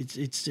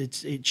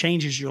 it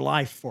changes your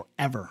life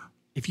forever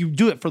if you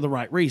do it for the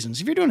right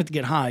reasons. If you're doing it to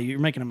get high, you're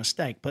making a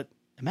mistake. But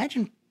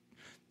imagine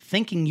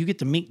thinking you get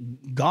to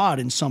meet God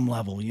in some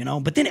level,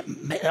 But then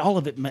all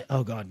of it.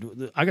 Oh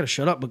God, I got to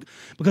shut up.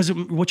 Because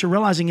what you're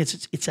realizing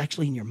is it's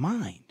actually in your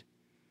mind,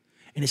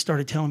 and it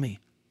started telling me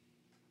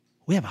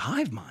we have a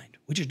hive mind.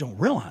 We just don't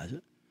realize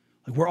it.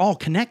 Like, we're all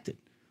connected.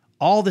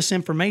 All this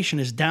information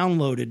is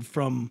downloaded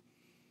from,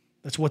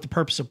 that's what the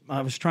purpose of,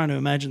 I was trying to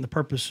imagine the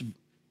purpose of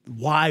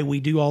why we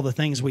do all the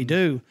things we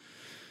do.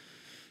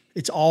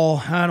 It's all,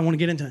 I don't want to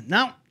get into it.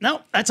 No,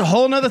 that's a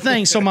whole nother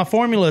thing. So my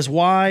formula is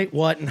why,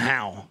 what, and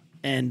how.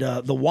 And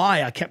the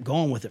why, I kept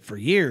going with it for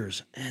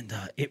years. And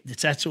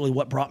it's actually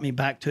what brought me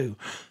back to,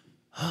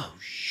 oh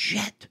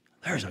shit,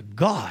 there's a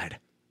God,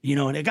 you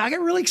know, and I got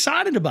really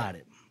excited about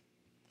it.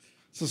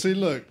 So see,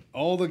 look,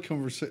 all the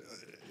conversation,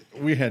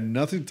 we had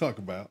nothing to talk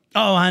about.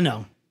 Oh, I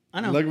know.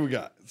 Look what we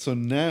got. So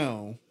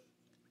now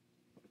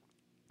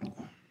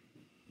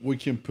we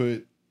can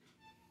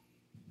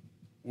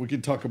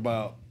talk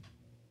about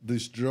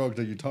this drug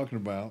that you're talking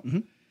about. Mm-hmm.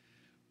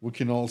 We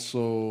can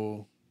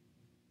also,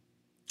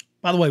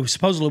 by the way,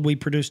 supposedly we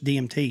produce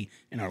DMT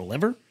in our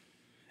liver,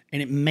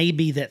 and it may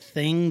be that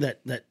thing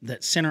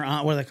that center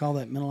eye, what do they call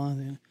that middle eye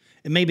thing?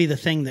 It may be the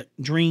thing that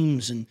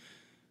dreams and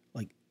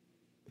like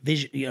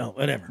vision, you know,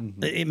 whatever.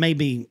 Mm-hmm. It may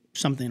be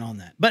something on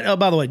that. But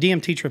by the way,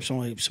 DMT trips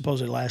only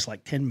supposedly last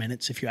like 10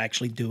 minutes if you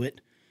actually do it.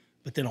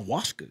 But then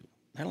ayahuasca,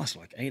 that lasts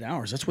like 8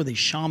 hours. That's where these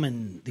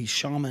shaman,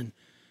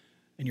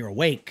 and you're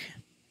awake.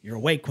 You're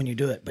awake when you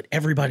do it, but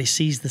everybody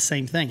sees the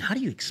same thing. How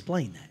do you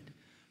explain that?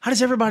 How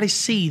does everybody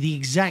see the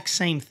exact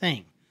same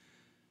thing?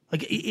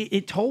 Like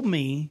it told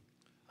me,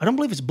 I don't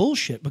believe it's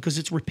bullshit because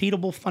it's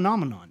repeatable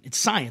phenomenon. It's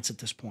science at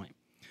this point.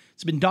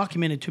 It's been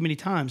documented too many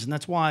times, and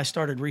that's why I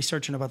started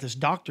researching about this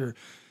doctor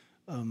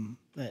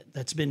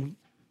that's been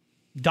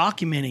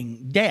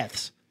documenting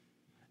deaths,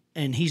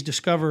 and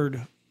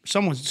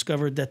someone's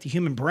discovered that the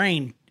human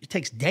brain, it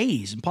takes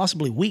days and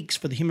possibly weeks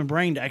for the human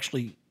brain to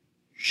actually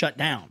shut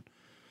down.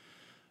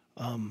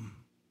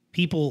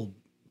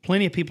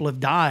 Plenty of people have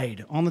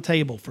died on the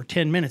table for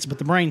 10 minutes, but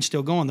the brain's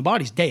still going. The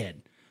body's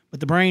dead, but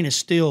the brain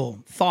is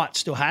thoughts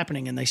still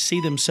happening, and they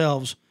see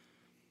themselves,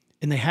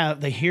 and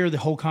they hear the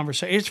whole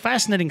conversation. It's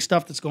fascinating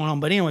stuff that's going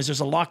on. But anyways, there's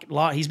a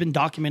lot. He's been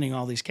documenting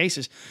all these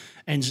cases,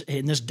 and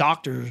this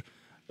doctor,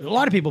 a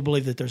lot of people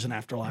believe that there's an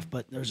afterlife,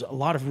 but there's a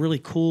lot of really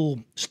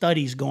cool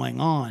studies going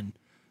on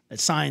that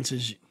science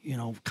is, you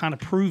know, kind of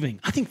proving.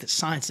 I think that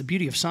science, the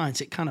beauty of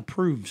science, it kind of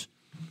proves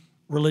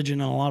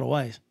religion in a lot of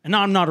ways. And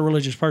I'm not a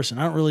religious person.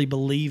 I don't really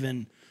believe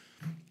in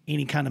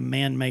any kind of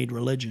man-made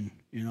religion,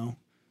 you know.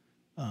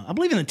 I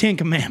believe in the 10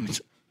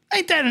 Commandments.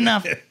 Ain't that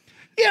enough?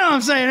 You know what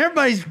I'm saying?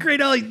 Everybody's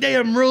created all these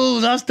damn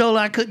rules. I was told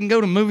I couldn't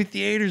go to movie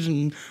theaters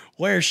and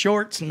wear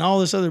shorts and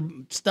all this other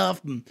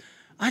stuff. And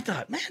I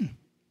thought, man,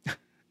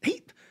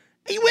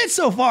 he went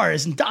so far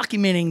as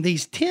documenting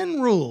these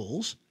 10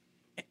 rules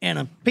and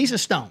a piece of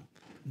stone.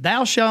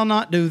 Thou shalt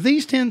not do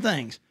these 10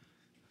 things.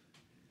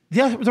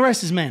 The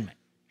rest is man-made.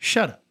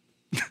 Shut up.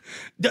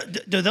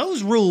 Do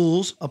those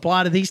rules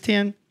apply to these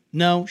 10?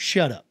 No,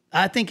 shut up.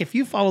 I think if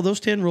you follow those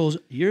 10 rules,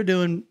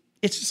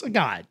 it's just a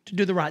guide to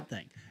do the right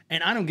thing.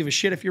 And I don't give a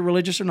shit if you're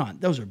religious or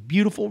not. Those are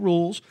beautiful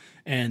rules,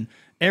 and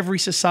every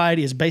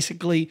society has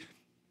basically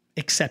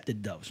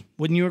accepted those.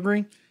 Wouldn't you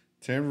agree?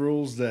 10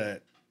 rules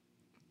that,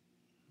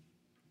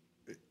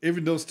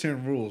 even those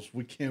 10 rules,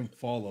 we can't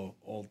follow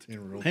all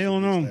 10 rules. Hell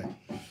no.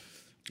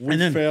 We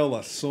fail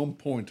at some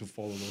point to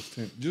follow those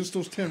 10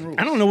 rules.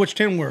 I don't know which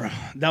 10 were.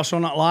 Thou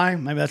shalt not lie.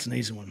 Maybe that's an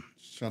easy one.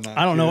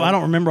 I don't know. I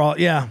don't remember all.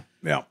 Yeah.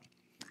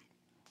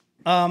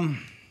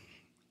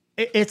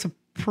 It's a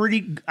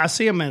pretty, I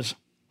see them as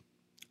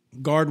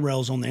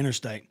guardrails on the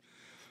interstate.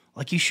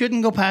 Like you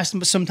shouldn't go past them,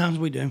 but sometimes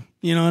we do.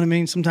 You know what I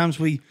mean? Sometimes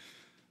we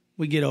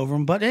get over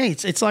them. But hey,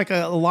 it's like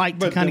a light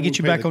to kind of get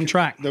you back on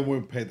track. Then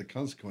we'll pay the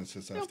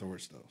consequences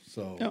afterwards, though.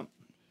 So,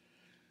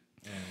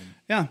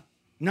 yeah.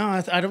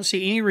 No, I don't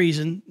see any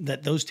reason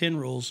that those 10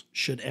 rules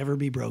should ever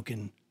be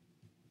broken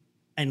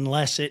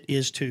unless it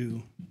is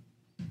to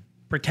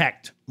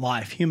protect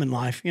life, human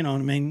life. You know what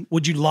I mean?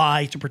 Would you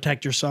lie to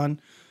protect your son?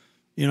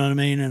 You know what I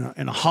mean?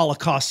 In a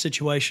Holocaust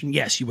situation,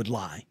 yes, you would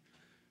lie.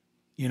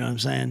 You know what I'm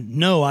saying?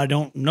 No, I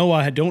don't. No,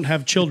 I don't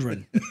have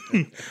children.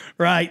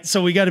 Right?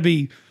 So we got to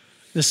be,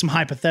 there's some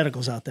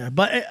hypotheticals out there.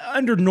 But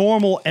under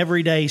normal,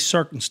 everyday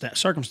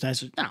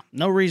circumstances,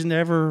 no reason to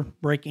ever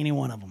break any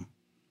one of them.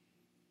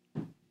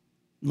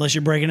 Unless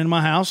you're breaking into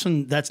my house,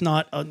 and that's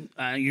not,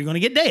 you're going to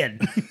get dead.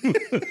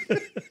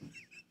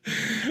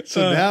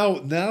 So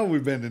now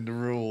we've been in the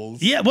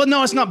rules. Yeah, well,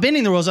 no, it's not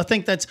bending the rules. I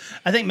think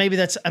maybe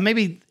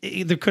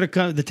there could have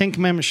come, the 10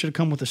 Commandments should have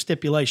come with a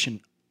stipulation,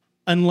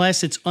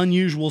 unless it's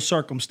unusual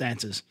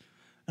circumstances,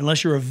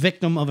 unless you're a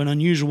victim of an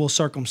unusual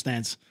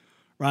circumstance,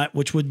 right?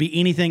 Which would be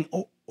anything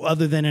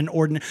other than an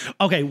ordinary.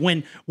 Okay,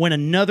 when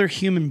another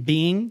human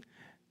being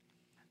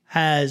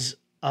has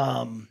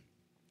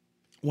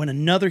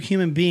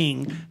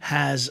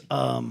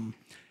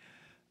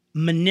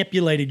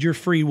manipulated your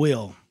free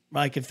will,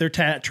 like if they're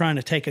trying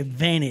to take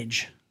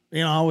advantage,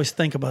 you know, I always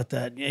think about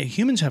that. Yeah,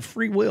 humans have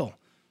free will.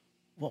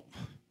 Well,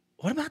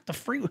 what about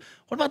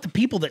the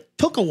people that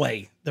took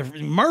away, the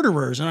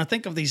murderers? And I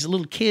think of these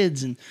little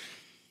kids, and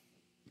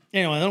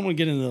anyway, I don't want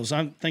to get into those.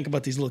 I think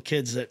about these little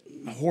kids that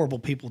horrible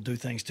people do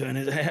things to,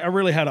 and I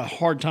really had a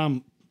hard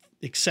time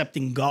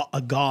accepting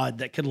a God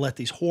that could let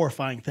these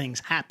horrifying things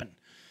happen.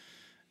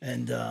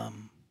 And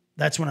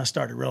that's when I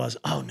started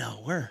realizing, oh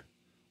no, we're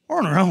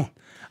on our own.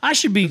 I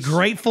should be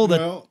grateful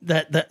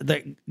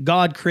that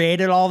God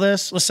created all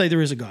this. Let's say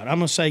there is a God. I'm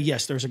going to say,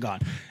 yes, there's a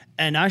God.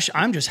 And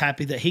I'm just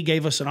happy that he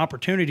gave us an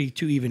opportunity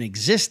to even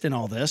exist in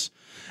all this.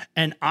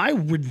 And I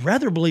would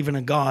rather believe in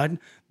a God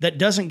that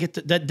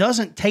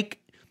doesn't pick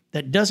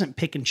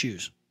and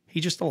choose.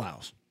 He just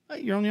allows.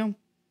 Hey, you're on your own,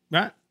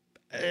 right?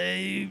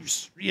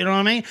 You know what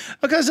I mean?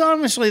 Because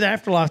honestly, the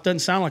afterlife doesn't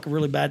sound like a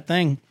really bad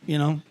thing, you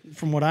know,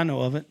 from what I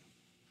know of it.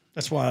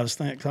 That's why I was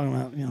talking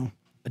about, you know,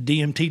 a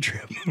DMT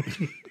trip.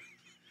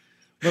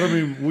 But I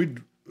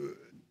mean,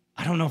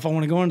 I don't know if I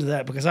want to go into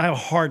that because I have a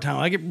hard time.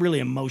 I get really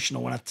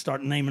emotional when I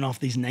start naming off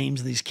these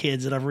names of these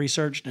kids that I've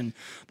researched and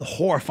the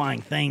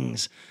horrifying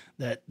things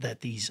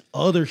that these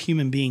other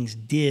human beings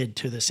did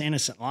to this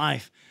innocent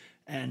life.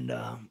 And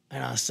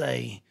I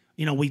say,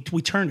 you know, we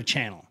turn the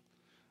channel.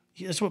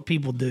 That's what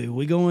people do.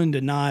 We go in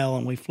denial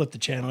and we flip the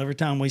channel. Every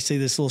time we see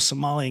this little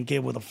Somalian kid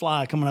with a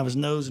fly coming out of his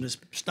nose and his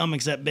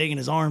stomach's that big and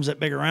his arms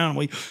that big around,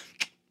 we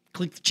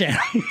click the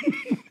channel.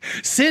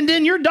 Send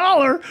in your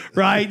dollar,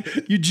 right?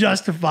 You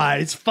justify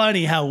it. It's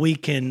funny how we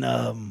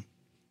can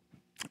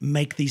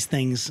make these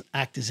things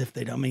act as if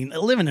they don't. I mean,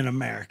 living in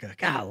America,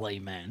 golly,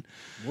 man.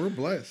 we're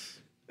blessed.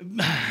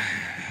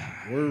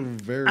 We're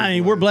very. I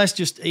mean, we're blessed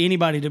just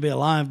anybody to be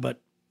alive, but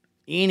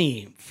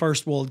any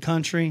first world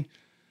country,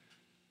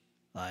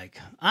 like,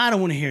 I don't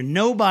want to hear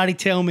nobody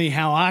tell me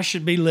how I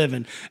should be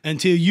living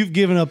until you've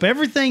given up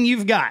everything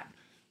you've got.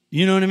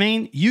 You know what I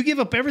mean? You give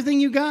up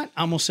everything you got,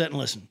 I'm going to sit and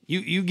listen.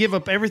 You give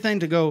up everything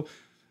to go,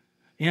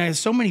 you know, there's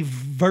so many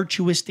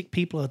virtuistic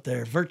people out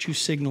there, virtue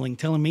signaling,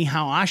 telling me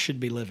how I should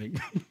be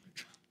living.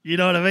 You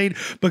know what I mean?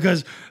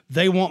 Because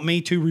they want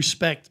me to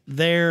respect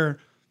their,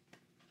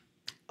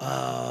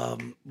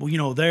 you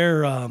know,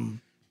 their,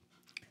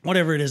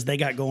 whatever it is they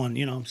got going,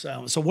 you know.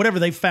 So whatever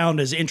they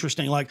found is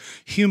interesting, like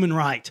human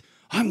right.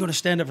 I'm going to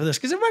stand up for this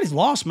because everybody's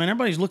lost, man.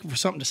 Everybody's looking for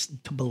something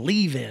to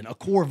believe in, a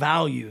core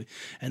value,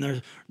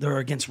 and they're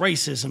against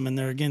racism and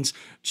they're against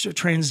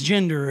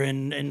transgender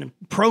and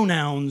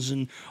pronouns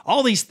and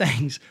all these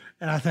things.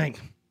 And I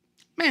think,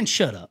 man,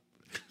 shut up.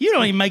 You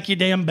don't even make your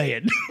damn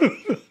bed.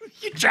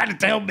 You try to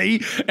tell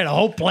me and a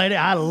whole planet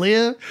I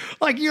live,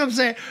 like, you know what I'm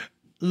saying?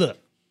 Look,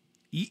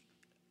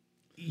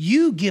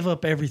 you give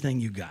up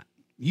everything you got.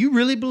 You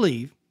really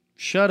believe,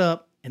 shut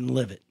up and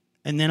live it.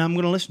 And then I'm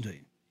going to listen to you.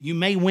 You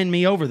may win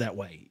me over that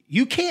way.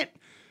 You can't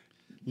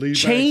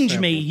change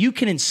me. You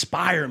can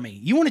inspire me.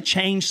 You want to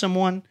change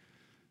someone,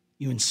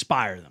 you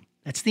inspire them.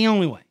 That's the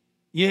only way.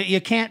 You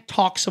can't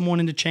talk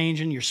someone into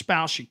changing, your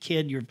spouse, your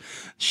kid,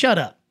 shut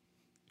up.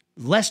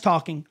 Less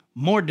talking,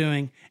 more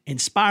doing.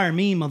 Inspire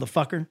me,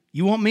 motherfucker.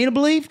 You want me to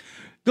believe?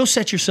 Go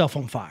set yourself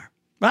on fire.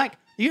 Right?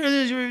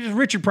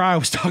 Richard Pryor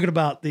was talking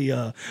about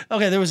there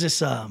was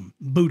this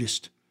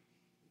Buddhist,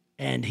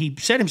 and he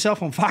set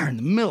himself on fire in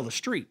the middle of the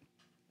street.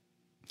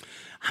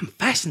 I'm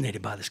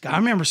fascinated by this guy. I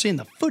remember seeing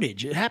the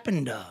footage. It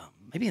happened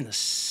maybe in the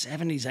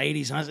 70s,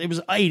 80s. It was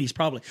 80s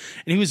probably.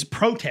 And he was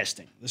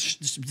protesting.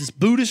 This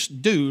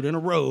Buddhist dude in a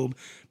robe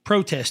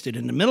protested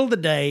in the middle of the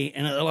day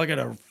like at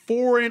a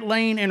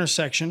 4-lane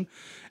intersection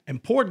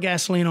and poured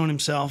gasoline on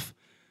himself.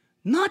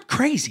 Not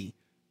crazy.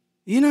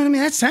 You know what I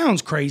mean? That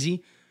sounds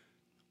crazy.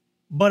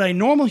 But a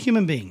normal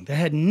human being that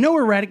had no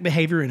erratic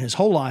behavior in his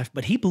whole life,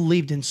 but he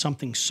believed in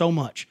something so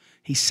much,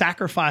 he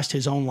sacrificed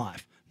his own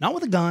life. Not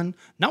with a gun,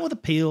 not with a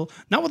pill,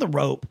 not with a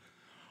rope,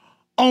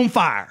 on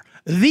fire.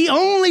 The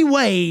only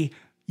way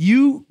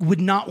you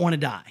would not want to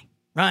die,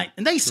 right?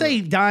 And they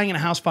say dying in a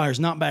house fire is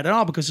not bad at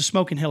all because the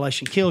smoke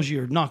inhalation kills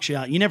you or knocks you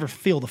out. You never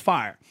feel the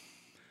fire.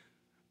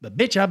 But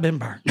bitch, I've been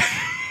burned.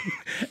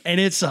 And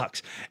it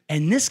sucks.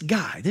 And this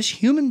guy, this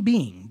human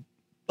being,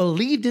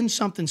 believed in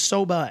something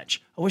so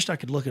much. I wish I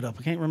could look it up.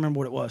 I can't remember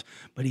what it was.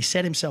 But he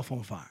set himself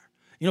on fire.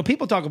 You know,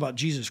 people talk about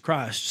Jesus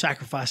Christ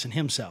sacrificing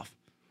himself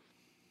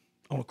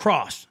on a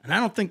cross. And I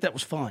don't think that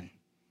was fun.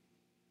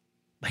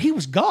 But he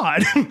was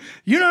God.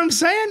 You know what I'm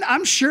saying?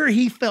 I'm sure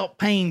he felt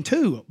pain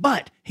too.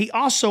 But he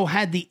also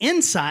had the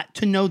insight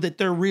to know that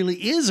there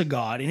really is a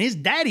God. And his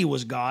daddy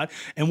was God.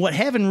 And what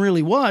heaven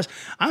really was.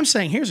 I'm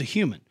saying here's a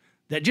human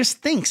that just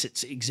thinks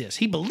it exists.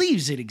 He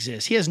believes it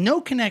exists. He has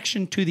no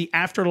connection to the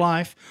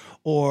afterlife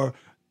or,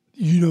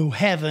 you know,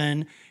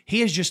 heaven.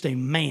 He is just a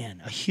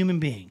man, a human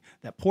being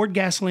that poured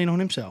gasoline on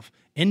himself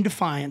in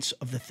defiance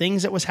of the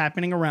things that was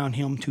happening around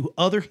him to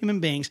other human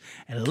beings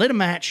and lit a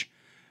match.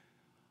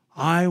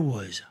 I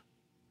was,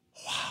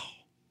 wow.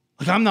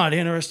 Like, I'm not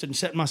interested in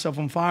setting myself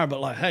on fire,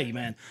 but like, hey,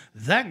 man,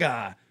 that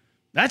guy,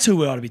 that's who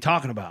we ought to be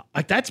talking about.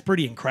 Like, that's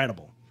pretty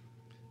incredible.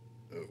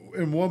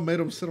 And what made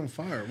him set on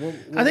fire?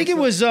 I think he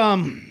was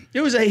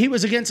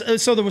against,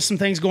 so there was some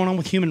things going on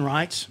with human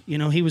rights. You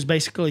know, he was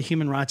basically a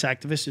human rights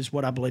activist is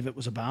what I believe it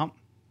was about.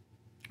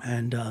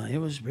 And it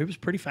was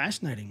pretty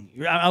fascinating.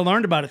 I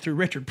learned about it through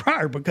Richard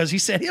Pryor because he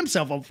set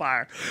himself on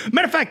fire.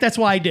 Matter of fact, that's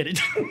why I did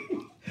it.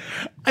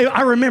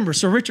 I remember.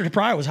 So Richard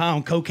Pryor was high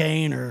on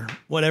cocaine or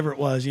whatever it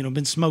was, you know,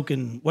 been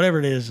smoking, whatever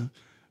it is.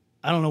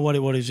 I don't know what he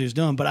was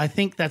doing, but I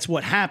think that's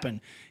what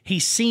happened. He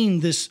seen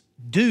this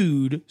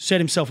dude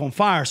set himself on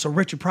fire, so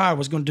Richard Pryor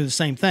was going to do the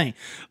same thing.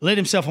 Lit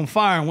himself on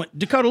fire and went,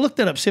 Dakota, look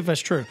that up, see if that's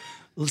true.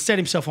 Set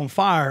himself on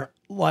fire,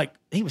 like,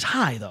 he was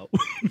high, though.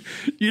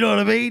 You know what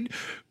I mean?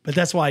 But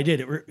that's why I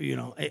did it. You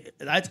know,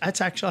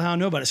 that's actually how I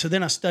know about it. So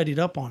then I studied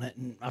up on it,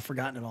 and I've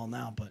forgotten it all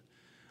now. But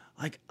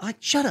like,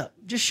 shut up.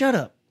 Just shut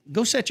up.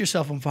 go set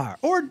yourself on fire,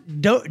 or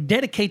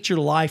dedicate your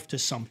life to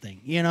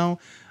something. You know,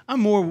 I'm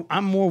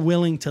more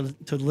willing to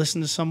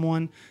listen to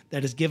someone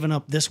that has given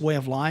up this way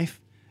of life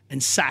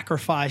and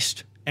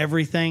sacrificed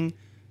everything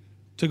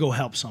to go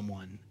help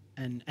someone.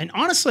 And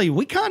honestly,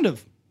 we don't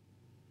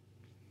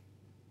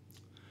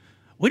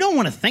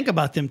want to think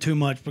about them too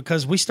much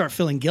because we start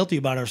feeling guilty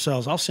about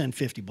ourselves. I'll send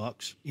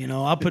 $50. You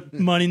know, I'll put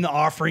money in the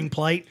offering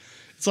plate.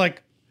 It's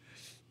like,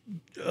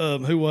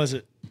 who was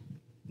it?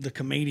 The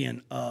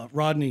comedian,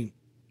 Rodney.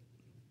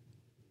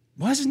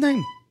 What's his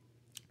name?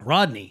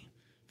 Rodney.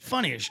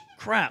 Funny as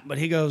crap. But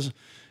he goes,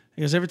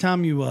 every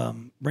time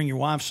you bring your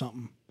wife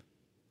something,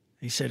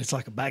 he said, it's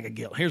like a bag of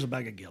guilt. Here's a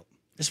bag of guilt.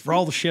 It's for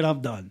all the shit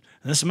I've done. And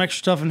there's some extra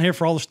stuff in here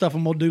for all the stuff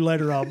I'm going to do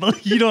later on.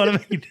 But you know what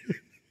I mean?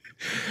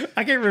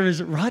 I can't remember.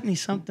 Is it Rodney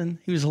something?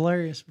 He was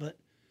hilarious. But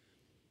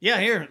yeah,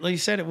 here, like you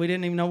said it, we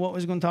didn't even know what we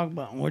was going to talk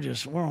about.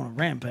 We're on a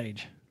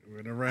rampage.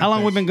 How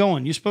long we been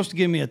going? You're supposed to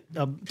give me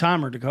a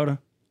timer, Dakota.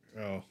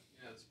 Oh. Yeah,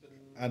 it's been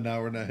an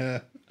hour and a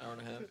half.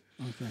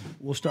 Okay.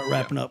 We'll start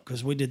wrapping up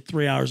because we did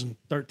 3 hours and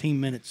 13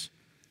 minutes.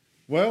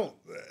 Well,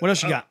 what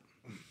else you got?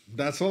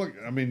 That's all.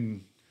 I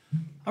mean,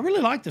 I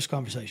really like this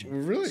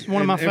conversation. Really, it's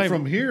one of my favorites.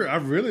 From here, I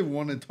really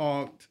want to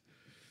talk.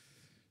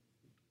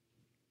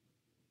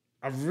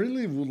 I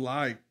really would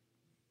like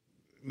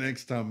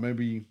next time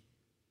maybe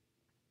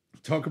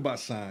talk about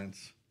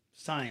science.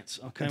 Science,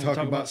 okay. We'll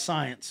talk about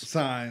science.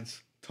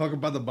 Science. Talk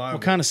about the Bible.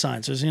 What kind of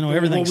sciences? You know,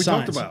 everything's what we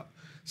science. talked about.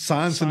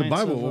 Science in the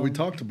Bible, what we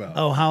talked about.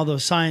 Oh, how the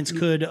science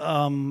could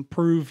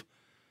prove.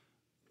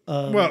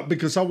 Well,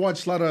 because I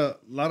watched a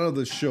lot of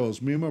the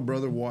shows. Me and my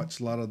brother watched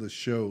a lot of the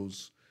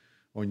shows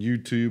on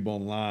YouTube,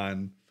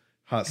 online,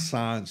 how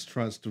science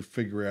tries to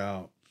figure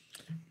out.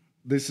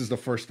 This is the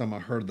first time I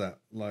heard that.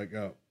 Like,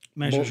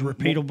 measures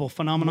repeatable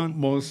phenomenon.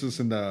 Moses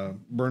and the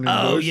burning bush.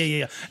 Oh,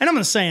 yeah. And I'm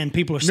not saying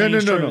people are saying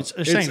it's true. No.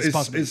 They're saying it's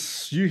possible.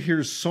 You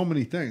hear so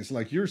many things.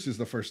 Like yours is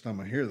the first time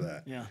I hear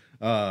that.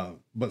 Yeah.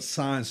 But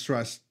science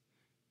tries.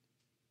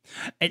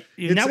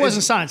 That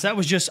wasn't science. That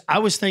was just, I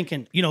was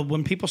thinking, you know,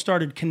 when people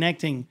started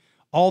connecting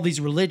all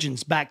these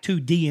religions back to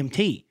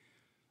DMT,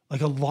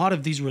 like a lot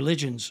of these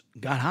religions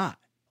got high.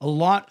 A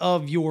lot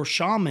of your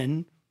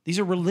shaman, these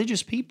are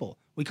religious people.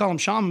 We call them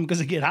shaman because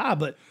they get high,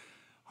 but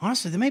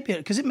honestly, they may be,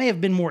 because it may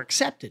have been more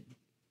accepted.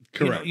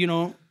 Correct. You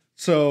know?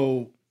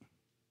 So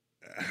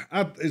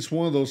it's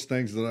one of those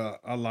things that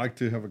I like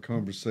to have a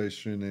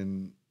conversation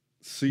and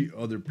see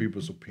other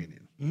people's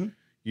opinion. Mm-hmm.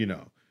 You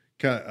know,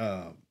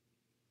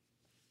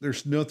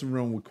 there's nothing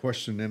wrong with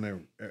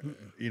questioning,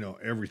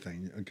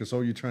 everything, because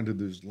all you're trying to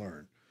do is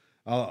learn.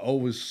 I'm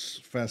always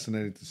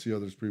fascinated to see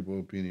other people's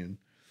opinion.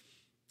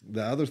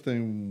 The other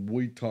thing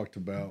we talked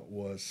about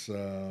was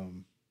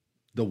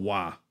the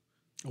why.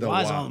 The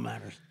why is all that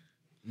matters.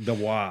 The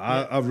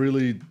why. I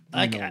really,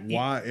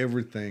 why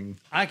everything.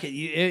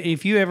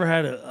 If you ever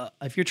had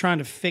if you're trying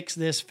to fix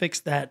this,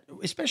 fix that,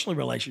 especially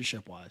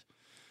relationship wise,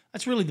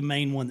 that's really the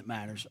main one that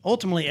matters.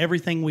 Ultimately,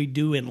 everything we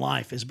do in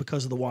life is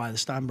because of the why, the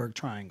Steinberg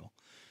triangle.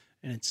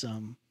 And it's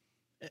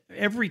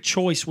every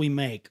choice we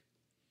make,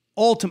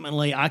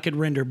 ultimately, I could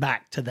render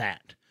back to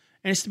that.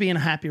 And it's to be in a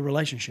happy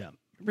relationship.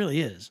 It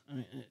really is. I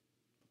mean,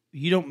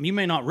 you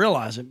may not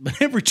realize it, but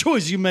every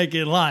choice you make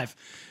in life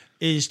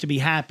is to be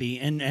happy,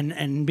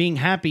 and being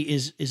happy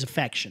is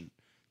affection.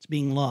 It's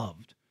being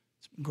loved.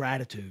 It's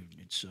gratitude.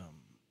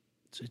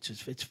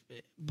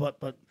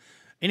 But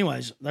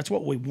anyways, that's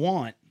what we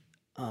want.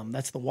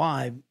 That's the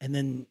why. And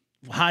then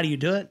how do you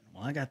do it?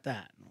 Well, I got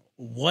that.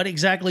 What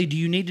exactly do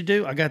you need to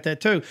do? I got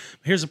that too.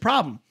 Here's the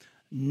problem.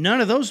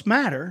 None of those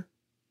matter.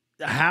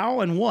 How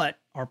and what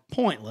are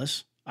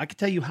pointless. I can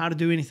tell you how to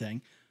do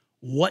anything,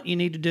 what you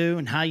need to do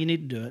and how you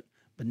need to do it,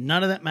 but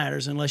none of that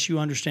matters unless you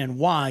understand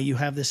why you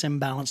have this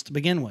imbalance to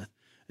begin with.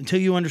 Until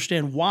you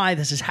understand why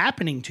this is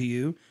happening to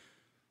you,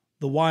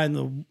 the why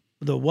and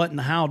the what and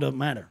the how don't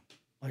matter.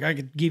 Like I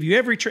could give you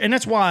and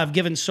that's why I've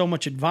given so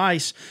much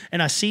advice,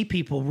 and I see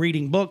people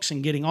reading books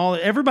and getting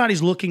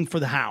everybody's looking for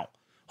the how.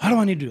 How do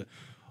I need to do it?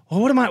 Well,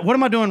 what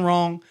am I doing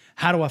wrong?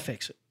 How do I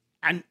fix it?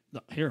 And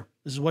here,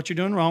 this is what you're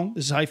doing wrong.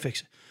 This is how you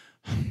fix it.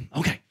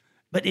 Okay.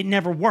 But it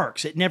never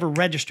works. It never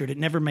registered. It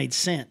never made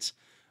sense.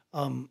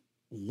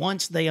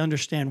 Once they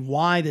understand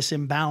why this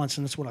imbalance,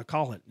 and that's what I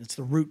call it, it's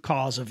the root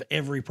cause of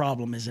every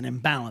problem is an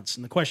imbalance.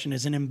 And the question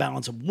is an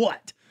imbalance of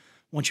what?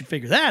 Once you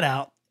figure that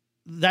out,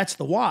 that's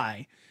the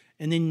why.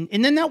 And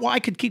then that why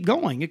could keep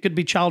going. It could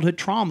be childhood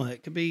trauma.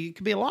 It could be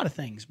a lot of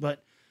things.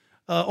 But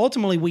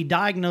ultimately, we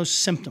diagnose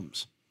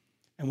symptoms.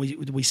 And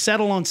we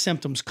settle on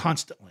symptoms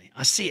constantly.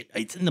 I see it.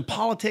 It's in the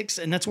politics,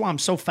 and that's why I'm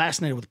so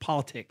fascinated with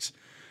politics.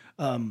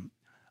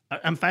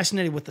 I'm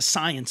fascinated with the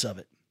science of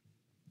it.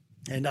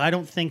 And I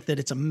don't think that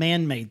it's a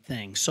man-made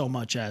thing so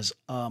much as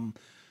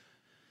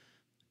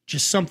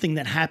just something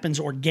that happens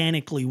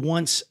organically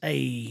once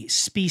a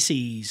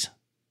species,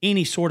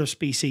 any sort of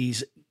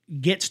species,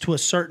 gets to a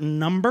certain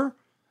number,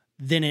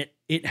 then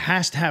it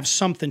has to have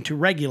something to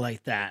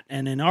regulate that.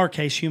 And in our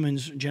case,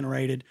 humans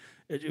generated...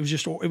 It was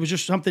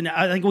just something.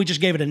 I think we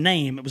just gave it a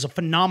name. It was a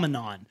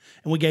phenomenon,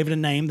 and we gave it a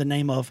name, the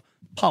name of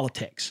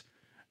politics.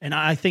 And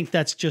I think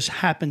that's just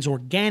happens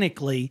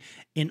organically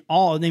in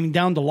all, I mean,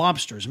 down to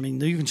lobsters. I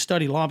mean, you can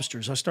study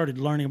lobsters. I started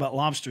learning about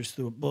lobsters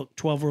through a book,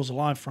 12 Rules of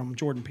Life from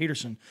Jordan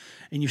Peterson.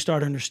 And you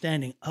start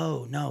understanding,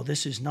 oh, no,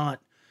 this is not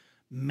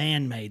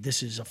man-made.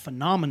 This is a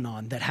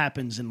phenomenon that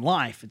happens in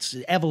life. It's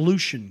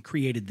evolution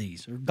created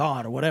these, or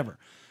God, or whatever.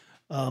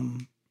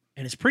 And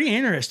it's pretty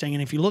interesting.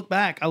 And if you look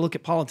back, I look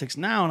at politics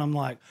now and I'm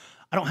like,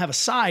 I don't have a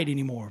side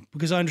anymore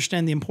because I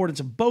understand the importance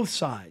of both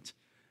sides.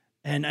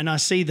 And I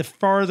see the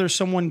farther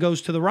someone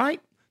goes to the right,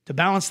 to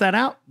balance that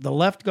out, the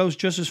left goes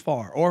just as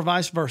far, or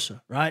vice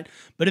versa, right?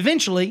 But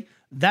eventually,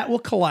 that will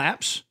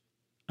collapse,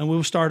 and we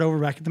will start over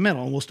back at the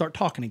middle, and we'll start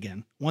talking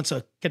again. Once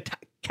a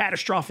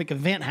catastrophic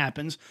event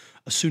happens,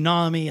 a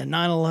tsunami, a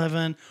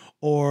 9/11,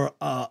 or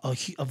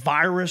a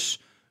virus,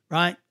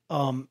 right?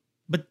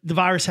 But the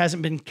virus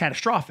hasn't been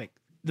catastrophic.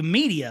 The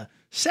media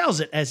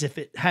sells it as if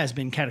it has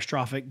been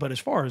catastrophic, but as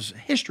far as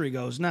history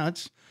goes, no,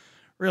 it's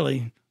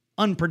really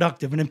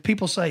unproductive. And if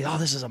people say, oh,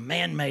 this is a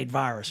man-made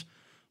virus,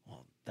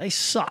 well, they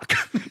suck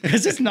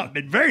because it's not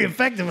been very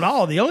effective at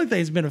all. The only thing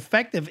that's been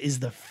effective is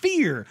the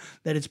fear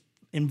that it's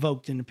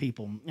invoked into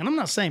people. And I'm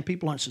not saying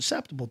people aren't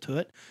susceptible to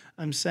it.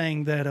 I'm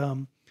saying that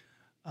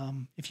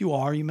if you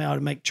are, you may ought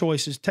to make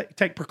choices,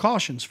 take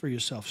precautions for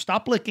yourself.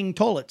 Stop licking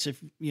toilets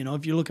if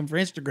you're looking for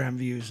Instagram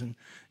views. And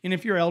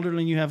if you're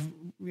elderly and you have,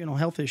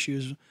 health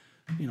issues,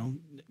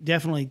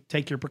 definitely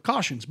take your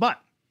precautions. But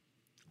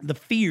the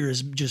fear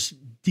has just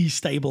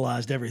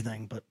destabilized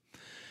everything. But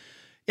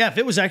yeah, if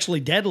it was actually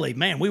deadly,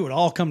 man, we would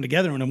all come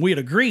together and we had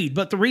agreed.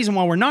 But the reason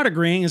why we're not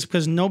agreeing is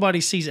because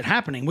nobody sees it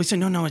happening. We say,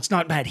 no, it's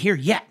not bad here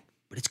yet,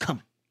 but it's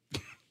coming.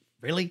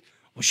 Really?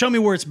 Well, show me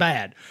where it's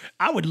bad.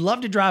 I would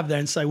love to drive there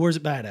and say, where's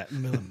it bad at?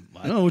 And be like,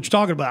 I don't know what you're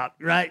talking about,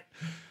 right?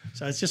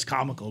 So it's just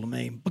comical to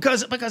me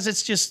because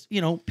it's just,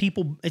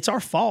 people, it's our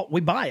fault.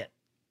 We buy it.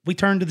 We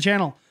turn to the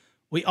channel.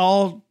 We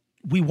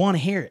want to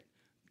hear it.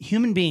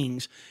 Human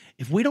beings,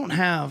 if we don't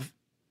have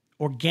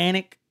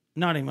organic,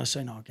 not even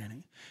say not organic,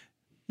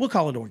 we'll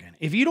call it organic.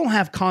 If you don't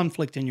have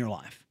conflict in your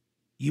life,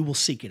 you will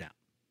seek it out,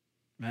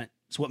 right?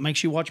 It's what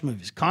makes you watch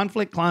movies.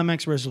 Conflict,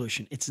 climax,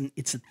 resolution. It's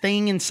a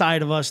thing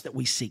inside of us that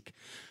we seek.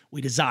 We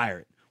desire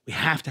it. We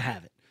have to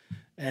have it.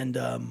 And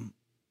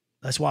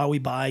that's why we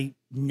buy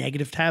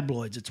negative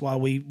tabloids. It's why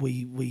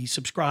we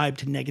subscribe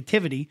to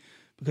negativity,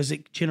 because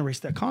it generates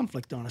that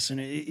conflict on us. And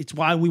it's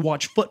why we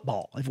watch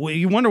football.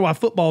 You wonder why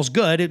football's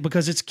good,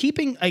 because it's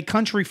keeping a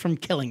country from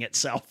killing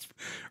itself,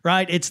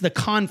 right? It's the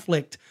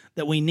conflict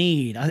that we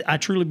need. I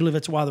truly believe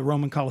that's why the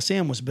Roman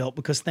Colosseum was built,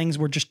 because things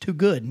were just too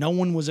good. No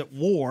one was at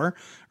war,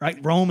 right?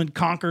 Rome had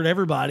conquered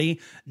everybody.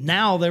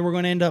 Now they were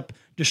going to end up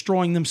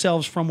destroying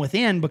themselves from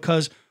within,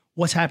 because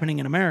what's happening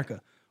in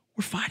America?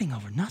 We're fighting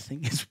over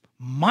nothing. It's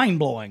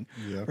mind-blowing,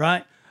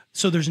 right?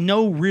 So there's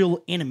no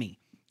real enemy.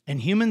 And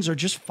humans are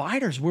just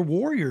fighters. We're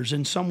warriors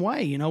in some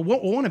way,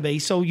 what we want to be.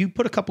 So you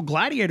put a couple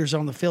gladiators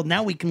on the field.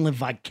 Now we can live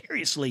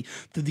vicariously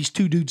through these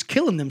two dudes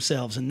killing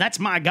themselves. And that's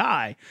my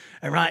guy.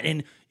 All right.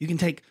 And you can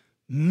take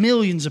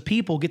millions of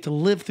people get to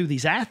live through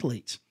these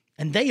athletes,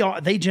 and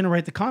they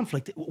generate the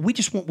conflict. We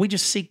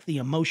just seek the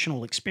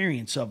emotional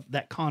experience of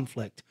that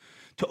conflict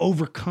to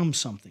overcome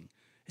something.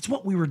 It's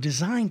what we were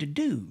designed to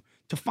do,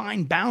 to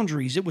find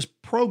boundaries. It was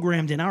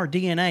programmed in our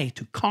DNA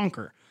to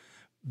conquer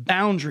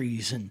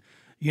boundaries, and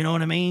you know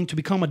what I mean? To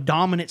become a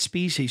dominant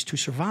species, to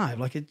survive.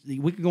 We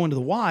could go into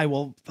the why.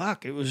 Well,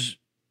 fuck, it was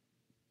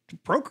to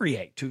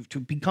procreate, to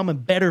become a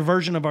better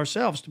version of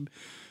ourselves,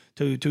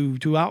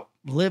 to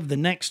outlive the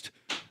next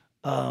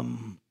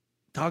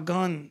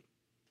doggone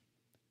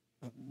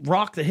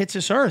rock that hits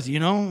this earth.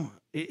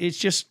 It's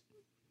just,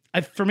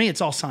 for me,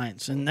 it's all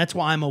science, and that's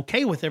why I'm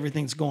okay with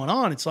everything that's going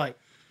on. It's like,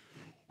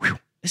 whew,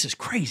 this is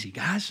crazy,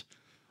 guys.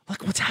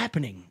 Look what's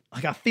happening.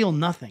 Like, I feel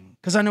nothing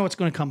because I know it's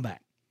going to come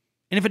back.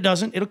 And if it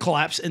doesn't, it'll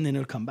collapse and then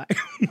it'll come back.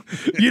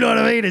 You know what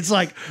I mean? It's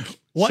like,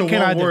 what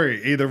can I do?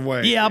 Worry either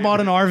way. Yeah, I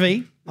bought an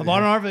RV. That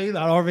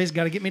RV's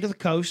got to get me to the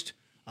coast.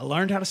 I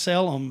learned how to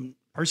sail on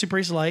Percy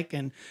Priest Lake.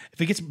 And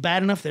if it gets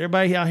bad enough that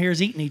everybody out here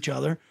is eating each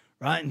other,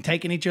 right, and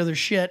taking each other's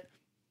shit,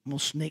 I'm going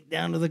to sneak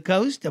down to the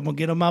coast. I'm going to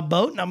get on my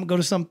boat and I'm going to go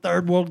to some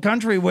third world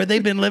country where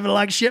they've been living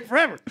like shit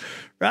forever,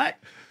 right?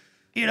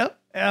 And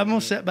I'm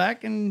going to sit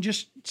back and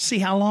just see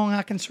how long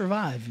I can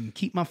survive and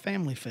keep my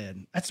family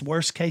fed. That's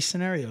worst case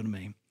scenario to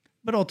me.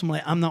 But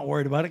ultimately, I'm not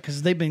worried about it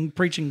because they've been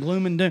preaching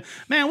gloom and doom.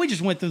 Man, we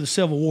just went through the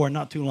Civil War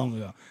not too long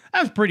ago.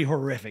 That was pretty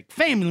horrific.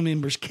 Family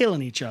members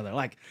killing each other.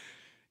 Like,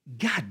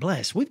 God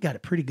bless. We've got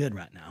it pretty good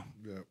right now.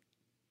 Yeah.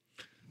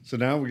 So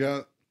now we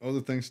got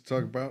other things to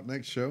talk about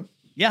next show.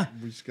 Yeah.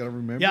 We just got to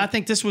remember. Yeah, I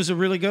think this was a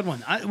really good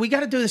one. We got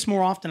to do this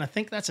more often. I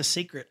think that's a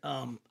secret.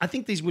 I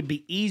think these would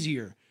be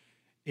easier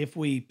if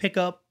we pick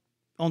up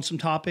on some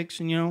topics.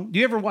 And, do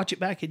you ever watch it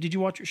back? Did you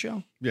watch your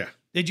show? Yeah.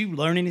 Did you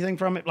learn anything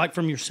from it, like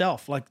from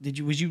yourself? Like,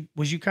 was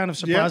you kind of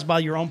surprised by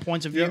your own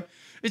points of view? Yeah.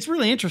 It's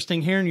really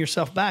interesting hearing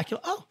yourself back. You're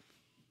like, oh,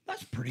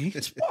 that's pretty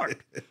smart.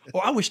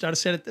 Or I wished I'd have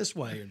said it this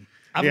way. And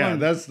I've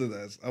learned. That's.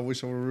 I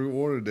wish I would have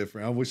rewarded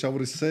different. I wish I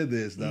would have said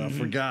this that I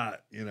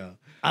forgot.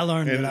 I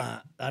learned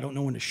that I don't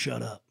know when to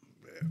shut up.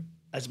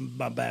 Yeah. That's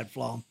my bad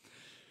flaw.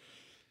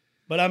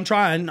 But I'm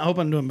trying. I hope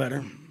I'm doing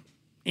better.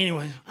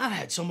 Anyway, I've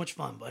had so much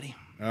fun, buddy.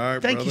 All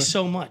right, Thank brother. you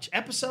so much.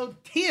 Episode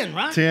 10,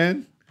 right?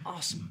 10.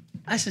 Awesome.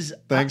 This is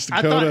Thanks,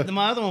 I Dakota. thought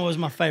my other one was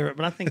my favorite,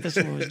 but I think this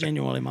one was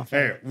genuinely my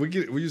Hey,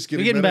 favorite. we just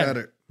We're getting better at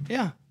it.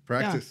 Yeah.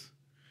 Practice.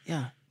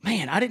 Yeah.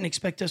 Man, I didn't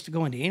expect us to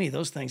go into any of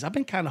those things. I've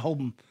been kind of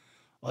holding,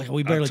 like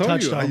we I barely told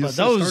touched you, I on, but used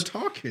to those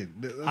start talking.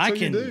 That's I what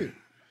can. you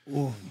do.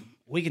 ooh,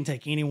 we can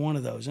take any one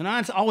of those. And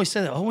I always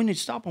say that. Oh, we need to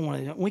stop on one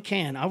of these. We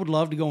can. I would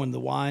love to go into the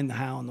why and the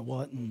how and the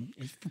what, and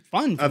it's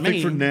fun for I me.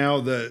 think for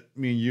now that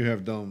me and you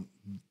have done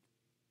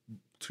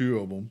 2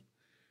 of them,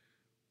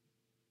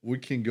 we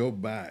can go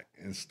back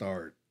and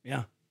start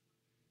Yeah.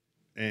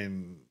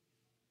 and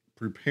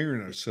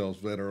preparing ourselves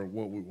better on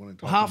what we want to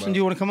talk How about. often do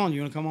you want to come on?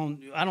 You want to come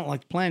on? I don't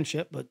like to plan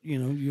shit, but you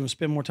want to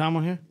spend more time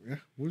on here. Yeah,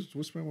 we'll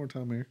spend more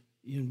time here.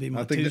 You can be my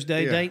I think that-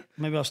 Tuesday yeah. date.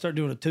 Maybe I'll start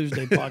doing a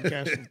Tuesday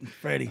podcast with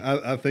Freddie.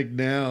 I think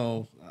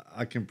now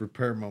I can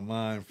prepare my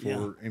mind for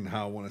Yeah. and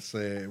how I want to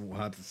say it and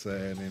how to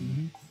say it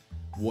and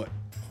what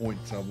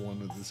points I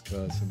want to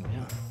discuss and all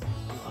Yeah.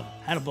 that. Love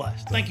it. Had a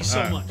blast. Thank you so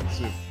All right, much.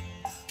 see you.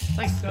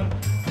 Thanks, Doug.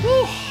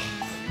 Whew.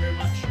 Thank you very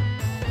much.